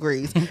 90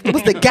 degrees. It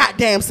was the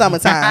goddamn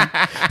summertime.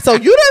 So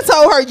you done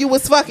told her you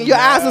was fucking, your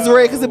eyes was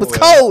red because it was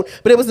cold,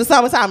 but it was the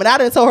summertime. And I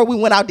done told her we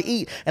went out to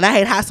eat and I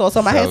had hot sauce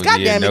on my hands. God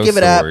damn it, no give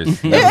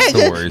stories. it up. No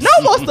stories. No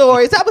more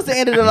stories. That was the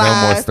end of the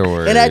line. more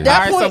stories. And at that All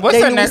right, point, so what's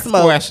they the knew next we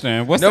smoked.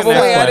 question? What's No, the but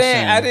next wait,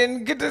 question? I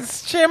didn't get to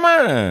share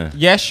mine.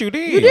 Yes, you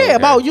did. You did. Okay.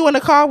 About you in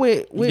the car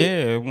with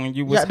Yeah, when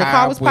you was Yeah, the high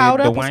car was with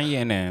piled up. Dwayne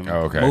and them.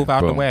 Oh, okay. Move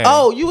out the Boom. way.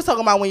 Oh, you was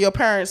talking about when your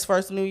parents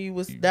first knew you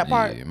was that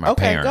part? Yeah, my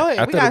Okay, parent. go I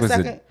ahead. We thought got it a was a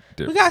second.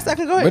 We got a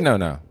second. Go ahead. But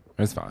no,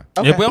 it's fine.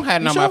 Okay. Yeah, we don't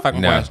have You no sure? motherfucking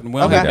No. question. We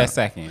don't Okay. have that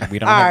second. We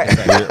don't All have right.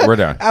 that second. We're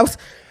done. I was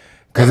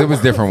Because it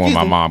was different when Excuse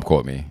my me. mom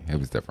caught me. It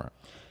was different.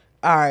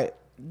 all right.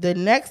 The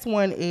next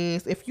one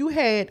is if you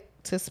had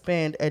to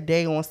spend a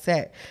day on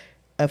set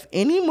of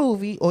any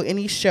movie or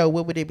any show,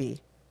 what would it be?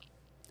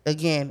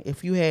 Again,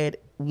 if you had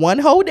one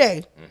whole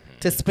day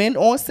to spend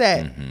on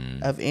set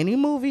of any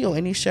movie or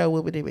any show,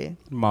 what would it be?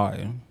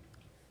 Martin.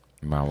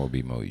 Mine will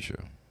be Moesha.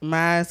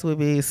 Mine would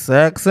be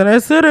Sex and the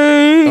City.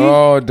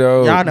 Oh,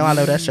 dope. Y'all know I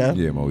love that show.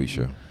 Yeah,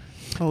 Moesha.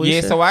 Oh,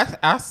 Yeah, shit. so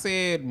I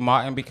said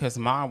Martin because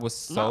Martin was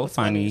so Martin was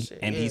funny funny as shit,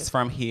 and yeah. he's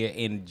from here,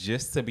 and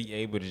just to be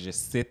able to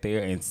just sit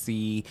there and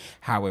see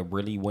how it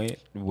really went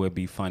would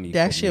be funny.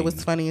 That for shit me.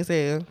 was funny as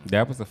hell.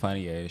 That was a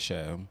funny ass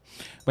show.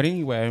 But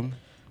anyway,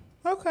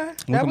 Okay,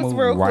 we that can was move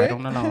real right quick.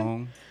 on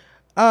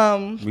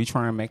along. We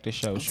try and make the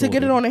show To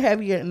get it shorter. on a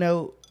heavier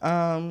note,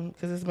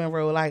 because it's been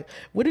real. Like,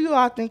 what do you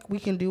all think we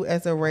can do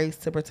as a race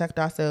to protect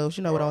ourselves?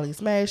 You know, with all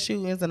these mass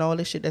shootings and all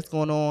this shit that's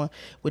going on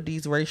with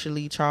these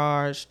racially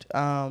charged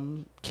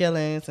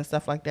killings and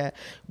stuff like that.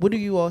 What do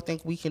you all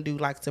think we can do,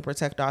 like, to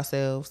protect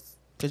ourselves?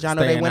 Because y'all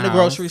know Stay they in went the to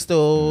grocery house.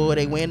 store,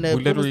 they went to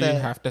We what was literally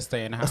that? have to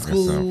stay in the A house.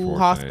 school, unfortunate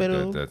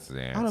hospital. that's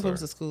the I don't know if it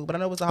was answer. a school, but I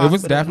know it was a hospital. It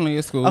was definitely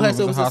a school. Okay, it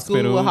so was it a was a school,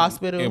 hospital. a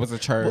hospital. It was a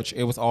church.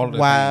 It was all of the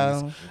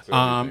Wow.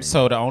 things.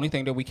 So the only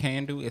thing that we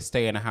can do is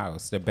stay in the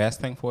house. The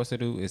best thing for us to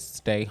do is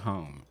stay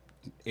home.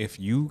 If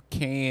you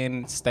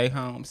can stay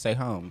home, stay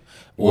home.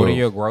 Order Well-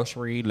 your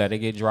grocery, let it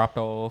get dropped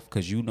off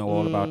because you know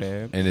all about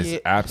that. And it's Yeah.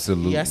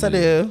 absolutely. Yes, I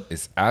do.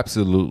 It's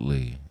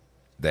absolutely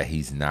that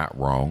he's not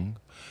wrong.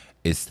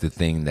 It's the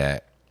thing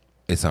that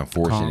it's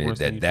unfortunate Congress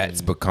that needs that's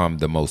to- become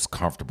the most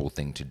comfortable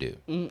thing to do.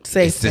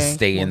 Safe It's to thing.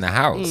 stay in the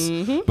house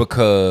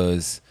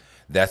because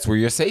that's where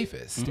you're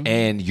safest.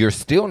 And you're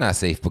still not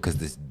safe because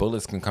the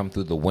bullets can come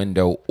through the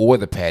window or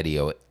the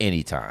patio at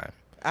any time.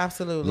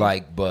 Absolutely.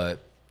 Like, but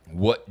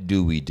what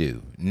do we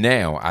do?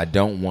 Now, I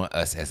don't want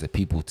us as a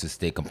people to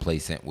stay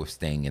complacent with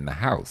staying in the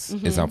house.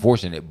 It's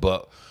unfortunate,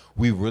 but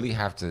we really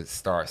have to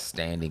start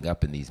standing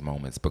up in these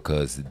moments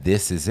because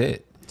this is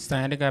it.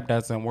 Standing up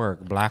doesn't work.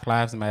 Black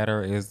Lives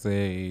Matter is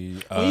a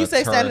when you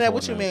say standing up,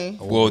 what you mean?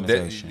 Well,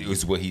 that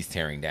is what he's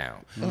tearing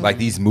down. Like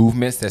these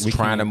movements that's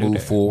trying to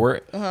move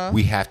forward,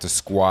 we have to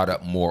squat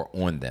up more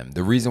on them.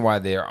 The reason why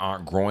they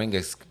aren't growing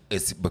is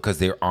because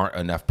there aren't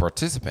enough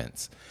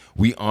participants.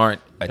 We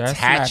aren't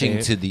attaching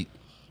to the...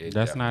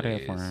 That's not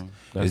it for him.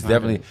 It's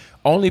definitely...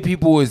 Only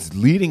people who is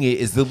leading it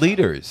is the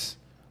leaders.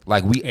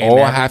 Like we all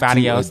have to...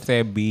 Everybody else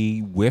said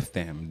be with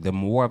them. The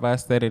more of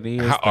us that it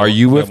is... Are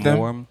you with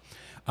them?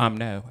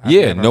 No.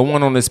 No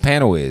one on this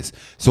panel is.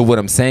 So what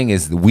I'm saying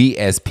is we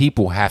as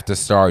people have to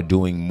start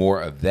doing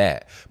more of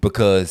that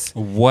because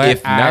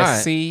if I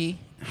see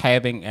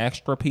having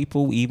extra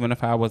people, even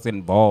if I was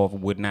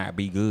involved, would not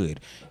be good.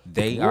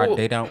 They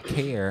don't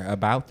care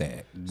about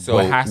that. So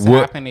what has to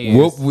happen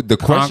is the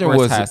question Congress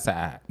was has to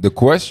act. The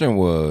question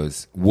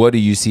was, what do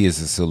you see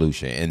as a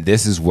solution? And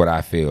this is what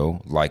I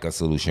feel like a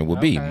solution would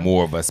be.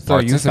 More of us So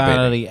you participating.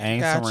 finally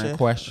answering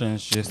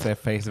questions just at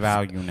face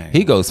value now.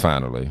 He goes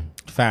finally.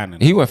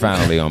 Finally. He went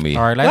finally on me.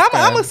 All right,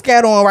 I'm gonna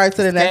scat on right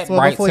to the next one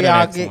right before to the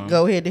y'all next one.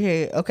 go head to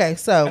head. Okay,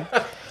 so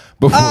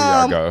Before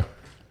y'all go.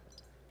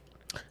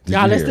 Did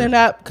y'all you hear listen her?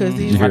 up because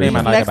these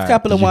next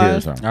couple of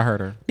ones, I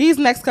heard her. these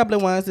next couple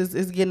of ones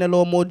is getting a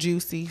little more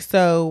juicy.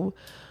 So,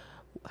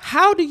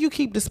 how do you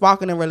keep the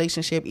spark in a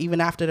relationship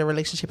even after the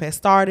relationship has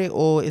started,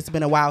 or it's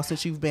been a while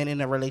since you've been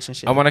in a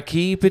relationship? I want to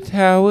keep it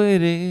how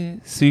it is,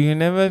 so you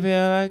never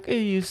feel like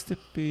it used to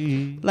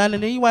be. London,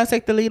 do you want to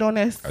take the lead on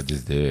this? I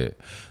just did.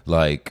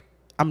 Like,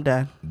 I'm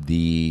done.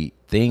 the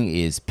thing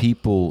is,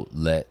 people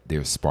let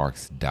their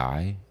sparks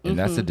die, and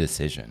that's a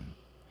decision.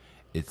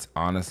 It's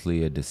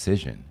honestly a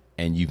decision,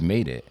 and you've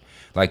made it.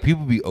 Like,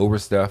 people be over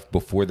stuff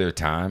before their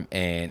time,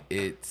 and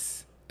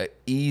it's an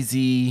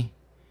easy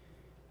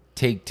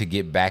take to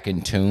get back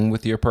in tune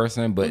with your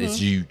person, but it's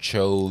you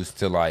chose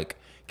to, like,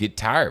 get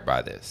tired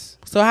by this.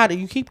 So how do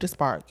you keep the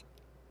spark?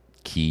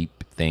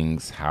 Keep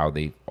things how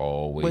they've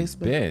always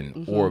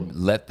been, or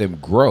let them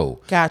grow.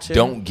 Gotcha.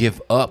 Don't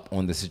give up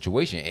on the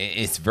situation.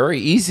 It's very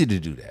easy to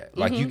do that.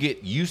 Like, you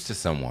get used to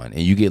someone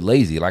and you get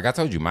lazy. Like I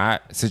told you, my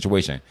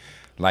situation,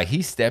 like,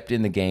 he stepped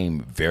in the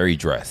game very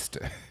dressed.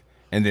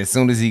 And then as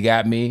soon as he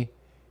got me,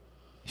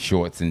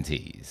 shorts and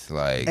tees.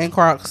 Like, And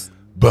Crocs.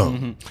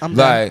 boom. I'm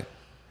Like,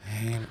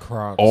 And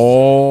Crocs.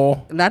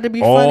 all. Not to be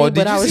funny, Did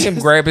but you I was see him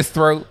just, grab his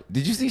throat?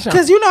 Did you see Shawn?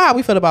 because you know how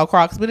we feel about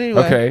Crocs. But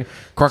anyway, Okay.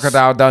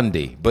 Crocodile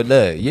Dundee. But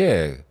look,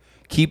 yeah.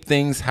 Keep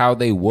things how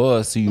they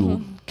was so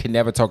you can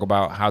never talk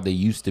about how they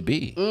used to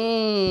be.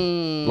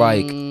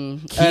 Like,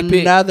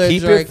 Another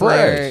keep Drake it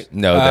fresh. lyric.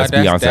 No, that's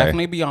Beyonce.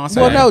 Definitely Beyonce.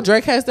 Well, no,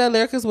 Drake has that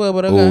lyric as well.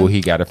 But okay. Oh,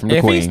 he got it from the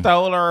If queen. he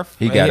stole her,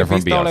 He got it from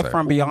if he stole Beyonce. it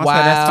from Beyonce, Wow.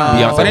 that's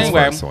fine. Beyonce But was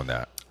anyway, first on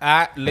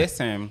that.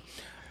 listen,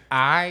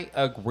 I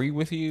agree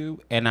with you,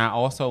 and I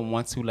also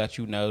want to let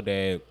you know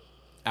that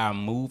I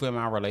move in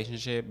my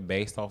relationship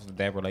based off of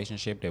that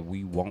relationship that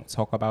we won't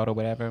talk about or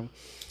whatever,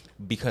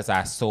 because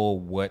I saw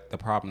what the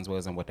problems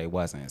was and what they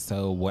wasn't.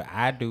 So what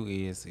I do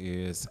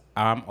is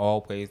I'm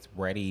always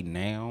ready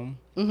now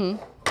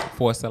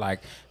for us to, like,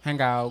 hang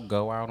out,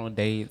 go out on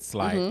dates,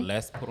 like,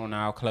 let's put on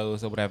our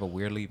clothes or whatever,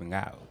 we're leaving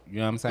out. You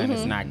know what I'm saying?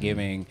 It's not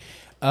giving,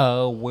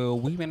 well,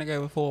 we've been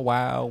together for a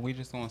while, we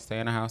just gonna stay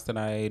in the house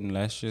tonight and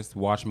let's just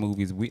watch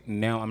movies.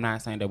 Now, I'm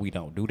not saying that we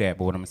don't do that,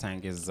 but what I'm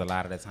saying is a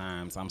lot of the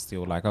times I'm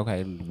still like,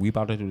 okay, we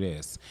about to do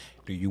this.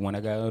 Do you want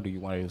to go? Do you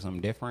want to do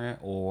something different?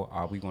 Or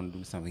are we going to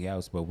do something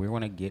else? But we're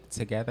going to get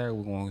together.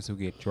 We're going to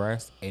get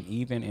dressed. And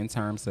even in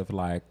terms of,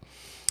 like,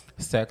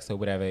 sex or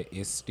whatever,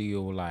 it's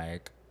still,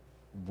 like,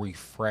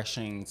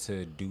 refreshing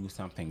to do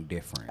something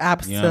different.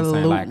 Absolutely.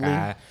 You know what I'm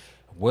saying?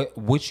 Like,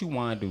 what you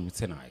want to do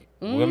tonight?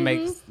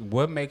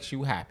 What makes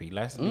you happy?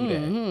 Let's do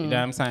that. You know what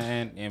I'm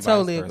saying? And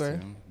Totally vice versa.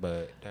 agree.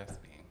 But that's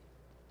me.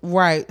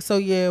 Right. So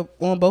yeah,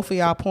 on both of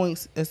y'all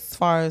points, as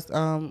far as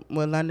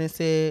what London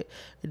said,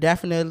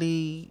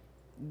 definitely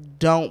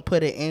don't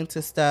put it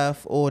into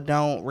stuff or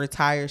don't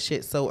retire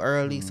shit so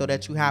early so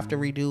that you have to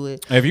redo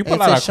it. If you pull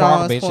And out to a Croc,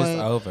 Sean's bitch, point,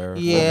 it's over.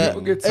 Yeah,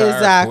 People get tired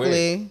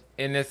exactly. quick.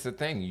 And that's the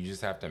thing. You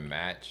just have to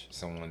match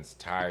someone's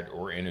tired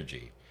or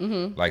energy.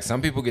 Like,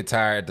 some people get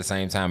tired at the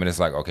same time, and it's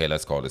like, okay,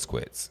 let's call this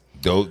quits.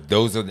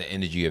 Those are the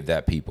energy of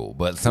that people.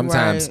 But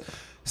sometimes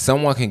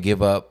someone can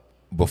give up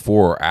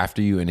before or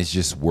after you, and it's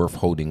just worth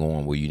holding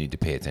on where you need to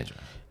pay attention.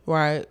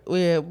 Right.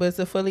 Yeah, but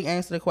to fully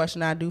answer the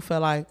question, I do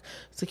feel like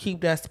to keep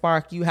that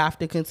spark, you have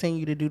to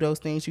continue to do those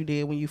things you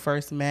did when you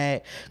first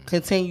met.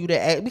 Continue to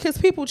act, because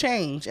people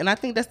change, and I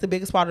think that's the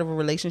biggest part of a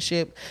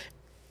relationship.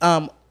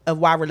 of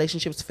why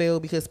relationships fail,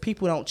 because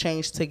people don't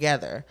change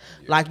together.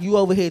 Like, you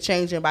over here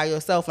changing by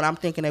yourself, and I'm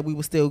thinking that we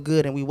were still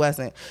good and we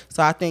wasn't.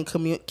 So I think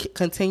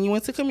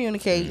continuing to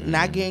communicate,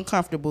 not getting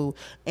comfortable,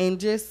 and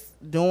just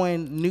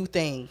doing new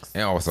things.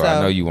 And also, I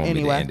know you want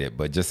me to end it,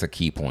 but just a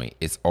key point.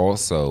 It's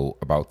also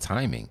about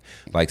timing.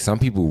 Like, some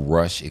people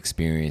rush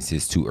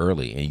experiences too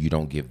early, and you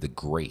don't give the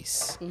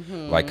grace.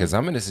 Like, because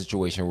I'm in a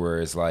situation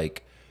where it's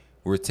like,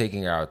 we're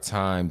taking our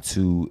time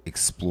to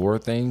explore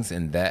things,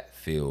 and that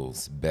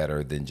feels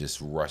better than just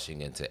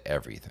rushing into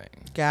everything.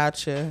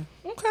 Gotcha.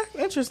 Okay,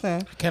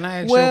 interesting. Can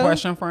I ask you a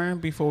question,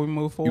 friend, before we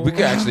move forward? We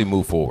can actually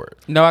move forward.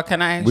 No,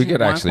 can I ask you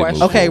one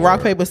question? Okay,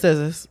 rock, paper,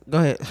 scissors. Go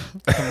ahead.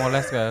 Come on,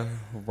 let's go.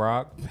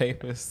 Rock,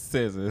 paper,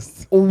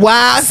 scissors.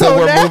 Wow. So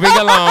we're moving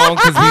along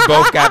because we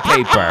both got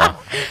paper.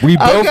 We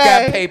both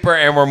got paper,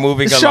 and we're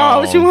moving Shawn,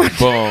 along. what you want?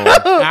 Boom.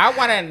 I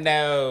want to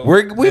know.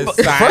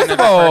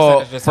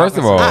 First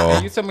of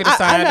all, you told me to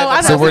sign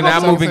it. So we're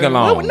not moving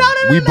along. No.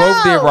 We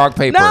both did rock,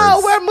 paper.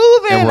 No, we're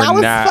moving. And we're I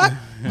was not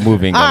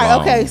moving all along.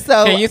 right, okay,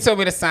 so. Can you tell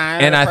me to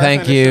sign? And I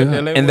thank you.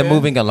 And the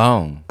moving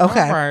along.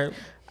 Okay. All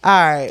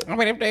right. I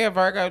mean, if they a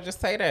Virgo, just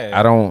say that.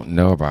 I don't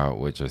know about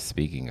what you're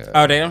speaking of.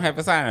 Oh, they don't have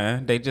a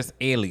sign. They just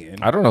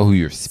alien. I don't know who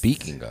you're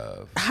speaking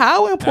of.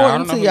 How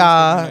important to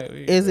y'all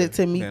is it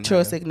to meet your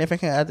No.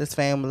 significant other's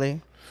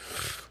family?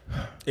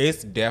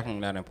 It's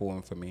definitely not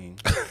important for me.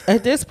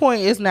 At this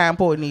point, it's not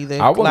important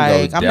either. I wouldn't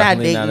Like, go I'm not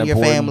definitely dating not your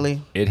important.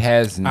 family. It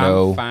has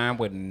no. I'm fine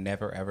with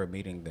never ever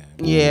meeting them.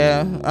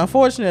 Yeah,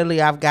 unfortunately,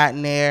 I've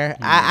gotten there.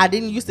 I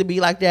didn't used to be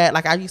like that.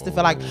 Like, I used to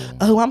feel like,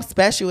 oh, I'm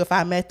special if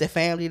I met the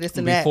family, this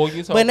and Before that.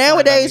 you told But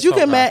nowadays, you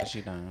can met.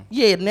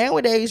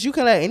 nowadays you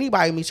can let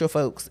anybody meet your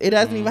folks. It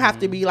doesn't even have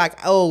to be like,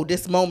 oh,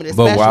 this moment is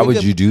But special. why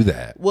would you do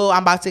that? Well,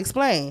 I'm about to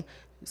explain.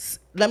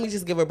 Let me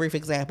just give a brief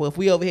example. If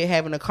we over here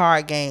having a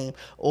card game,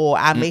 or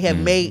I may have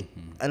made,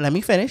 let me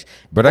finish.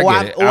 But I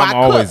get it. I'm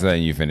always cook,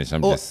 letting you finish.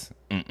 I'm just.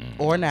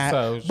 or not.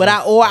 So But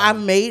I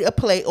made a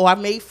plate, or I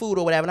made food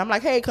or whatever, and I'm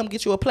like, hey, come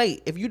get you a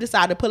plate. If you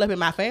decide to pull up in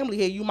my family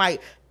here, you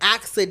might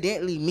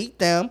accidentally meet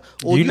them,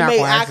 or you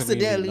may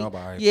accidentally,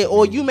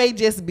 or you may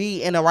just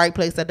be in the right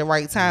place at the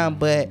right time.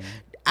 But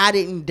I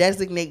didn't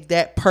designate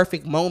that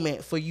perfect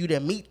moment for you to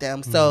meet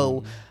them,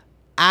 so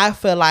I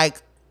feel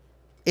like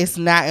it's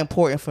not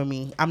important for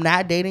me. I'm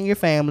not dating your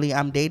family.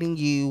 I'm dating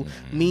you.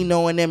 Me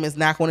knowing them is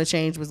not going to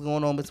change what's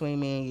going on between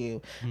me and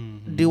you.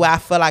 Do I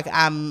feel like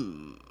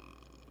I'm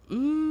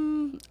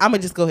gonna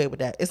just go ahead with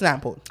that. It's not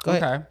important. Go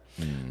ahead.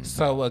 Okay.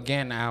 So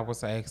again, I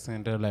was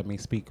asking to let me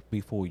speak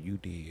before you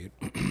did.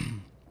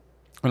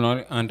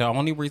 And the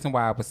only reason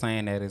why I was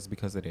saying that is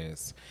because of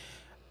this.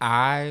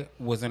 I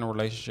was in a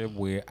relationship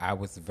where I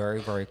was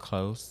very, very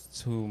close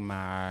to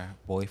my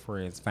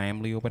boyfriend's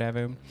family or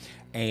whatever.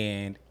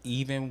 And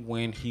even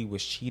when he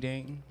was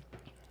cheating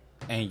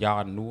and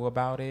y'all knew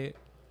about it,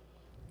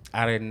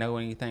 I didn't know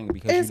anything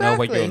because you know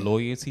where your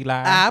loyalty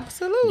lies.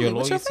 Absolutely. Your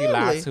loyalty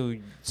lies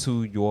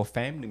to your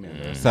family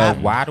members. So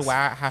why do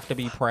I have to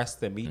be pressed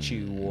to meet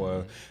you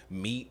or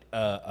meet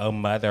a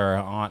mother,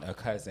 an aunt, a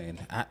cousin?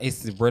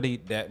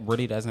 That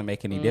really doesn't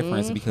make any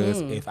difference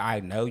because if I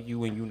know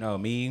you and you know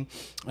me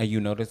and you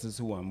know this is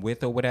who I'm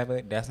with or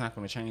whatever, that's not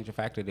going to change the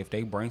fact that if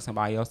they bring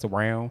somebody else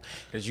around,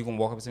 that you can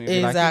walk up to me and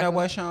be like, you know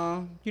what,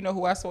 Shawn? You know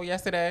who I saw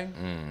yesterday?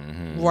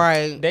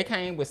 Right. They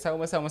came with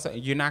so and so and so.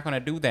 You're not going to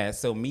do that.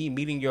 So me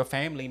meeting your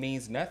family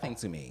means nothing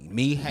to me.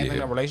 Me having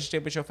a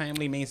relationship with your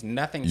family means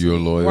nothing to me. Your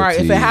loyalty. Right.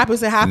 If it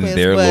happens, it happens.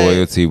 Their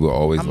loyalty will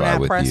always lie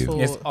with you.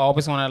 It's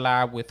always going to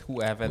lie with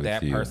whoever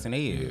that you. person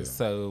is. Yeah.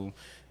 So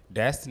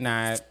that's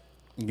not,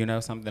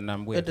 something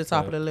I'm with. At the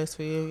top of the list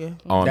for you,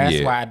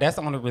 That's why. That's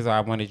the only reason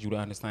I wanted you to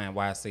understand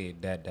why I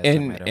said that.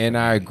 And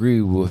I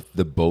agree with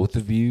the both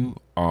of you.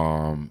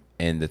 And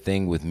the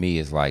thing with me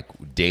is like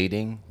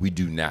dating, we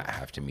do not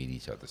have to meet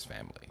each other's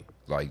family.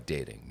 Like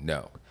dating,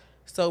 no.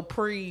 So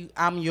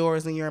I'm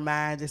yours and you're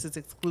mine. This is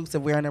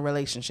exclusive. We're in a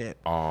relationship.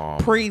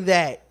 Pre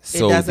that, it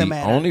doesn't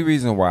matter. The only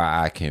reason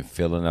why I can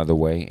feel another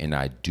way, and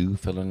I do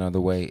feel another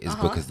way, is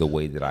because the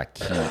way that I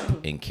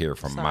keep and care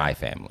for my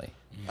family.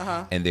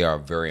 And they are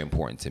very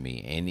important to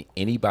me. And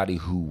anybody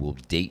who will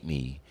date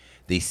me,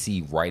 they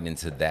see right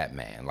into that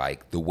man.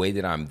 Like the way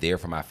that I'm there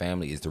for my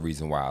family is the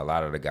reason why a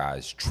lot of the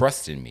guys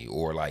trust in me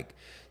or like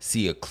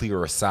see a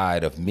clearer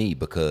side of me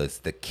because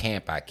the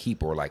camp I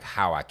keep or like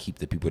how I keep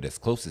the people that's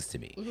closest to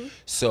me.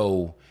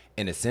 So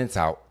in a sense,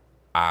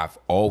 I've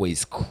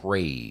always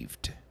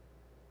craved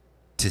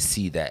to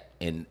see that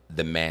in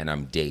the man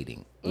I'm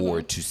dating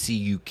or to see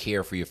you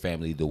care for your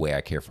family the way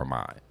I care for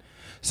mine.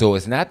 So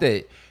it's not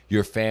that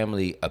your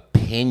family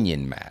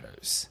opinion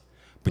matters,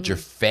 but your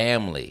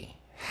family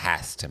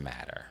has to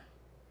matter.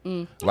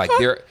 Like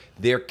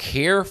their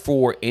care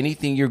for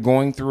anything you're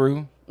going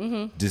through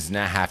does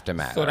not have to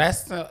matter. So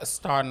that's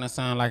starting to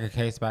sound like a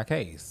case by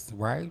case,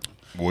 right?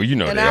 Well, you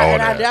know and they I, all and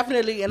that. I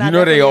definitely, and you I know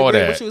definitely they all agree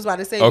that. what you was about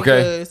to say Okay,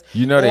 because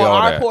you know they on all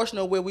our that. portion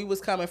of where we was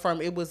coming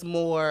from, it was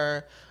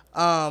more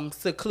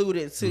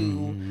secluded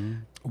to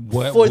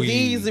What for we-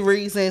 these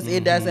reasons.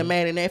 It doesn't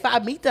matter. And if I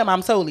meet them,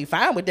 I'm totally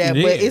fine with that.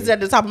 Yeah. But is it at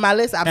the top of my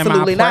list? Am I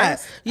Absolutely not.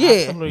 pressed? Yeah.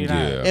 Absolutely not.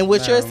 Yeah. And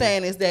what you're No.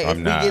 saying is that I'm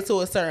if not. we get to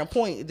a certain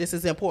point, this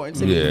is important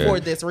to me for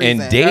this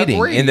reason. And dating,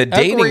 Agreed. in the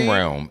dating Agreed.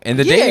 realm, in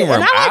the Yeah, dating and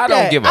realm, I like I don't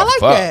that. give a I like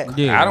fuck. that.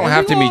 Yeah. I don't And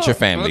have we to meet gonna- your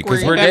family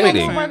because Agreed. we're That makes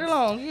dating. sense. Right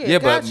along. Yeah, Yeah,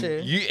 but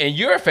gotcha.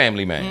 you're a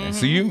family man,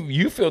 so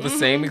you feel the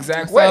same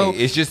exact So- way.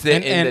 It's just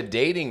that in and- the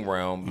dating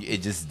realm,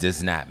 it just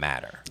does not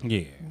matter.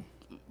 Yeah.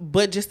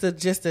 But just a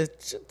teeny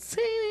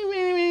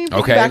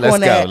Okay, piggyback let's on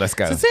go, that. let's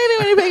go. So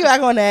teeny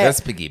piggyback on that.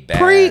 Let's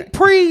piggyback.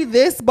 Pre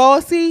this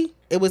Bossy,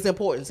 it was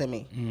important to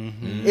me.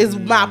 Is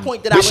my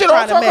point that I We was should all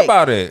trying to talk make.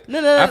 about it.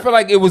 No. I feel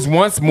like it was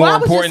once more Well, I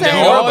was just important than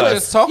saying- all We of all us.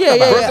 just talked Yeah, about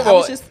yeah, it. First yeah. of I all,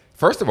 was just-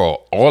 first of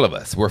all of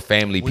us, we're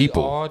family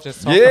people. all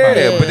just talked yeah, about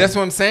it. but that's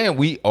what I'm saying.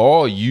 We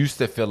all used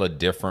to feel a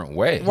different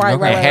way. Right,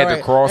 and right, had right.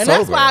 to cross and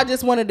that's over. why I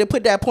just wanted to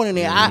put that point in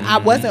there. I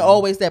wasn't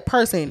always that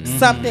person.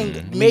 Something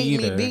made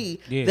me either. be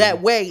Yeah.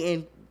 that way,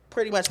 and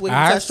pretty much what you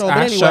I touched on. But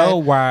I anyway, show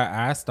why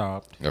I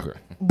stopped. Okay.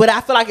 but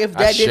I feel like if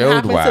I that didn't showed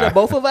happen why. to the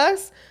both of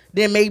us,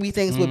 then maybe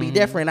things would be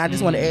different. I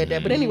just want to add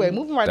that. But anyway,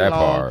 moving right That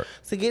along part.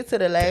 to get to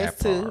the last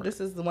That two. part.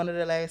 This is one of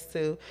the last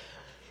two.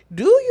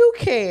 Do you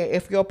care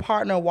if your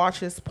partner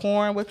watches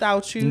porn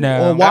without you,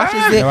 No. or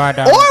watches it, No, I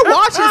don't. or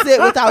watches it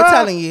without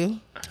telling you?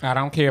 I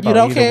don't care You about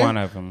don't either care. one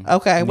of them.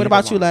 Okay. What Neither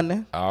about you, one.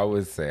 London? I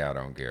would say I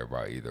don't care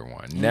about either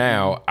one.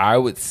 Now, I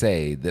would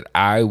say that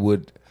I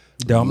would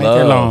Don't make it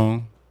love-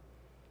 long.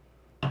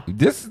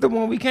 This is the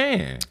one we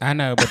can. I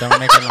know, but don't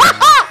make it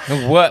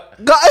long.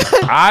 What? Go.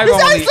 I He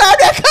said only he slapped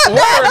that cup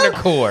order in down. the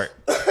court.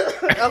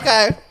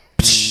 Okay.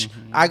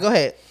 All right, go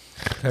ahead.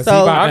 Cause So-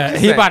 he about I'm to, just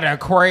he saying- about to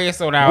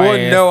crash on our Well,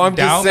 ass. no, I'm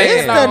just Don't saying. make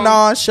It's it the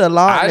long.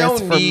 nonchalantness I don't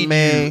for need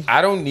me. you.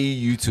 I don't need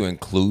you to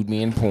include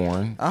me in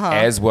porn,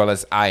 as well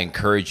as I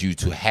encourage you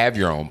to have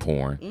your own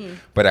porn.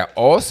 But I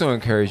also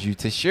encourage you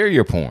to share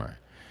your porn,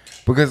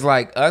 because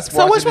like us.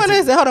 So which watching one the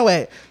is it? Hold on,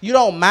 wait. You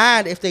don't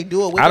mind if they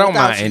do it with I you don't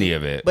without mind you, any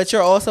of it. but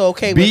you're also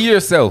okay Be with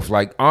yourself.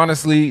 Like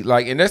honestly,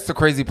 like, and that's the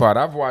crazy part.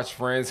 I've watched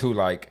friends who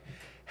like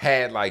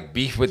had like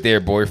beef with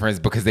their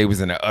boyfriends because they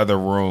was in the other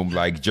room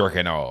like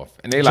jerking off,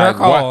 and they like,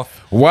 Jerk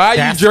off. why are you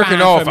That's jerking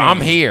fine off? for me.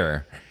 I'm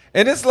here.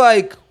 And it's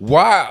like,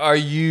 why are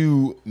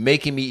you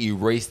making me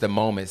erase the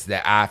moments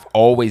that I've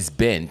always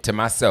been to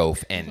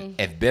myself and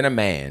have been a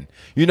man?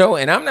 You know,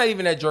 and I'm not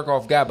even that jerk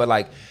off guy, but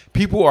like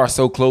people are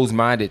so close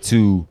minded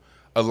to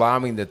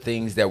allowing the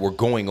things that were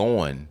going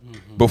on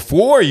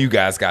before you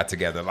guys got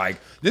together. Like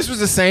this was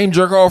the same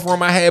jerk off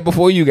room I had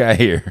before you got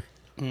here.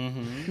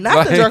 not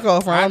like- the jerk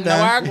off from I I'm know,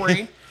 I done.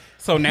 agree.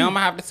 So now I'm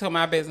gonna have to tell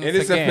my business It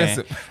is again.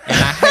 offensive. And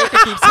I hate to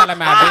keep telling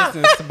my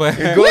business, but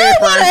Go We ahead,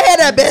 want to friend. hear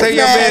that Say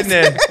your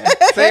business.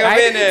 business. Say your I hate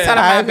to keep business.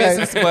 telling my Okay.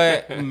 business,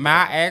 but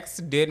my ex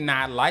did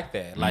not like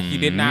that. Like he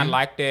did not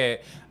like that.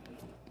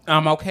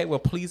 I'm okay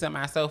with pleasing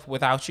myself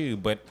without you,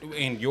 but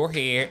in your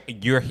head,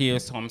 you're here,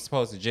 so I'm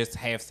supposed to just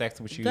have sex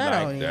with you. That like,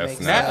 don't even That's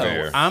make not sense. no,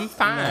 fair. I'm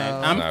fine.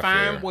 No. I'm Not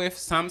fine fair. with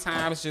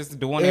sometimes just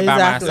doing it by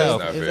Exactly.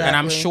 myself. That's not fair. And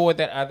I'm Exactly. sure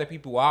that other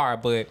people are,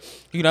 but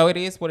you know, it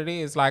is what it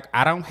is. Like,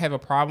 I don't have a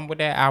problem with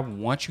that. I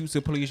want you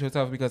to please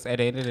yourself because at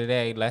the end of the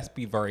day, let's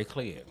be very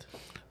clear.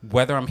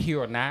 Whether I'm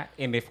here or not,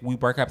 and if we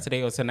break up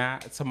today or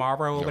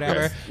tomorrow or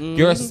whatever,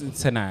 you're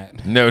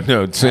tonight. No,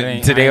 didn't- today I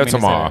or didn't mean to say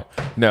tomorrow.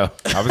 No,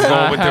 I was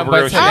going with the But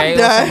real today shit. or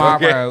done.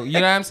 tomorrow, you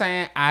know what I'm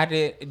saying?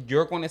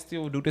 You're going to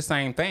still do the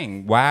same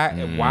thing.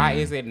 Why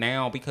is it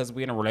now because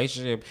we're in a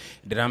relationship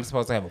that I'm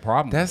supposed to have a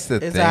problem? That's the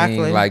Exactly.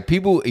 thing. Like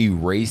people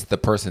erase the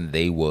person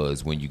they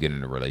was when you get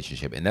in a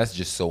relationship, and that's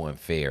just so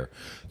unfair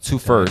to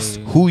first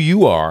who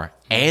you are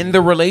and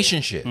the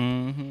relationship.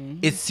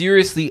 It's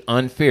seriously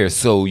unfair.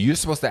 So you're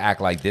supposed to act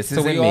like this so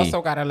isn't we me.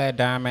 also gotta let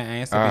Diamond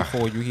answer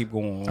before you keep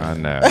going. I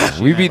know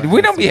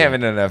we don't be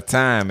having enough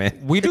time, man.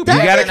 We do. We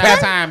gotta cap cap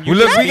time. Well,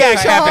 look, we gotta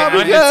cap it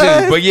under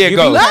because two. But yeah, you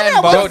go. be letting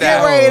Go both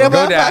down. get ready to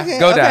Go down. motherfucking-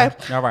 Go down.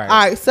 okay. All right. All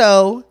right,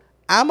 so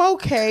I'm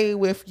okay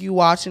with you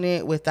watching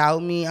it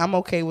without me. I'm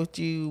okay with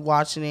you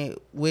watching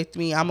it with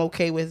me. I'm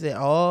okay with it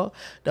all.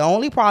 The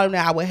only problem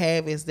that I would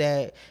have is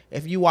that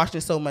if you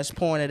watching so much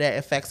porn that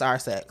affects our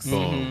sex.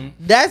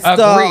 That's the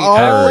Agreed.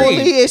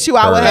 only Agreed. issue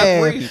I would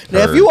have. Agreed. Now,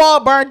 if you all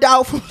burned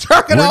out from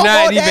jerking We're off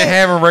not all even day,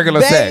 having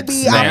regular sex.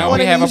 baby, Now I'm we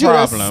gonna have need a you to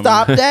problem.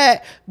 stop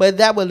that. But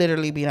that would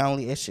literally be the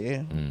only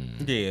issue.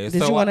 Yeah. Did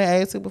you want to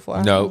add to before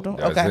I No, moved on?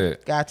 that's Okay,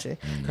 it. gotcha.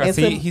 Because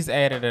And he's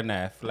added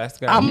enough. Let's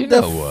go. I'm You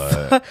the know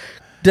what?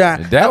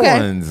 done. That Okay.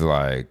 one's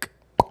like.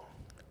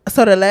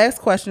 So the last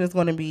question is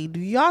going to be: do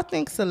y'all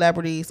think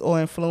celebrities or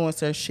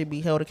influencers should be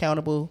held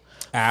accountable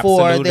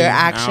for their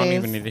I don't even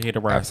actions? need to hear the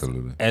rest.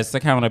 Absolutely. It's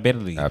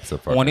accountability.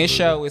 Absolutely. On this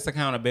show, it's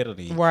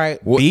accountability.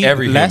 Right. Well,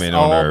 every let's human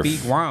on all earth. be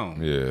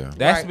grown. Yeah.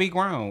 Let's Right. be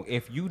grown.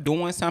 If you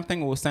doing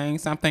something or saying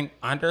something,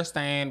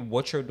 understand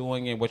what you're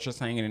doing and what you're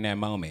saying in that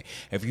moment.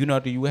 If you know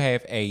that you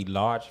have a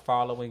large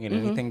following and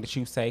anything that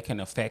you say can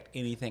affect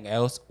anything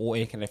else or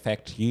it can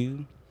affect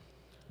you,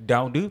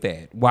 don't do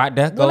that. Why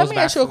that Well, goes let me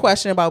back ask you a to-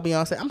 question about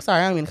Beyonce. I'm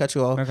sorry, I don't mean to cut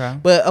you off. Okay.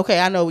 But okay,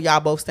 I know y'all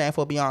both stand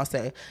for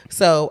Beyonce.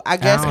 So I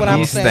guess don't what know I'm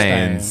He who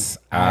saying. stands.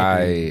 I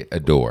I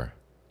adore.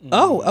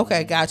 Oh,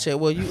 okay, gotcha.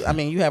 Well, you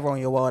have her on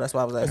your wall. That's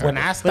why I was asking. When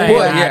I But stay,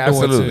 anyway, I do it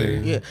absolutely.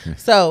 too. yeah.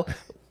 So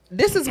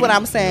this is what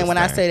I'm saying when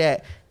I say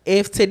that.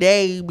 If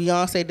today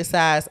Beyonce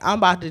decides I'm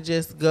about to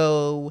just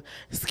go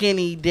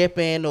skinny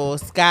dipping or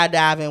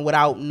skydiving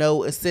without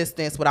no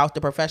assistance, without the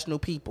professional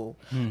people,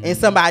 and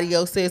somebody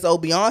else says, "Oh,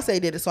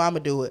 Beyonce did it, so I'm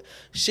gonna do it,"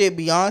 should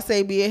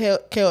Beyonce be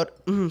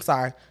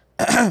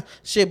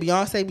should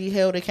Beyonce be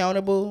held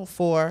accountable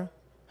for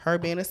her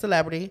being a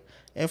celebrity,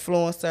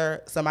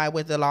 influencer, somebody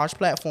with a large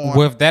platform?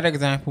 With that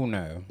example,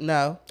 no.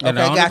 No. And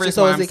the Okay, only gotcha. reason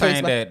So why is I'm it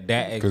saying case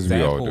that 'Cause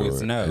we all example do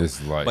is it. no.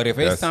 It's like, But if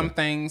it's that's some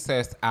things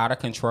that's out of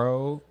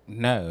control,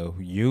 no.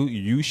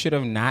 You should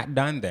have not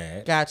done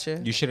that.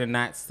 Gotcha. You should have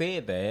not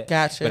said that.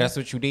 Gotcha. But that's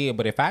what you did.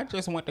 But if I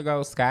just went to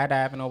go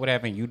skydiving or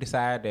whatever, and you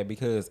decide that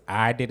because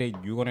I did it,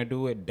 you're gonna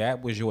do it,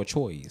 that was your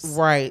choice.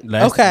 Right.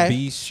 Let's Okay.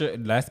 be sure.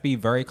 Let's be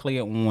very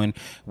clear on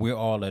we're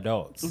all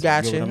adults.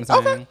 Gotcha. You know what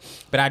I'm saying? Okay.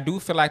 But I do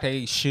feel like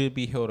they should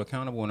be held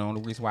accountable, and the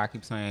only reason why I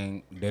keep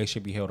saying they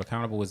should be held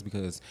accountable is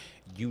because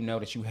you know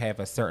that you have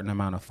a certain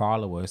amount of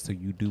followers, so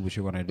you do what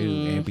you're gonna do.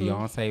 And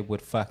Beyonce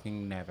would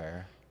fucking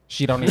never.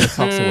 She don't even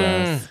talk to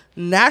us.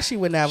 Now she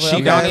would never. She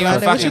Okay, don't even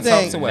London, what you fucking talk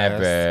think? to us.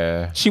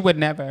 Never. She would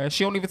never.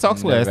 She don't even talk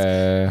to us.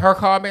 Never. Her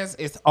comments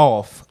is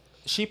off.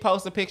 She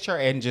posts a picture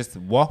and just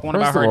walk on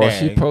First about her of all, day.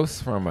 she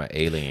posts from an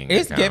alien.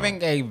 It's account.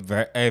 giving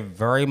a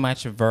very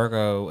much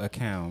Virgo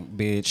account,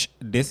 bitch.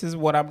 This is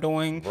what I'm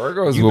doing.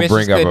 Virgos You will bitches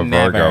bring up could a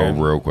Virgo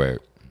never. real quick.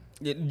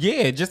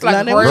 Yeah, just like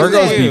London, Aquarius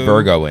Virgos be do.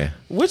 Virgoing.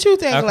 What you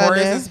think, London?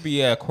 Aquarius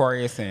be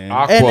Aquarius and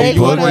Aqua And they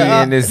boogie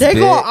gonna in this they bitch.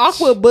 gonna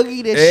aqua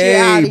boogie this shit Hey,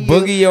 out of you.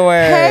 boogie your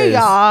ass. Hey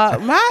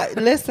y'all,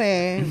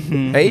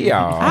 listen. Hey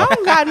y'all. I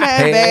don't got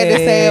nothing bad to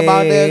say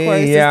about the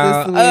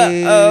Aquarius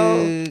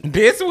this week.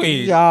 this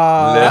week.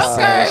 Y'all. Listen,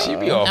 Okay. she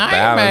be off I ain't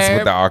balance mad.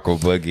 with the aqua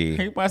boogie.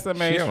 He must have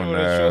made She sure don't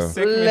that your know.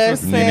 sickness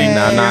was Listen. getting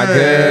Not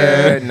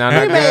good. Not He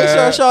good. made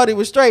sure Shorty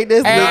was straight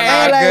this week Hey, and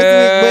not last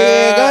week, but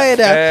yeah, go ahead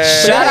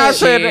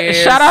now.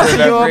 Shout out to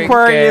your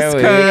Aquarius,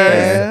 cuz.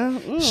 Yeah.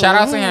 Shout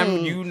out to him.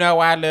 You know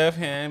I love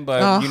him,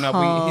 but you know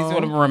he's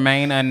gonna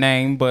remain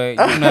unnamed. But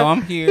you know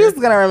I'm here. He's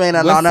gonna remain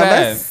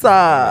anonymous.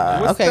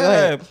 What's Okay, go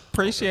ahead. up?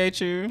 Appreciate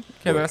you,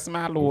 cause that's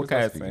my little What was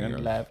I cousin. speaking of?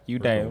 Love you,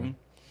 damn.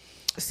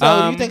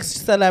 So you think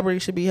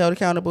celebrities should be held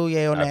accountable?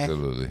 Yeah or nay?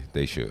 Absolutely,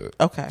 they should.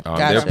 Okay, Their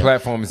gotcha.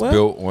 platform is Well-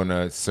 built on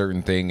a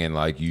certain thing, and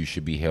like you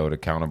should be held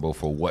accountable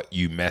for what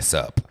you mess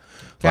up.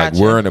 Like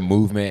Gotcha. we're in a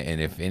movement,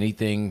 and if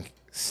anything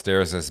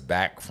stares us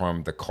back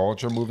from the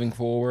culture moving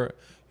forward,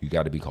 you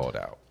got to be called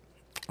out.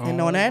 And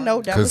on that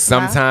note, that Because was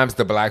my- sometimes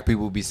the black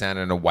people be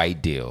signing the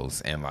white deals,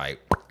 and like,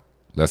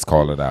 let's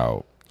call it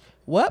out.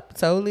 Whoop,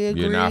 totally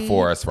agree. You're not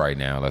for us right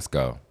now. Let's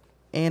go.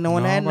 And on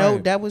All that right.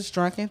 note, that was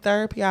Drunken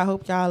Therapy. I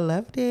hope y'all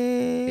loved it.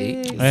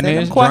 And Send them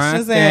it's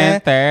questions drunken in.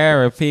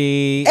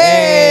 therapy.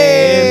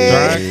 Hey.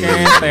 Drunken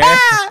therapy.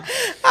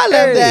 I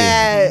love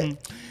that.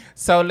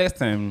 So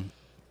listen,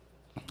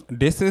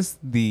 this is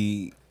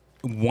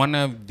one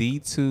of the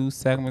two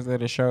segments of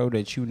the show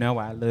that you know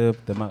I love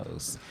the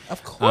most.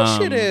 Of course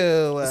you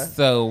do.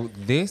 So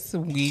this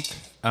week,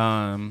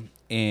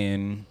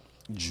 in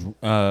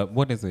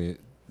what is it?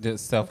 The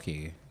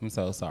self-care. I'm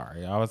so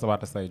sorry. I was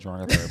about to say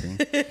drunk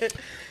therapy.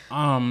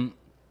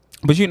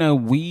 But you know,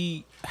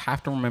 we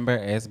have to remember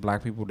as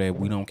black people that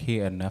we don't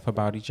care enough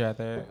about each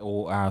other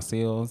or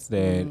ourselves,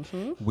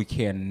 that we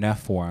care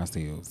enough for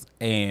ourselves.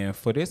 And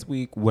for this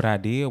week, what I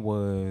did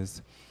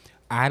was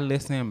I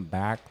listened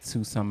back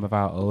to some of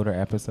our older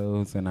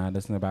episodes, and I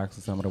listened back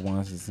to some of the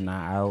ones that's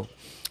not out.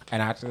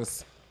 And I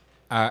just,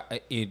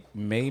 it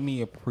made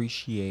me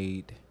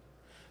appreciate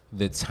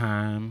the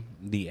time,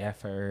 the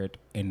effort,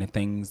 and the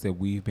things that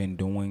we've been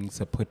doing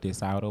to put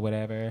this out or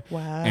whatever.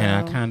 Wow.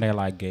 And I kind of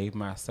like gave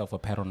myself a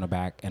pat on the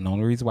back. And the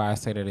only reason why I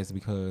say that is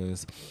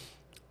because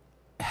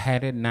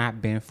had it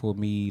not been for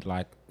me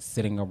like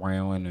sitting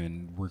around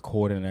and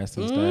recording us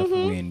and stuff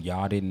when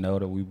y'all didn't know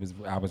that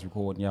I was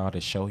recording y'all to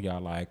show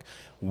y'all like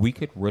we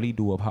could really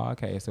do a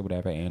podcast or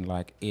whatever, and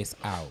like it's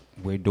out.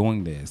 We're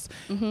doing this.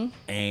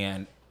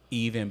 And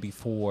even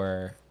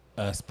before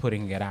us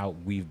putting it out,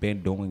 we've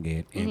been doing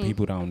it, and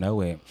people don't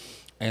know it.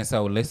 And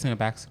so listening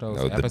back to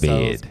those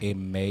episodes, it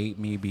made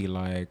me be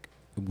like,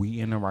 we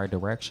in the right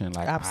direction.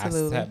 Like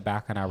Absolutely. I sat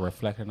back and I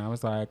reflected, and I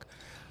was like,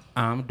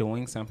 I'm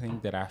doing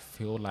something that I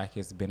feel like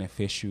is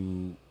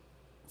beneficial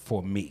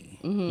for me.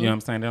 You know what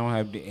I'm saying? They don't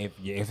have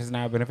if it's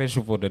not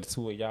beneficial for the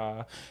two of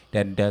y'all,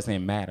 that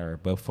doesn't matter.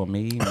 But for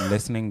me,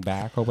 listening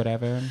back or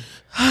whatever,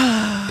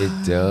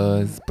 It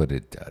does, but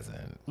it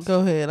doesn't.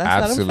 Go ahead. Let's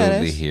Absolutely let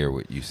him finish. hear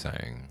what you're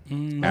saying.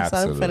 Let's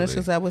let him finish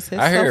because that was his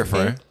I hear it,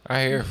 self-care. friend.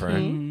 I hear it,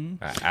 friend.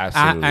 I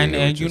absolutely hear and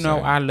what you you're know,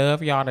 saying. I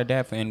love y'all to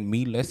death, and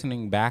me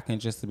listening back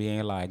and just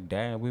being like,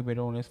 damn, we've been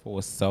doing this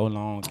for so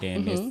long,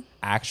 and it's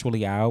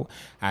actually out.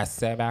 I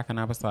sat back and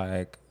I was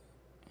like,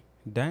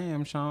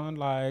 damn, Shawn,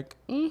 like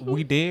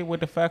we did what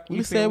the fuck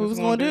we said we was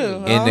gonna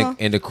do.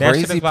 And the That shit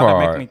is crazy about to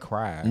part, make me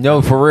cry.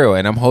 no, for real.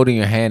 And I'm holding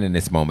your hand in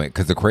this moment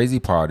because the crazy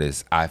part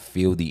is I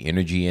feel the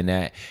energy in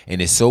that,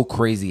 and it's so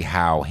crazy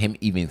how him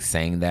even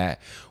saying that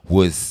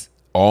was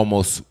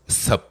almost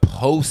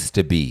supposed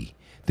to be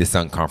this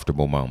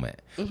uncomfortable moment,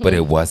 but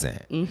it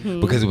wasn't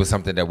because it was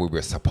something that we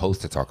were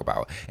supposed to talk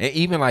about. And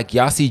even like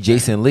y'all see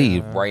Jason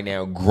Lee right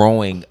now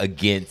growing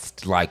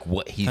against like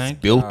what he's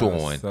built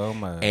on, so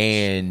much.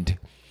 And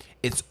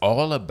it's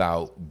all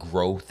about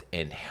growth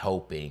and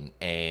helping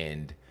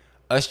and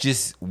us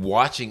just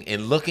watching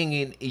and looking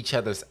in each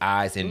other's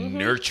eyes and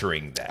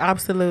nurturing that.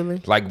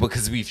 Absolutely. Like,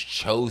 because we've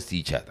chose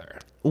each other.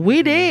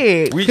 We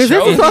did. We Because this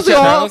is chose supposed to each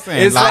go. other.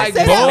 It's I like,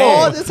 say that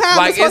all the boom. time.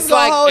 Like, it's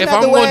like, if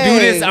I'm going to do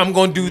this, I'm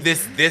going to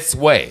do this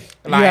way.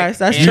 Like, Yes,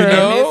 that's and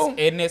true.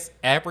 it's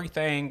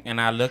everything, and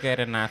I look at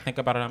it and I think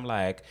about it. I'm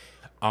like,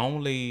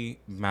 only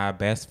my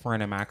best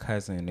friend and my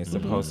cousin is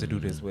supposed to do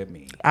this with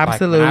me.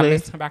 Absolutely. Like, when I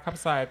listen back, I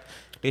was like,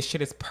 this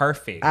shit is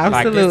perfect.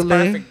 Absolutely.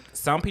 Like, it's perfect.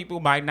 Some people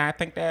might not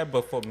think that,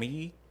 but for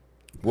me,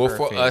 Well,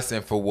 perfect. for us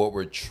and for what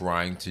we're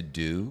trying to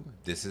do,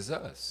 this is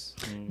us.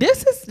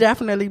 This has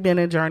definitely been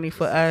a journey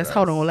for us.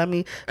 Hold on, let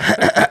me.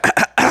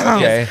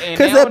 Okay.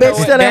 Because the bitch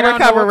still in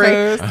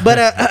recovery.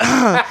 But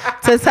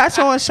to touch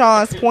on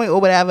Shawn's point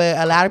or whatever,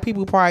 a lot of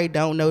people probably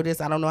don't know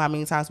this. I don't know how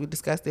many times we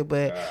discussed it,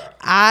 but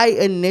I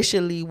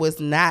initially was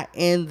not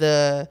in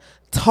the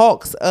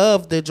talks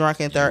of the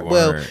drunken therapy.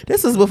 Well,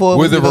 this was before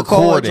With we the even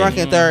called recording.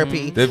 drunken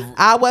therapy.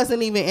 I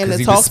wasn't even in the Because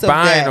he was talks of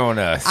spying that. on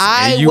us.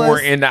 And you were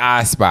in the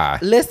I Spy.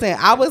 Listen,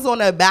 I was on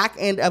the back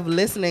end of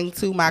listening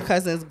to my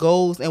cousin's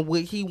goals and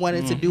what he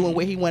wanted to do and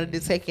where he wanted to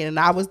take it. And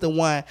I was the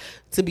one,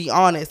 to be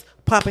honest,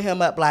 pumping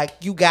him up like,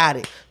 you got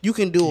it. You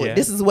can do it. Yeah.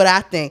 This is what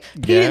I think. He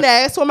Yeah. didn't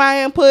ask for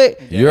my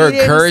input. Your He didn't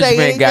say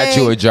encouragement got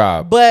anything. you a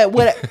job. But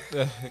what to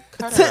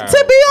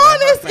be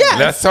honest, yes.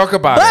 Let's talk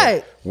about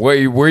it.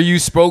 Where you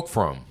spoke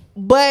from.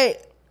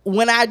 But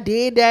when I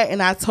did that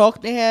and I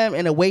talked to him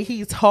and the way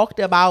he talked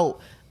about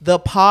the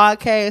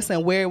podcast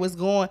and where it was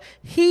going,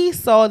 he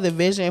saw the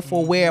vision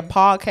for where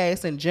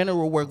podcasts in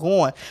general were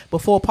going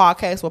before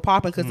podcasts were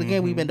popping. Because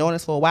again, we've been doing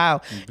this for a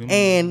while.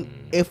 And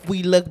if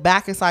we look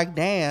back, it's like,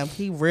 damn,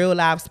 he real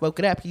life spoke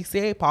it up. He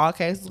said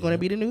podcast is going to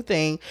be the new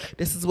thing.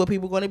 This is what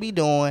people are going to be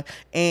doing.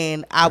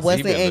 And I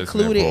wasn't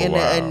included in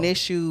the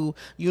initial,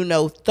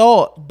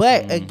 thought.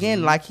 But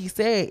again, like he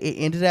said, it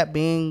ended up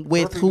being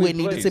with who it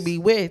needed to be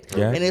with.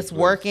 Yeah. And it's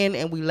working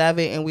and we love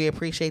it and we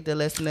appreciate the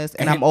listeners.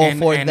 And I'm all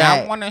for and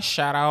that. I want to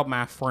shout out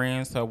my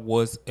friends that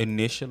was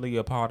initially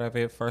a part of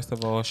it. First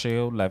of all,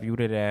 Shield, love you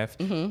to death.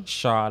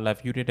 Shaw,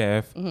 love you to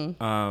death.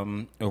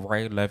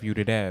 Ray, love you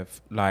to death.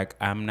 Like,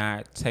 I'm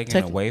not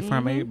taking away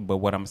from it, but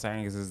what I'm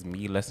saying is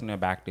me listening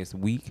back this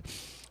week,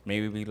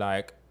 maybe be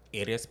like,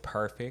 it is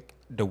perfect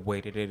the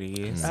way that it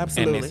is.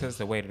 Absolutely. And this is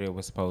the way that it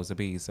was supposed to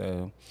be.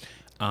 So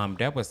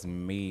that was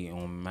me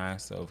on my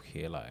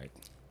self-care. Like,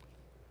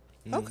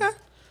 Okay.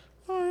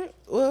 All right.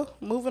 Well,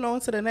 moving on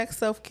to the next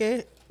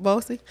self-care,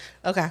 Bossy.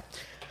 Okay.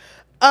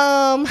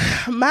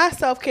 My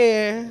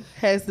self-care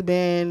has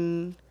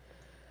been,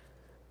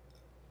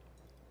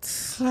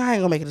 I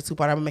ain't gonna make it a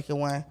two-part. I'm gonna make it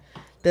one.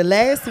 The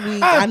last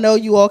week, I know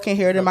you all can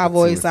hear it in my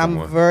voice.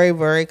 I'm very,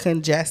 very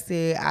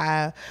congested.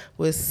 I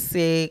was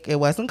sick. It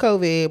wasn't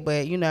COVID,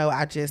 but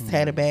I just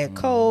had a bad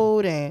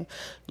cold, and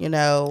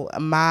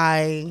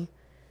my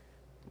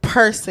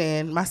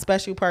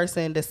special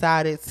person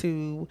decided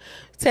to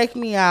take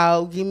me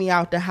out, get me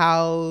out the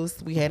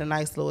house. We had a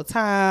nice little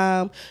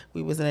time.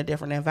 We was in a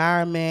different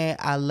environment.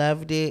 I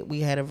loved it. We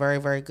had a very,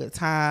 very good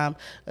time.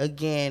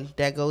 Again,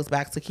 that goes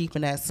back to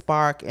keeping that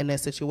spark in that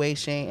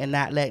situation and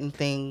not letting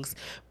things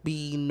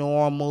be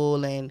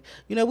normal. And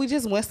we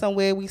just went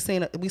somewhere. We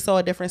saw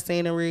a different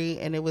scenery,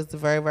 and it was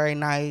very, very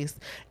nice.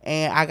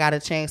 And I got a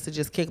chance to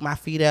just kick my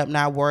feet up,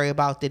 not worry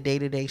about the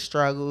day-to-day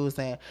struggles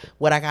and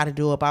what I got to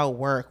do about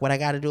work, what I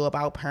got to do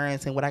about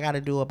parenting, what I got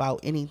to do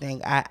about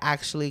anything. I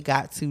actually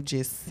got to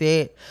just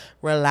sit,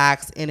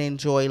 relax, and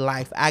enjoy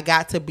life. I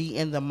got to be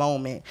in the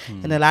moment.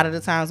 And a lot of the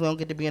times we don't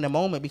get to be in the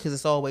moment because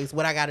it's always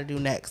what I got to do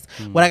next,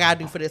 what I got to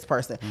do for this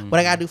person, what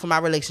I got to do for my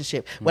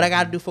relationship, what I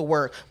got to do for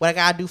work, what I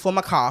got to do for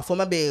my car, for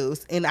my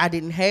bills. And I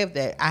didn't have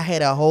that. I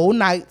had a whole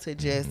night to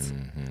just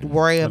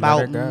worry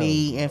about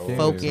me and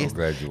focus. So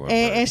glad you went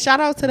And shout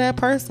out to that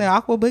person,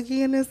 Aqua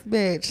Boogie in this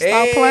bitch. Stop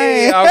Hey,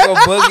 playing. Uncle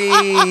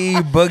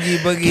Boogie,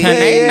 Boogie. Can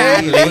they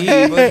not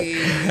leave?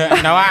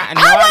 No, I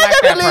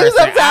like that person.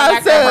 I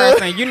like that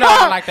person.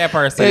 I like that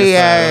person.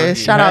 Yeah, So,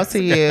 shout out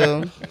to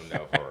you.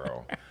 No,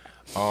 for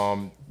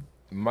real.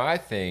 My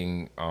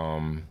thing,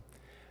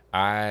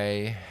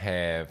 I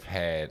have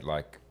had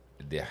like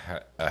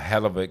a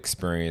hell of an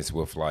experience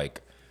with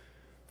like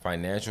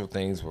financial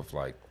things with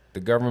like the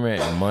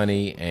government and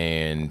money,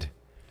 and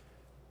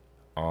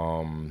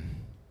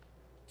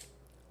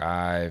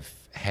I've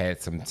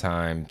had some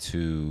time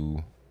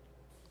to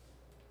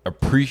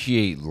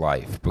appreciate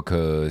life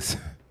because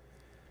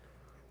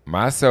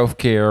my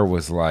self-care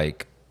was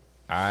like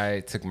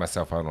I took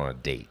myself out on a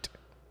date.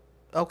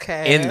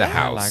 Okay. In the I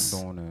house.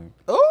 like doing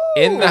Ooh.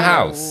 In the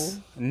house.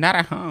 it. Not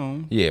at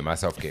home. Yeah, my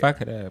self-care.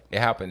 Fuck it up. It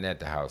happened at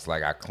the house.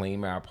 Like I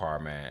cleaned my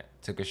apartment,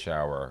 took a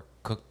shower,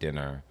 cooked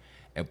dinner,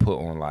 and put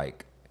on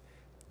like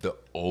the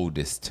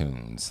oldest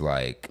tunes.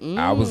 Like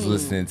I was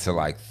listening to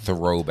like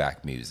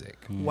throwback music.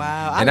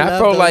 Wow. And I love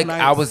felt those like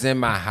nights. I was in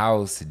my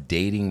house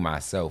dating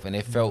myself, and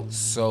it felt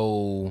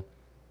so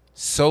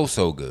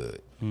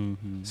good.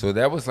 So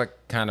that was like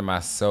kind of my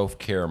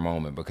self-care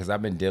moment, because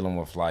I've been dealing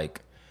with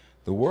like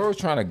the world's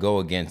trying to go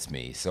against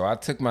me. So I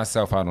took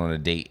myself out on a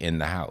date in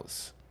the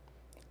house.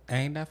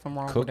 Ain't nothing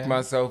wrong with Cooked that.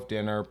 myself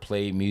dinner,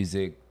 played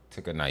music,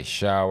 took a nice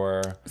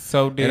shower.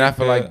 So did and I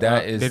feel like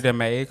that is. did the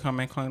maid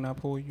come and clean up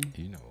for you?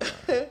 You know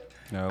what?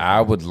 No.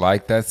 I would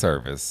like that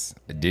service.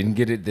 I didn't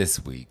get it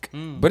this week,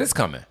 but it's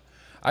coming.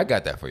 I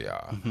got that for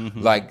y'all.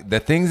 Like the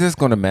things that's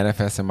going to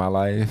manifest in my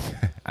life,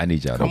 I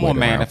need y'all to wait around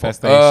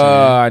manifestation.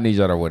 I need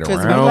y'all to wait 'Cause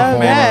we around love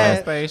for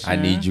that. them. I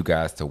need you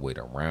guys to wait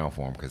around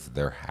for them, because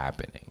they're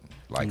happening.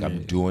 Like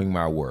I'm doing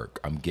my work.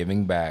 I'm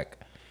giving back.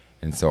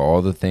 And so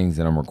all the things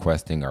that I'm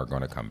requesting are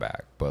going to come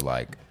back. But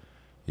like,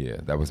 yeah,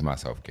 that was my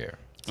self-care.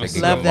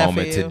 Taking Love a that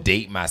moment for to you.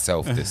 date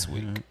myself this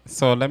week.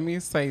 So let me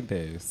say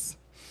this.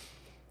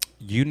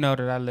 You know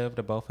that I love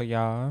the both of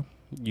y'all.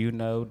 You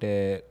know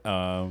that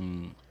I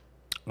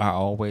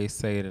always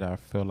say that I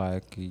feel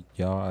like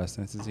y'all are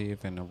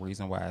sensitive, and the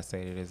reason why I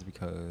say it is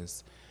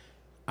because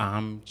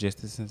I'm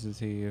just as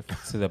sensitive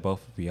to the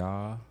both of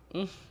y'all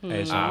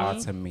as y'all are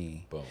to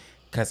me. Boom.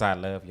 Because I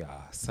love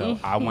y'all. So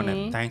I want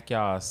to thank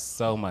y'all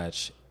so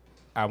much.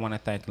 I want to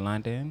thank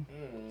Lunden.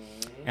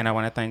 And I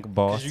want to thank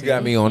Bossy. You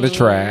got me on the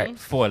track.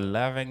 for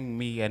loving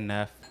me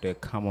enough to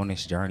come on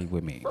this journey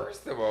with me.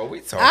 First of all, we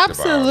talked about it.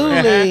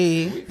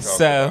 Absolutely.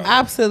 So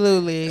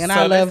Absolutely. And So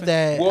I love listen,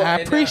 that. Well, I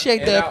and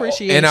appreciate the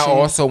appreciation. And I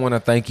also want to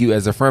thank you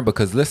as a friend,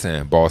 because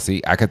listen,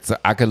 Bossy, I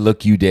could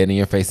look you dead in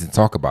your face and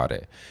talk about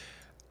it.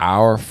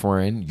 Our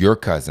friend, your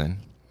cousin,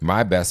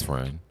 my best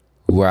friend,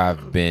 who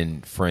I've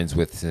been friends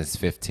with since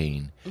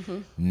 15,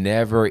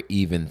 never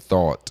even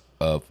thought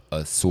of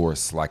a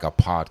source like a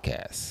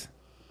podcast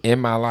in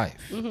my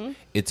life.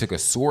 It took a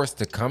source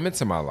to come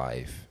into my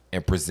life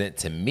and present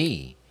to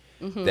me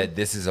that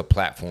this is a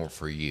platform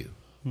for you.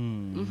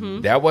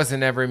 That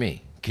wasn't ever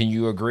me. Can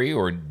you agree,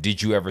 or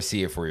did you ever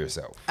see it for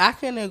yourself? I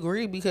can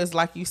agree, because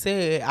like you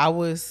said, I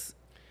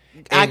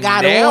And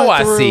got now on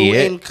I through see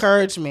it.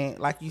 encouragement,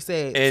 like you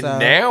said. And so.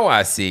 now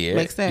I see it.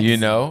 Makes sense. You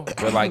know?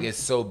 But like, it's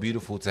so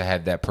beautiful to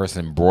have that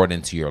person brought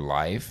into your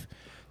life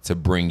to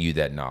bring you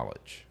that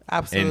knowledge.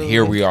 Absolutely. And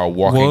here we are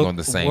walking on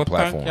the same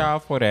platform. Thank y'all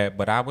for that,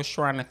 but I was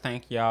trying to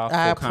thank y'all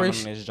I for coming on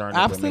appreciate this journey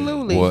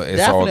absolutely. Well,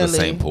 it's all the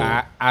same Definitely.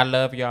 pool. I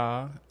love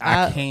y'all.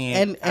 I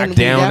can't. And we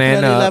down definitely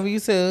and up. love you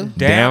too.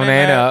 Down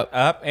and up.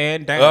 up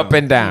and down, Up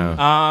and down.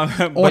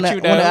 But On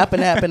you the know, up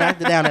and up and not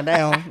the down and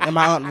down in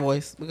my aunt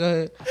voice. But go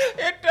ahead.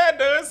 that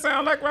does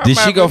sound like my Did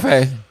she go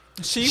mother. Faye?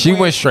 She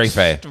went straight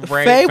Faye.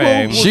 Faye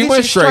will She get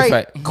went you straight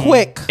Faye.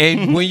 quick.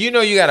 And when you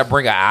know you got to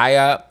bring an eye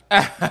up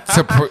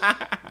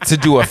to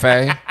do a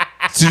Faye,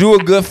 to do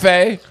a good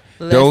Faye,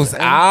 those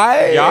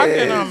eyes. Y'all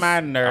get on my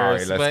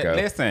nerves. All right, let's but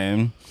go.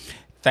 listen,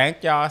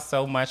 thank y'all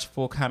so much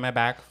for coming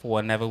back for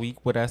another week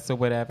with us or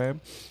whatever.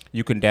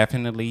 You can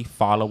definitely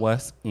follow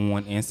us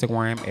on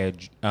Instagram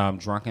at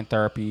Drunken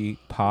Therapy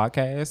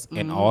Podcast.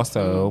 And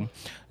also,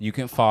 you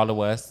can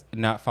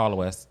not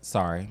follow us.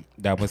 Sorry,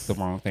 that was the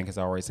wrong thing because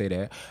I already say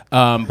that.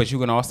 But you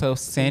can also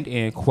send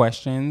in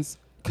questions,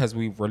 because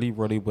we really,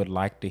 really would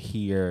like to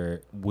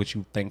hear what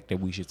you think that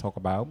we should talk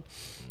about.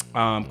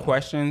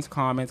 Questions,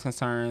 comments,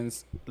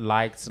 concerns,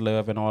 likes,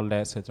 love, and all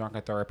that to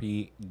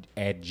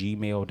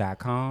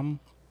drunkentherapy@gmail.com.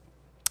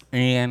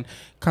 And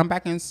come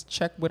back and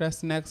check with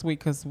us next week,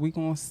 because we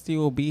going to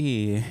still be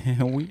here.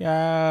 We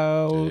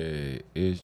out. It's